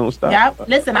 the fun don't stop? Yeah.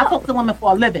 Listen, I talk to women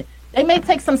for a living. They may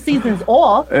take some seasons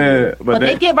off, but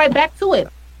they get right back to it.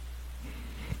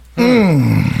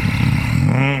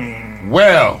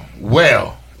 Well.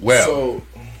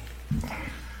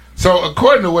 So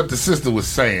according to what the sister was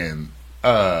saying,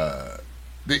 the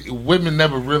women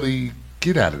never really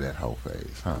get out of that whole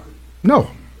phase, huh? No.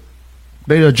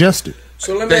 They adjusted.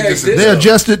 So let me ask this. They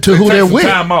adjusted to who they're with.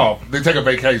 Time off. They take a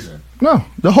vacation. No,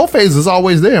 the whole phase is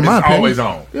always there. In my opinion, always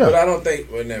on. Yeah. But I don't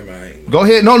think. Well, never mind. Go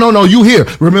ahead. No. You here?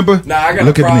 Remember? Nah, I got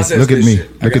look to process Look at me.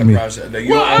 Shit. Look at me.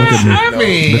 Well, I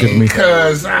mean,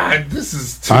 because this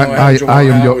is. I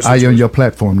am your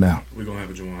platform now. We're gonna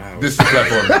have a Juwan Howard. This is the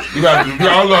platform. You got.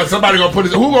 Oh Lord, somebody gonna put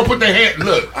it. Who gonna put their hand?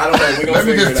 Look. I don't know. We gonna let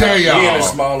me just tell y'all. We in a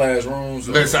small ass room.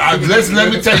 So listen.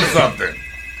 Let me tell you something.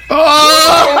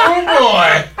 Oh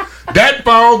boy. That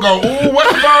phone go,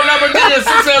 what's the phone number again?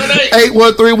 678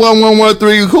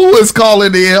 813-1113. Who is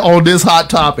calling in on this hot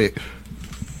topic?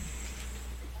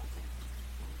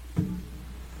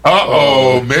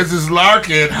 Mrs.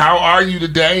 Larkin, how are you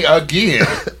today again?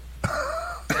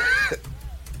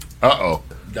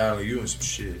 Darling, you in some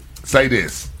shit. Say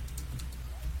this.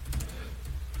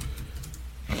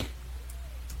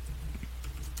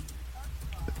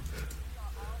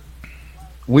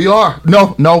 We are.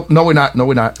 No, we're not. No,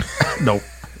 we're not. No,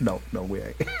 we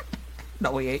ain't.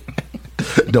 No, we ain't.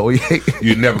 No, we ain't.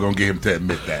 You're never going to get him to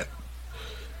admit that.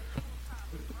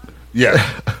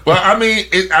 Yeah. Well, I mean,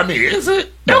 is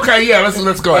it? Okay, yeah,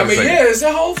 let's go ahead and say it's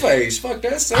a whole phase. Fuck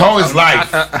that. Whole is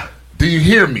life. Do you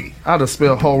hear me? I just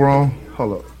spelled whole wrong.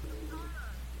 Hold up.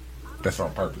 That's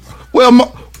on purpose. Well,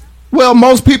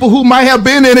 most people who might have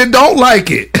been in it don't like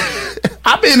it.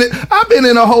 I've been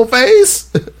in a whole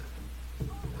phase.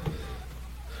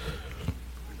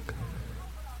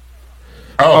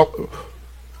 Oh.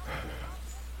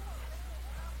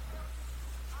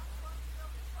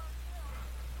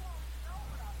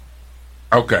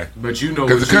 Okay. But you know,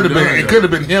 because it could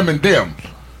have been him and them.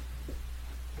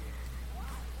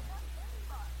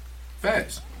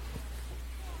 Facts.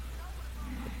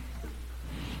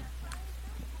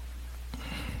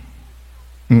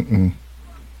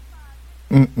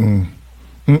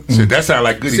 See, that sound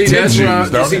like goody two shoes,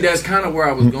 don't it? That's kind of where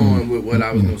I was going with what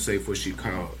I was gonna say before she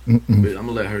called. But I'm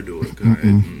gonna let her do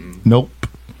it. Nope.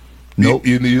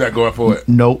 You're not going for it.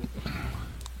 Nope.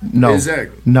 No.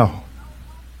 Exactly. No.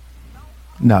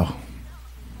 No.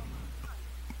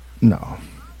 No.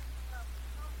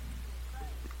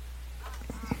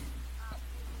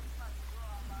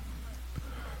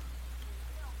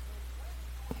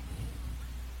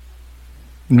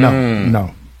 No.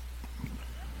 No.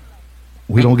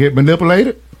 We don't get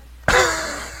manipulated.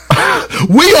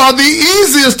 We are the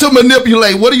easiest to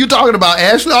manipulate. What are you talking about,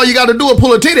 Ashley? All you got to do is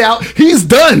pull a titty out. He's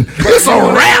done. It's a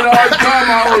wrap. Call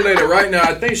my old lady right now.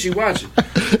 I think she watching.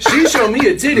 She showed me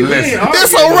a titty.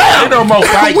 It's a wrap.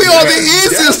 We are the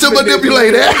easiest to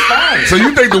manipulate. So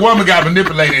you think the woman got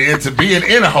manipulated into being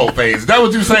in a whole phase? Is that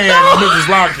what you saying, Mrs.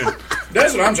 Lockton?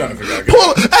 That's what I'm trying to figure out.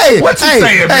 What you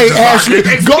saying, Mrs. Ashley,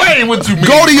 explain what you mean.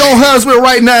 Go to your husband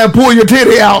right now and pull your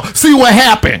titty out. See what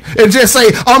happened, and just say,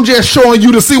 "I'm just showing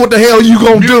you to see what the hell you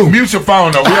gonna do." Mute your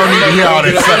phone though. We don't need to hear all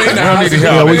that stuff. We don't need to hear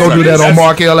all that. We're gonna do that on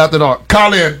Mark L After Dark.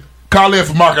 Call in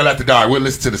for Mark L After Dark. We'll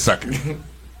listen to the second.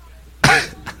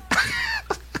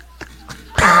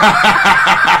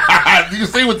 You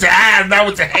see with your eyes, not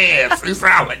with your hands. You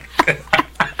sound like.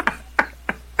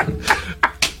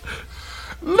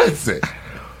 Listen.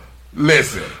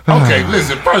 Okay,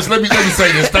 listen. First, let me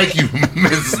say this. Thank you,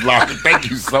 Mrs. Lockton.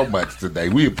 Thank you so much today.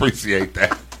 We appreciate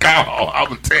that. God, I'm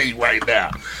gonna tell you right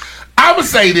now. I'm gonna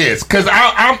say this because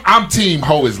I'm team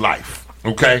hoe is life.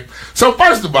 Okay, so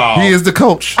first of all, he is the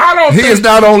coach. He's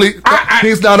not only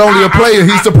a player.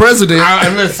 He's the president.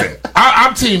 And listen,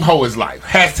 I'm team hoe is life.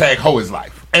 Hashtag hoe is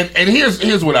life. And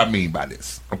here's what I mean by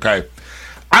this. Okay.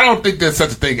 I don't think there's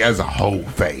such a thing as a whole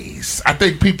phase. I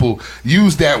think people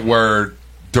use that word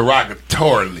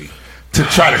derogatorily to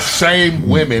try to shame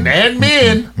women and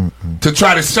men, to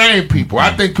try to shame people.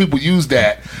 I think people use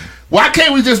that. Why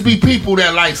can't we just be people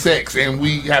that like sex and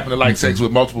we happen to like sex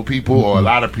with multiple people or a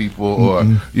lot of people or,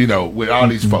 with all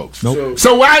these folks? Nope.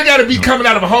 So why you got to be coming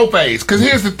out of a whole phase? Because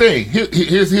here's the thing.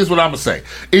 Here's what I'm going to say.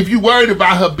 If you worried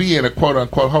about her being a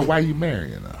quote-unquote hoe, why are you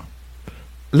marrying her?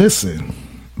 Listen.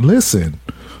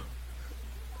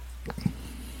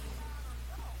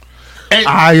 And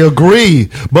I agree,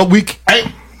 but we.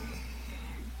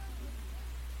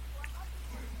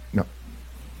 No.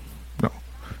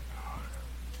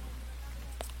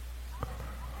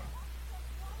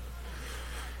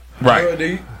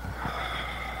 Right.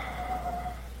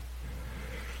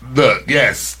 Look,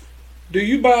 yes. Do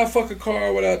you buy a fucking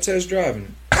car without test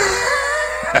driving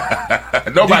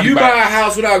it? Nobody. Do you buy a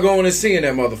house without going and seeing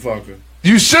that motherfucker?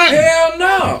 You shouldn't. Hell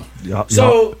no.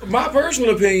 So, my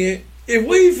personal opinion, if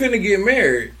we finna get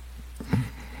married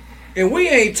and we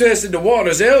ain't tested the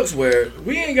waters elsewhere,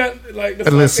 we ain't got like the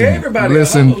everybody.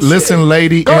 Listen,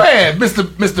 lady. Go ahead, Mr.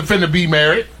 Finna be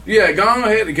married. Yeah, go on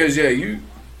ahead because you.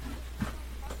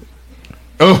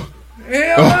 Oh.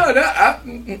 Hell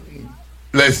no.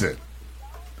 Listen.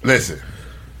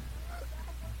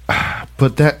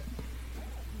 But that.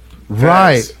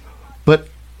 Right. But.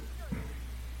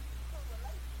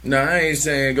 No, I ain't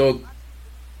saying go.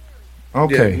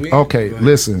 Okay.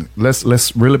 Listen,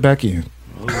 let's reel it back in.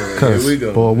 Because we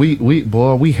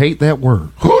hate that word.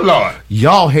 Who, Lord?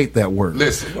 Y'all hate that word.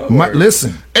 Listen.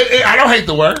 Listen. I don't hate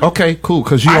the word. Okay, cool.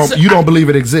 Because you don't believe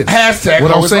it exists. Hashtag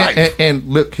what I'm saying. And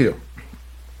look here.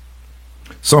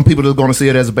 Some people are going to see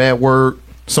it as a bad word.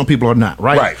 Some people are not,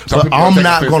 right? But I'm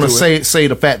not going to say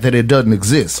the fact that it doesn't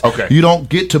exist. Okay. You don't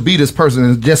get to be this person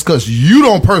and just because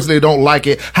you personally don't like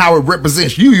it, how it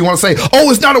represents you. You want to say, oh,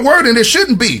 it's not a word and it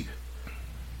shouldn't be.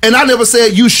 And I never said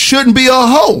you shouldn't be a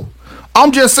hoe.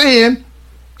 I'm just saying,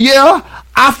 yeah,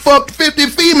 I fucked 50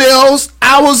 females.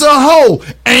 I was a hoe.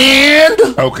 And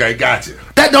okay, gotcha.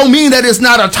 That don't mean that it's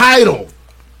not a title.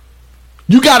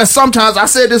 You got to sometimes, I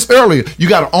said this earlier, you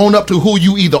got to own up to who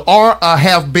you either are or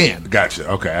have been. Gotcha.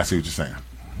 Okay, I see what you're saying.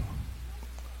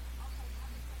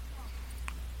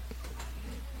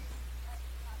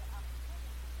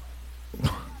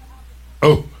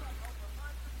 Oh.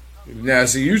 Now,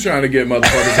 see, you trying to get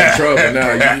motherfuckers in trouble now.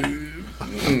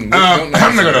 I'm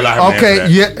not gonna lie. Okay,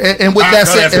 yeah, and with that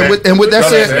said, and with that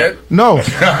said, no.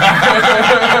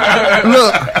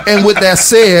 Look, and with that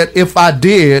said, if I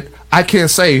did, I can't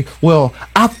say, well,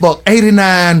 I fucked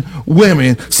 89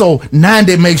 women, so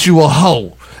 90 makes you a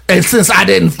hoe. And since I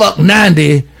didn't fuck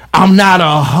 90, I'm not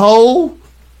a hoe.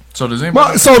 So does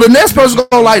anybody? So the next person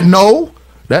gonna like, no,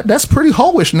 that's pretty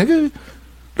hoish, nigga.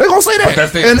 They're gonna say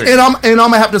that, and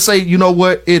I'm gonna have to say, you know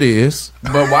what, it is.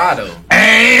 But why though?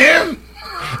 And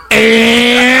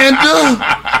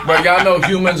but y'all know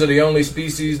humans are the only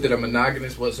species that are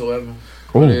monogamous whatsoever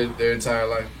for their entire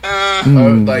life.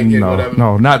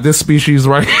 No, not this species,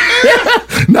 right?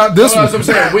 Not this one. That's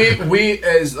what I'm saying. We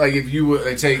as like if you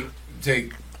would take.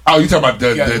 Oh, you talking about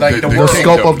the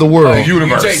scope of the world, the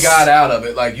universe. You take God out of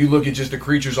it, like you look at just the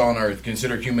creatures on Earth.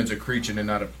 Consider humans a creature and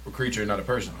not a creature, and not a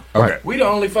person. Okay, we the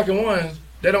only fucking ones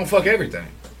that don't fuck everything.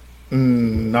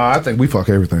 No, I think we fuck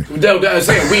everything. I'm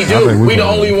saying we do. We the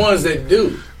only ones that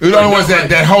do. We're the only ones that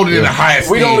hold it in the highest.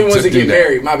 We the only ones that get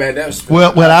married. My bad. That's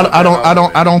well.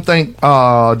 I don't think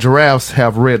giraffes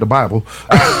have read the Bible.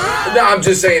 No, I'm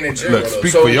just saying in general. Look,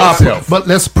 speak for yourself. But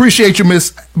let's appreciate you,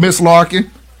 Miss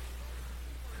Larkin.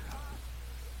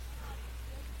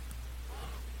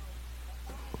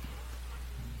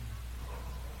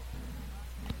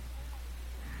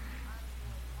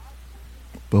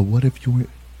 But what if you were...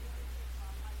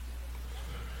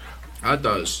 I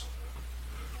thought...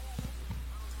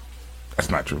 That's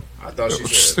not true. I thought she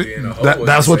said being a hoe.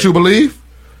 That's what you believe?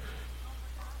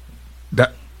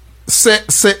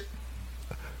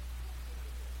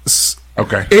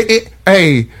 Okay.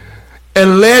 Hey,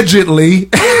 allegedly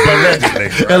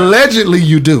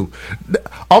you do.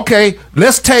 Okay,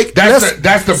 let's take... That's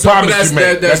the promise you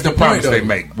make. That's the promise they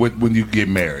make when you get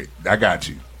married. I got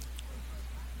you.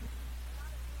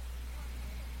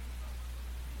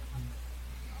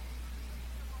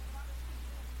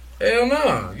 Hell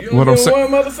no. You don't get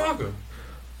one motherfucker.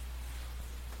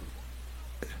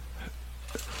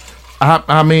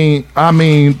 I mean okay. I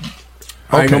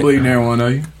ain't gonna believe near one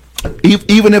of you.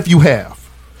 Even if you have.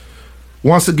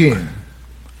 Once again,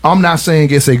 I'm not saying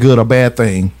it's a good or bad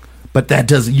thing, but that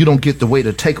doesn't, you don't get the way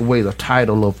to take away the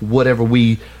title of whatever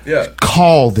we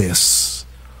call this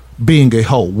being a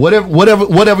hoe.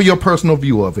 Whatever your personal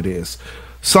view of it is.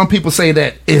 Some people say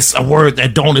that it's a word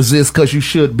that don't exist because you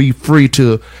should be free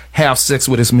to have sex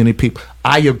with as many people.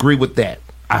 I agree with that.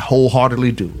 I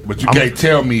wholeheartedly do. But you can't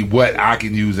tell me what I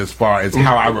can use as far as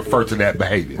how I refer to that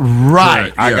behavior.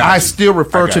 Right. I still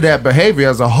refer to that behavior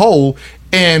as a whole,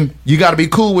 and you got to be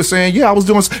cool with saying, yeah, I was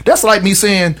doing... That's like me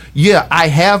saying, yeah, I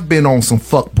have been on some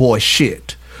fuckboy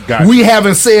shit. Gotcha. We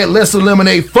haven't said let's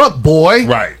eliminate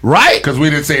fuckboy. Right? Because we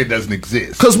didn't say it doesn't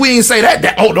exist. Because we didn't say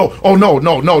that.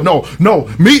 No.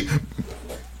 Me...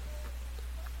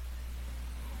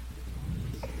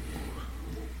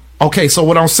 Okay, so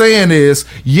what I'm saying is,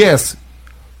 yes,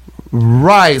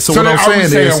 right. So what I'm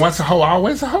saying is, once a hoe,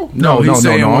 always a hoe. No, he's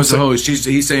saying once a hoe.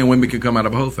 He's saying women can come out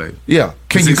of a hoe phase. Yeah,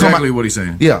 that's exactly what he's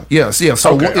saying. Yeah.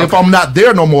 So if I'm not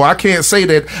there no more, I can't say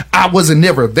that I wasn't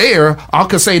never there. I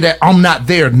could say that I'm not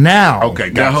there now.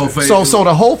 Okay, got whole phase. So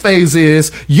the whole phase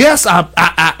is yes, I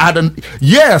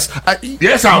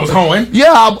was hoeing.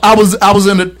 Yeah, I was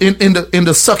in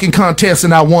the sucking contest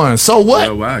and I won. So what?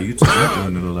 Oh wow, you took that to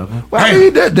another level. Well, I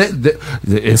mean,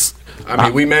 it's. I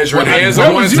mean, we measured hands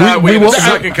on one side. We were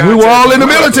all in the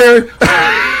military.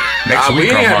 Next week, we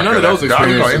didn't have none of those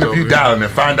experiences. We're going to interview Dallin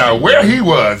and find out where he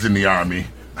was in the Army.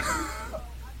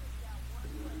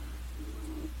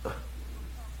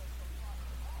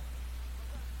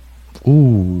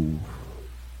 Ooh.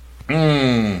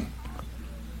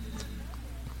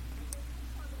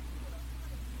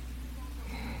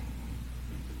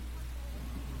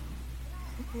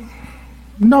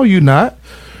 No, you're not.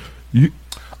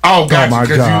 Oh, gotcha, my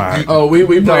God. We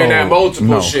playing that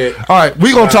multiple shit. All right,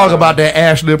 we're going to talk about that,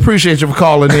 Ashley. Appreciate you for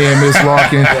calling in, Miss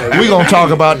Larkin. We're going to talk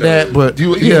about that, but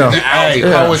hey,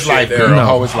 hoe is life, girl. No.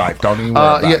 Hoe is life. Don't even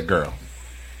worry about it, girl.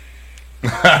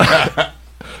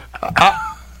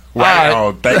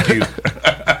 Wow, thank you.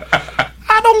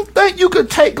 I don't think you could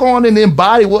take on and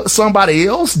embody what somebody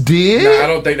else did. Nah, I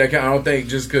don't think that. I don't think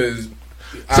just because.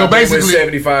 So I've basically, been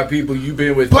with 75 people. You've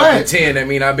been with 10. I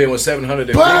mean, I've been with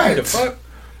 750. The fuck.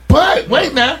 But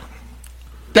wait now,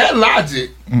 that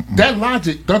logic,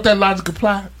 don't that logic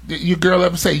apply? Did your girl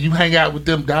ever say you hang out with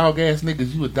them dog ass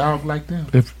niggas? You a dog like them?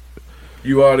 If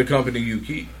you are the company you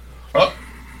keep.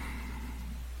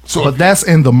 but that's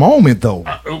in the moment, though.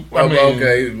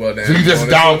 Okay, well, then so you just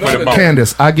down for the moment.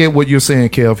 Candace, I get what you're saying,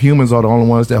 Kev. Humans are the only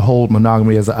ones that hold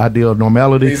monogamy as an ideal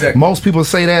normality. Exactly. Most people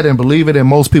say that and believe it, and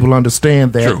most people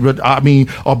understand that. True. I mean,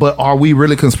 but are we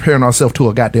really comparing ourselves to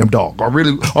a goddamn dog? Are we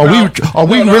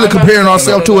really comparing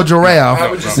ourselves to a giraffe? I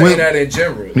was just saying that in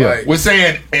general. Yeah. Like, We're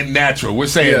saying in natural. We're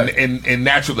saying in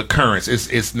natural occurrence,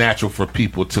 it's natural for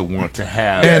people to want to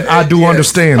have. And I do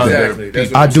understand exactly. that.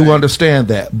 That's what I I'm do saying. understand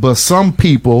that. But some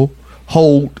people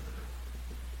hold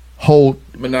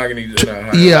monogamy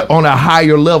on a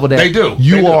higher level. That They do.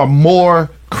 You They do. are more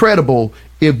credible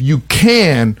if you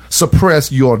can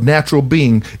suppress your natural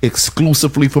being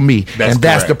exclusively for me. That's and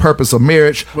that's correct. the purpose of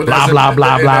marriage. Well, blah that's blah a-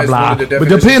 blah and blah that's one blah. of the But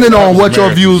definitions depending of on what your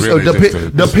marriage views is really just a-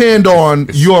 depend on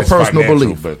your it's personal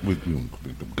financial, belief.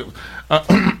 But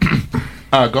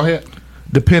go ahead.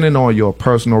 Depending on your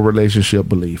personal relationship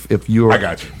belief, if you're I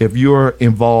got you. if you're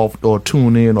involved or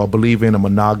tune in or believe in a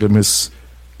monogamous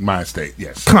mind state,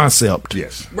 yes, concept,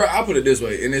 yes. Bro, I'll put it this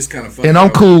way, and it's kind of funny. and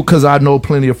I'm cool because I know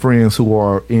plenty of friends who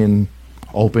are in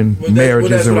open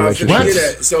marriages that's and what I was finna relationships.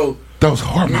 get at. So those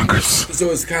whoremongers. So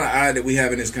it's kind of odd that we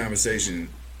having this conversation.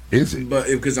 Is it? But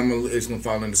because it's gonna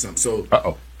fall into something. So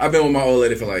Uh-oh. I've been with my old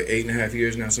lady for like 8.5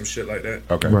 years now, some shit like that.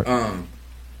 Okay. Right.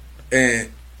 And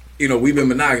you know, we've been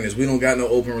monogamous. We don't got no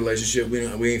open relationship.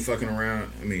 We ain't fucking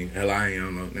around. I mean, hell, I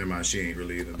don't know. Never mind, she ain't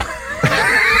really either. It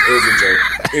was a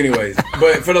joke. Anyways,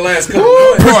 but for the last couple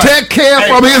months, Protect Kev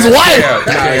from his wife.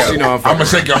 Yeah. she know I'm gonna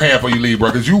shake your hand before you leave, bro,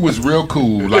 because you was real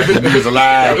cool, like when you was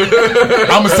alive.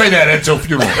 I'm gonna say that at your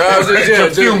funeral. At your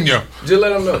funeral. Just let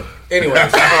them know. Anyways,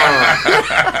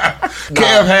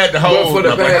 Kev had the whole. But for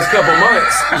the past couple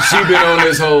months, she been on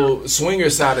this whole swinger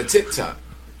side of TikTok.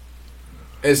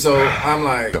 And so I'm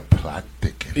like, the plot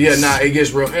thickens. Yeah, it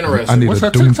gets real interesting. I need What's a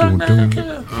her doom TikTok doom name?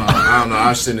 doom. I don't know.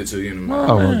 I'll send it to you in a minute.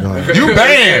 Oh my god. You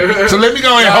banned. So let me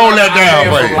go ahead and hold that down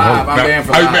for you. I'm banned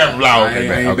from live. You banned from live. I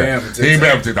Okay, ain't okay. banned from He ain't TikTok.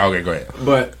 banned from TikTok. Okay, go ahead.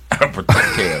 But protect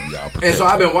Kev, y'all. and so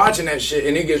I've been watching that shit,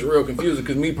 and it gets real confusing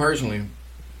because me personally,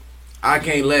 I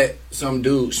can't let some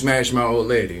dude smash my old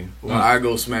lady while I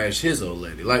go smash his old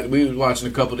lady. Like we was watching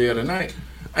a couple the other night.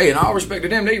 Hey, and all respect to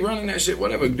them, they running that shit,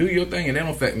 whatever. Do your thing, and they don't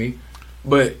affect me.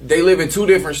 But they live in two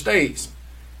different states,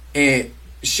 and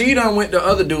she done went to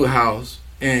other dude's house,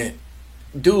 and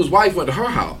dude's wife went to her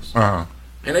house,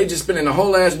 and they just spending the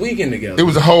whole last weekend together. It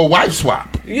was a whole wife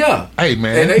swap. Yeah. Hey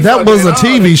man, That was a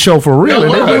TV show for real.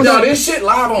 No, this shit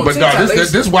live on But TikTok. no,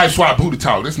 this wife swap booty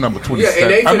talk. This number 27. Yeah,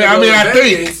 and they I finna go mean, to I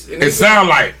Vegas, think and they it sound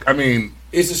like. I mean,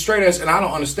 it's a straight ass, and I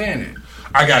don't understand it.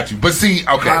 I got you. But see,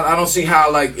 okay, I don't see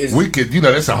how like it's. we could. You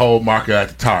know, that's a whole market at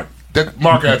the talk. That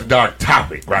market at the dark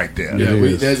topic right there.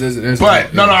 Yeah, that's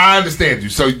but no, I understand you.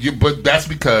 So but that's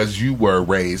because you were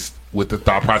raised with the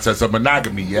thought process of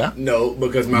monogamy, yeah? No,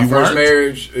 because my You first weren't?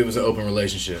 marriage, it was an open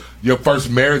relationship. Your first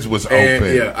marriage was And,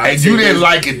 open, yeah, and you didn't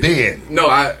like it then. No,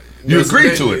 You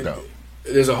agreed to it though.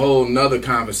 There's a whole nother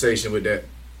conversation with that.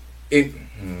 I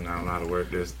don't know how to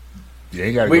word this. You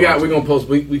ain't got. We're gonna post.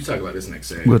 We can talk about this next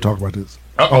Saturday. We'll talk about this.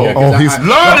 Uh-oh. Yeah, 'cause Oh, he's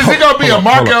Lord, is it gonna be a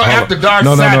Marco After Dark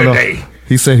Saturday? No.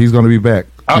 He said he's going to be back.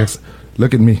 Yes.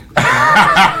 Look at me.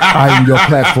 I am your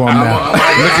platform now.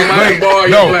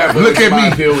 Look at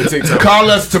me.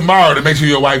 Call us tomorrow to make sure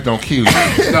your wife don't kill you.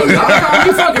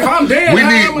 If I'm dead,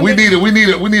 we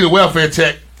need a welfare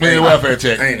check. We need a welfare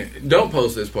check. Ain't it? Don't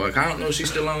post this part. I don't know if she's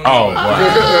still on. Oh,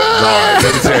 wow.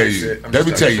 Let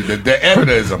me tell you. The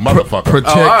editor is a motherfucker.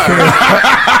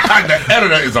 The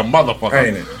editor is a motherfucker.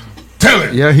 Ain't it? Tell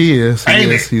it. Yeah, he is.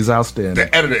 Ain't it? He's outstanding.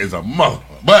 The editor is a motherfucker.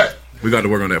 But we got to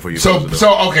work on that for you. So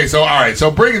all right. So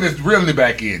bringing this really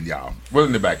back in, y'all.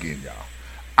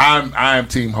 I am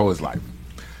Team Ho is Life.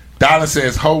 Dollar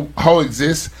says Ho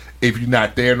exists if you're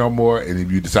not there no more, and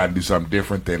if you decide to do something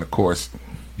different, then of course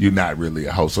you're not really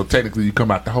a hoe. So technically, you come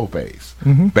out the hoe phase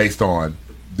based on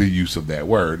the use of that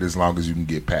word, as long as you can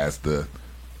get past the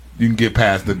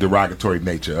derogatory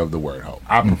nature of the word hoe.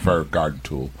 I prefer garden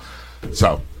tool.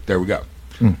 So there we go.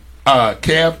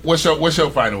 Kev, what's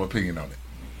your final opinion on it?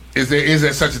 Is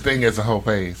there such a thing as a hoe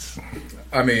phase?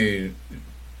 I mean,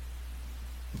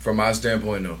 from my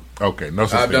standpoint, no. Okay, no.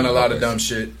 I've done a lot of dumb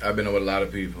shit. I've been with a lot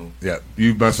of people. Yeah,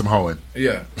 you've done some hoeing.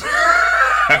 Yeah.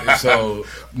 So,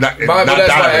 not that's why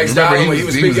I asked Dollar when he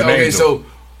was speaking. Okay, angel. so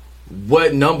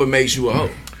what number makes you a hoe?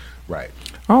 Right.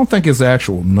 I don't think it's the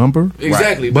actual number.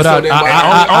 Exactly. But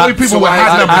only people with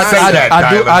high numbers say that.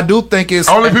 I do think it's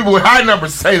only people with high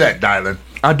numbers say that, Dylan.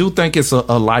 I do think it's a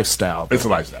lifestyle. It's a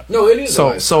lifestyle. No, it is.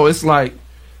 So it's like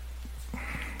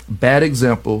bad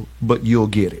example, but you'll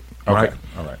get it. Right.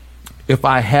 All right. If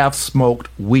I have smoked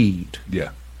weed,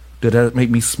 yeah, did that make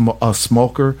me a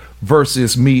smoker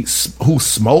versus me who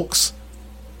smokes?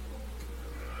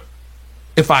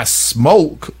 if I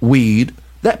smoke weed,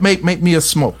 that make me a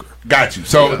smoker. Got you.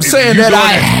 So I'm saying that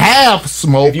I have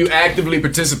smoked. If you actively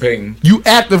participating.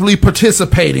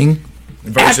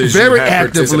 Very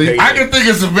actively. I can think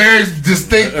of some very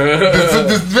distinct,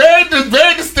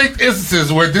 very distinct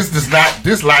instances where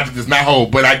this logic does not hold.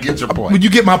 But I get your point. Would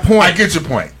you get my point? I get your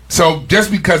point. So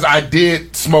just because I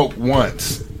did smoke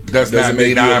once does not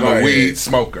mean I'm a weed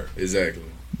smoker. Exactly.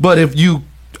 But if you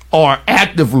are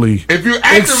extremely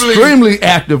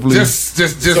actively, just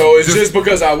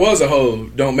because I was a hoe,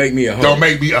 don't make me a hoe. Don't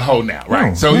make me a hoe now, right?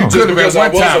 No, so you could have been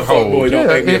one time hoe. Don't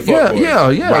make me a fuck boy.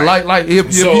 Yeah. Right. Like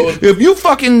if you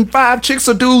fucking 5 chicks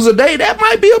or dudes a day, that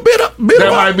might be a bit.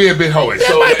 Might be a bit hoish.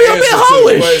 That might be a bit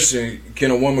hoish. Question: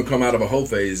 can a woman come out of a hoe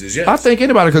phase? Is yes. I think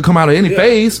anybody could come out of any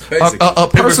phase. A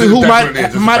person who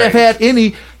might have had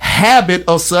any habit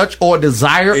of such or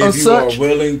desire of such. If you are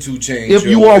willing to change. If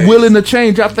you are willing to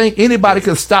change, I think anybody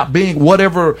can stop being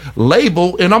whatever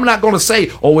label. And I'm not going to say,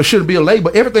 it shouldn't be a label.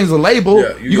 Everything's a label.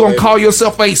 Yeah, you're going to call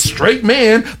yourself a straight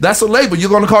man. That's a label. You're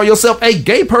going to call yourself a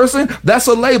gay person. That's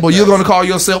a label. Yes. You're going to call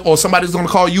yourself, or somebody's going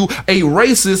to call you a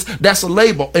racist. That's a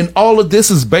label. And all of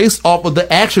this is based off of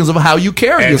the actions of how you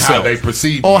carry and yourself. How they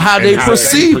perceive or how they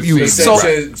perceive you. So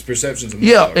it's perceptions.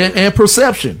 And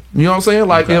perception. You know what I'm saying?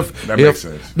 Like that makes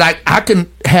sense. Like I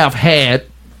can have had,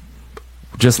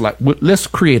 just like, let's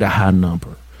create a high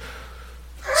number.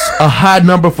 A high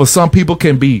number for some people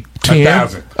can be 10.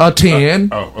 1,000.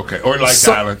 10. Okay. Or like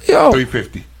Island,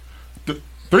 350.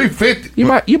 350. You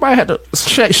might have to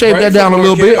shave that down a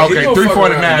little bit. Okay,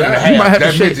 349 and a half. You might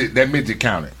have to that midget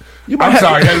counted. I'm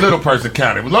sorry, that little person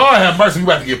counted. Lord have mercy, we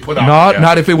about to get put out.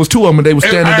 Not if it was 2 of them and they were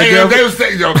standing together. Okay, so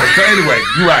anyway,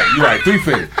 you're right.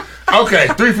 350. Okay,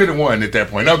 351 at that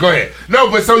point. No, go ahead.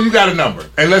 No, but so you got a number,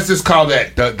 and let's just call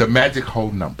that the magic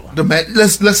whole number.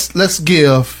 Let's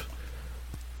give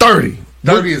 30.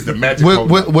 30 is the magic whole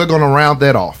number. We're going to round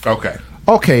that off.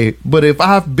 Okay, but if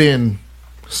I've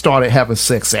started having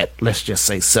sex at, let's just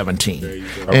say 17,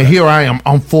 and here I am,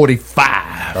 I'm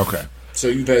 45. Okay. So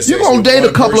you've had sex with date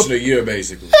a couple of a year,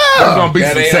 basically. Yeah, there's gonna be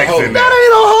some sex in there. That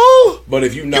ain't a hoe. But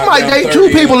if you might date 2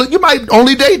 people, you might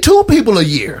only date 2 people a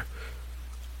year.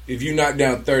 If you knock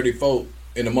down 30 folk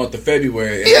in the month of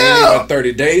February, and only about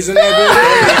 30 days in that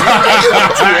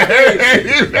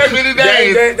many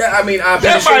days. I mean, I'm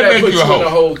pretty sure that puts you in a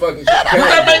whole fucking.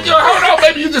 That make you a hoe? No,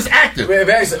 maybe you just active,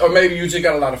 or maybe you just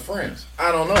got a lot of friends.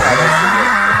 I don't know how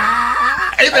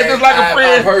that ain't that just like a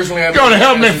friend? Personally, you gonna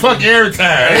help me fuck every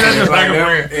time. Ain't that just like a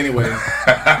friend? Anyway,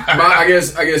 I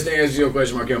guess to answer your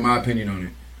question, Markel, my opinion on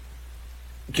it: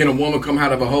 can a woman come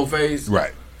out of a hoe phase?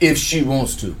 Right. If she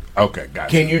wants to. Okay, got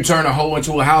it. Can you turn a hoe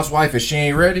into a housewife if she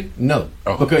ain't ready? No,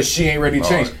 because she ain't ready to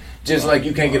change. Just like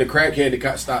you can't get a crackhead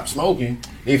to stop smoking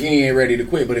if he ain't ready to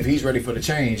quit. But if he's ready for the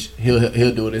change, he'll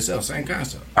do it himself. Same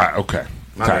concept. Okay.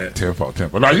 Tenfold.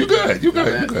 No, you good. You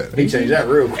good. He changed that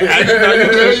real quick. You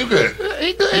good.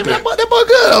 That boy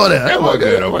good over there. That boy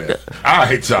good over there. All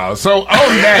right, y'all. So on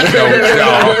that note,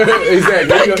 y'all,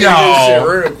 thank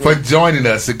y'all for joining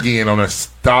us again on a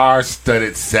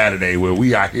star-studded Saturday where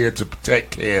we are here to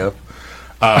protect Kev,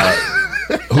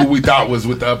 who we thought was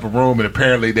with the upper room, and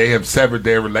apparently they have severed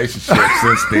their relationship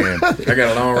since then. I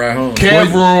got a long ride home.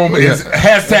 Kev room is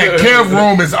Kev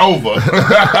room is over.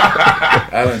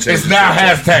 It's now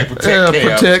 #protect Kev.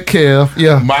 Protect Kev.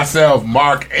 Yeah. Myself,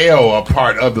 Mark L, are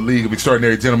part of the League of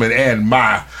Extraordinary Gentlemen, and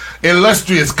my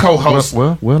illustrious co-host.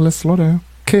 Well, let's slow down.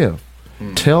 Kev.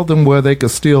 Tell them where they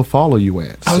could still follow you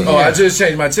at. So. I just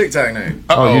changed my TikTok name.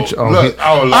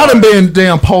 I done been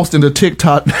damn posting the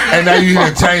TikTok. And now you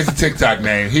didn't change the TikTok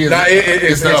name.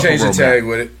 It's the changed the tag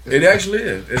with it. It actually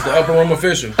is. It's the Upper Room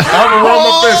Official. Upper Room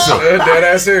Official. Dead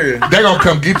ass serious. They gonna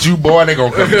come get you, boy. They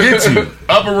gonna come get you.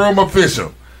 Upper Room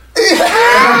Official. Lord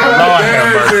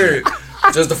have mercy.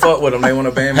 Just to fuck with them, they want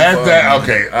to ban me.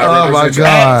 Okay. Oh my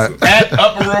God. At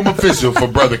Upper Room Official for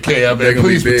Brother Kev, and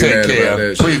please protect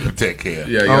Kev. Please protect Kev.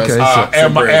 Yeah. Okay.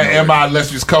 And my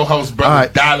illustrious co-host, Brother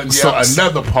Dylan,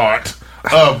 another part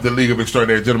of the League of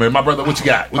Extraordinary Gentlemen. My brother, what you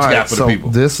got? What you got for the people?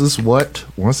 This is what,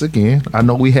 once again, I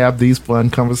know we have these fun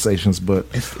conversations, but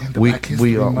we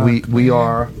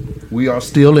are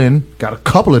still in. Got a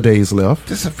couple of days left.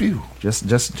 Just a few. Just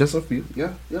a few.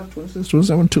 Yeah. 26,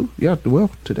 27, 2. Yeah. Well,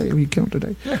 today we count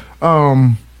today.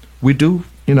 Yeah. We do.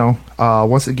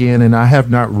 Once again, and I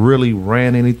have not really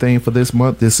ran anything for this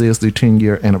month. This is the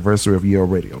 10-year anniversary of Your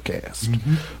Radio Cast.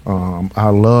 Mm-hmm. I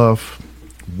love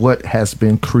what has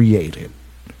been created,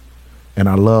 and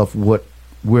I love what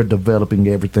we're developing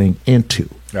everything into.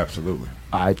 Absolutely.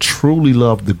 I truly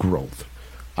love the growth.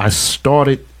 I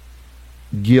started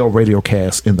Yale Radio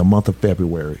Cast in the month of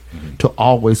February to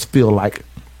always feel like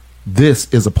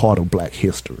this is a part of Black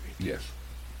history. Yes.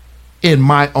 In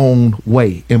my own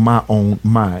way, in my own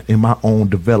mind, in my own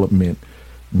development,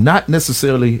 not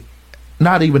necessarily,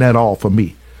 not even at all for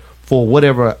me, for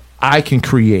whatever I can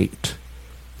create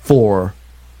for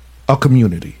a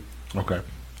community. Okay.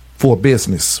 For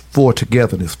business, for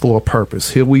togetherness, for a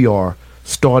purpose. Here we are,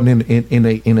 starting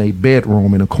in a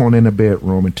bedroom, in a corner in a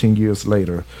bedroom, and 10 years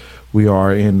later, we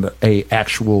are in a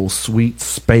actual suite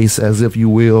space, as if you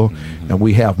will, and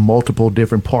we have multiple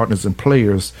different partners and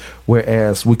players,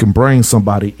 whereas we can bring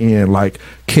somebody in like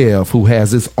Kev, who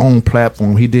has his own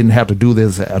platform. He didn't have to do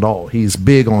this at all. He's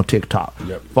big on TikTok.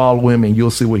 Yep. Follow him and you'll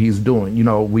see what he's doing. You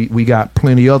know, we got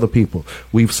plenty of other people.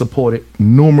 We've supported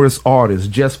numerous artists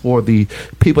just for the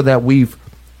people that we've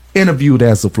interviewed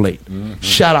as of late.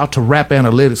 Shout out to Rap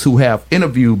Analytics, who have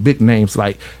interviewed big names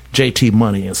like JT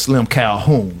Money and Slim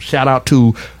Calhoun. Shout out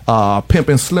to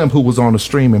Pimpin' Slim, who was on the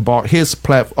stream and bought his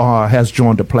has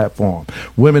joined the platform.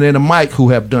 Women in the Mic, who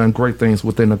have done great things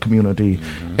within the community,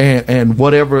 and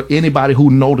whatever, anybody who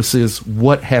notices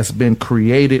what has been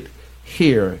created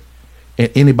here,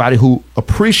 and anybody who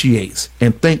appreciates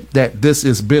and think that this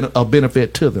is a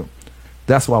benefit to them.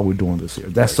 That's why we're doing this here.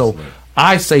 That's so.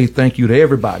 I say thank you to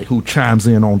everybody who chimes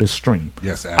in on this stream.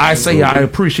 Yes, absolutely. I say I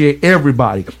appreciate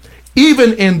everybody,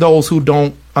 even in those who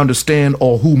don't understand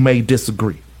or who may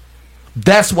disagree.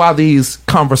 That's why these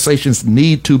conversations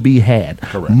need to be had.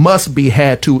 Correct. Must be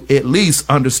had to at least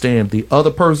understand the other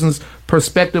person's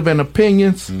perspective and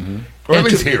opinions. Or at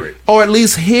least hear it. Or at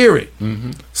least hear it.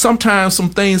 Sometimes some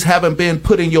things haven't been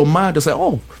put in your mind to say,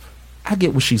 oh, I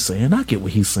get what she's saying. I get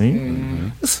what he's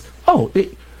saying.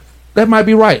 That might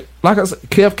be right. Like I said,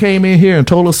 Kev came in here and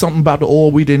told us something about the oil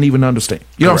we didn't even understand.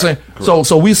 You know what I'm saying? Correct.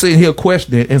 So we sitting here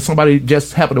questioning, and somebody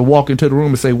just happened to walk into the room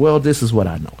and say, well, this is what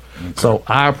I know. So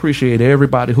I appreciate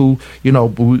everybody who, you know,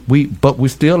 but we're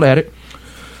still at it.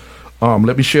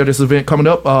 Let me share this event coming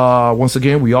up. Once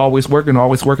again, we always working,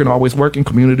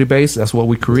 community based. That's what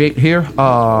we create here.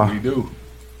 We do.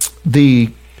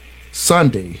 The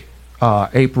Sunday,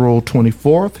 April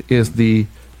 24th, is the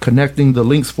Connecting the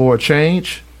Links for a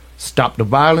Change, Stop the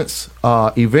Violence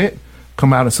event.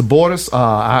 Come out and support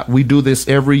us. We do this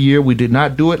every year. We did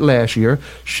not do it last year.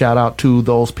 Shout out to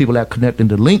those people that Connecting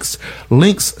the Links.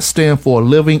 Links stand for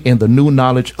Living in the New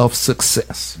Knowledge of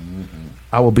Success.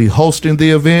 I will be hosting the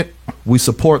event. We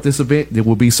support this event. There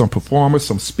will be some performers,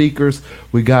 some speakers.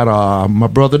 We got my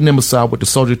brother Nemesis with the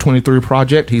Soldier 23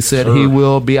 Project. He said he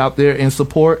will be out there in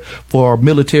support for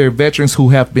military veterans who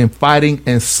have been fighting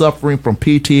and suffering from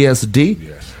PTSD.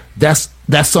 Yes.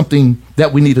 That's something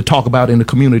that we need to talk about in the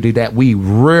community that we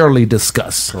rarely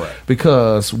discuss. Correct.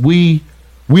 Because we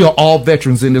are all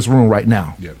veterans in this room right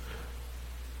now. Yep.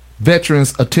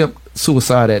 Veterans attempt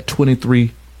suicide at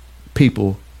 23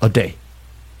 people a day.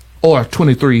 Or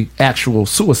 23 actual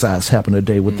suicides happen a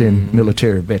day within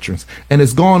military veterans. And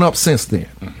it's gone up since then.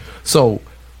 So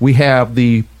we have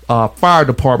the fire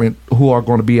department who are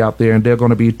going to be out there, and they're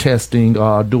going to be testing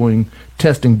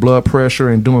blood pressure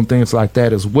and doing things like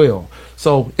that as well.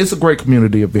 So it's a great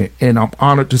community event, and I'm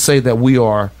honored to say that we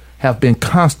have been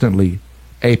constantly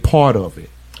a part of it.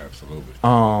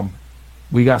 Absolutely.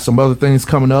 We got some other things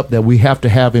coming up that we have to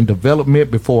have in development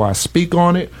before I speak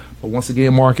on it. But once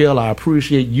again, Markel, I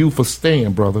appreciate you for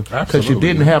staying, brother, because you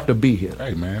didn't have to be here.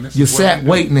 Hey, man, you sat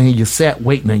waiting and you sat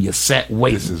waiting and you sat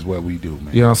waiting. This is what we do,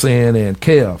 man. You know what I'm saying? And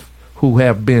Kev, who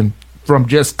have been from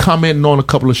just commenting on a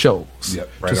couple of shows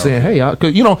to saying, hey,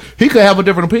 cause, you know, he could have a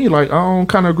different opinion. Like, I don't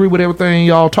kind of agree with everything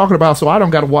y'all talking about, so I don't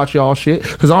got to watch y'all shit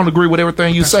because I don't agree with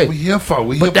everything you say. What we here for.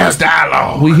 We here for the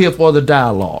dialogue. We here for the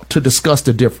dialogue to discuss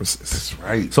the differences. That's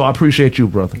right. So I appreciate you,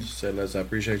 brother. I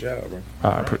appreciate y'all,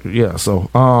 bro. Yeah. So,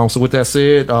 so with that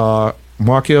said,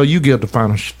 Markel, you give the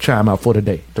final chime out for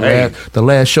today. The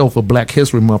last show for Black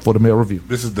History Month for the Mail Review.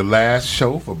 This is the last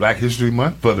show for Black History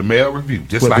Month for the Mail Review,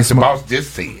 just like the boss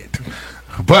just said.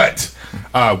 But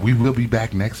we will be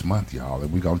back next month, y'all,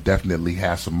 and we're going to definitely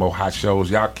have some more hot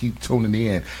shows. Y'all keep tuning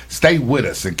in. Stay with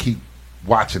us and keep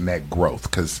watching that growth,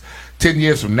 because 10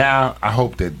 years from now, I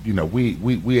hope that, you know,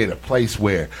 we at a place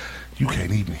where you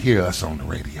can't even hear us on the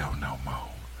radio no more.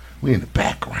 We're in the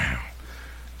background.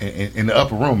 And the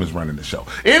upper room is running the show.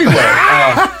 Anyway,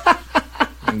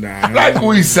 like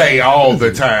we say all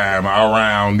the time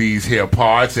around these here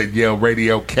parts at Yale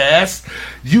Radio Cast,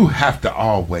 you have to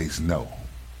always know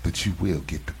that you will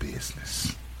get the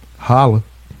business. Holla.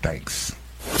 Thanks.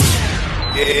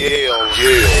 Yale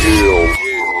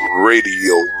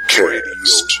Radio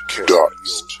Cast.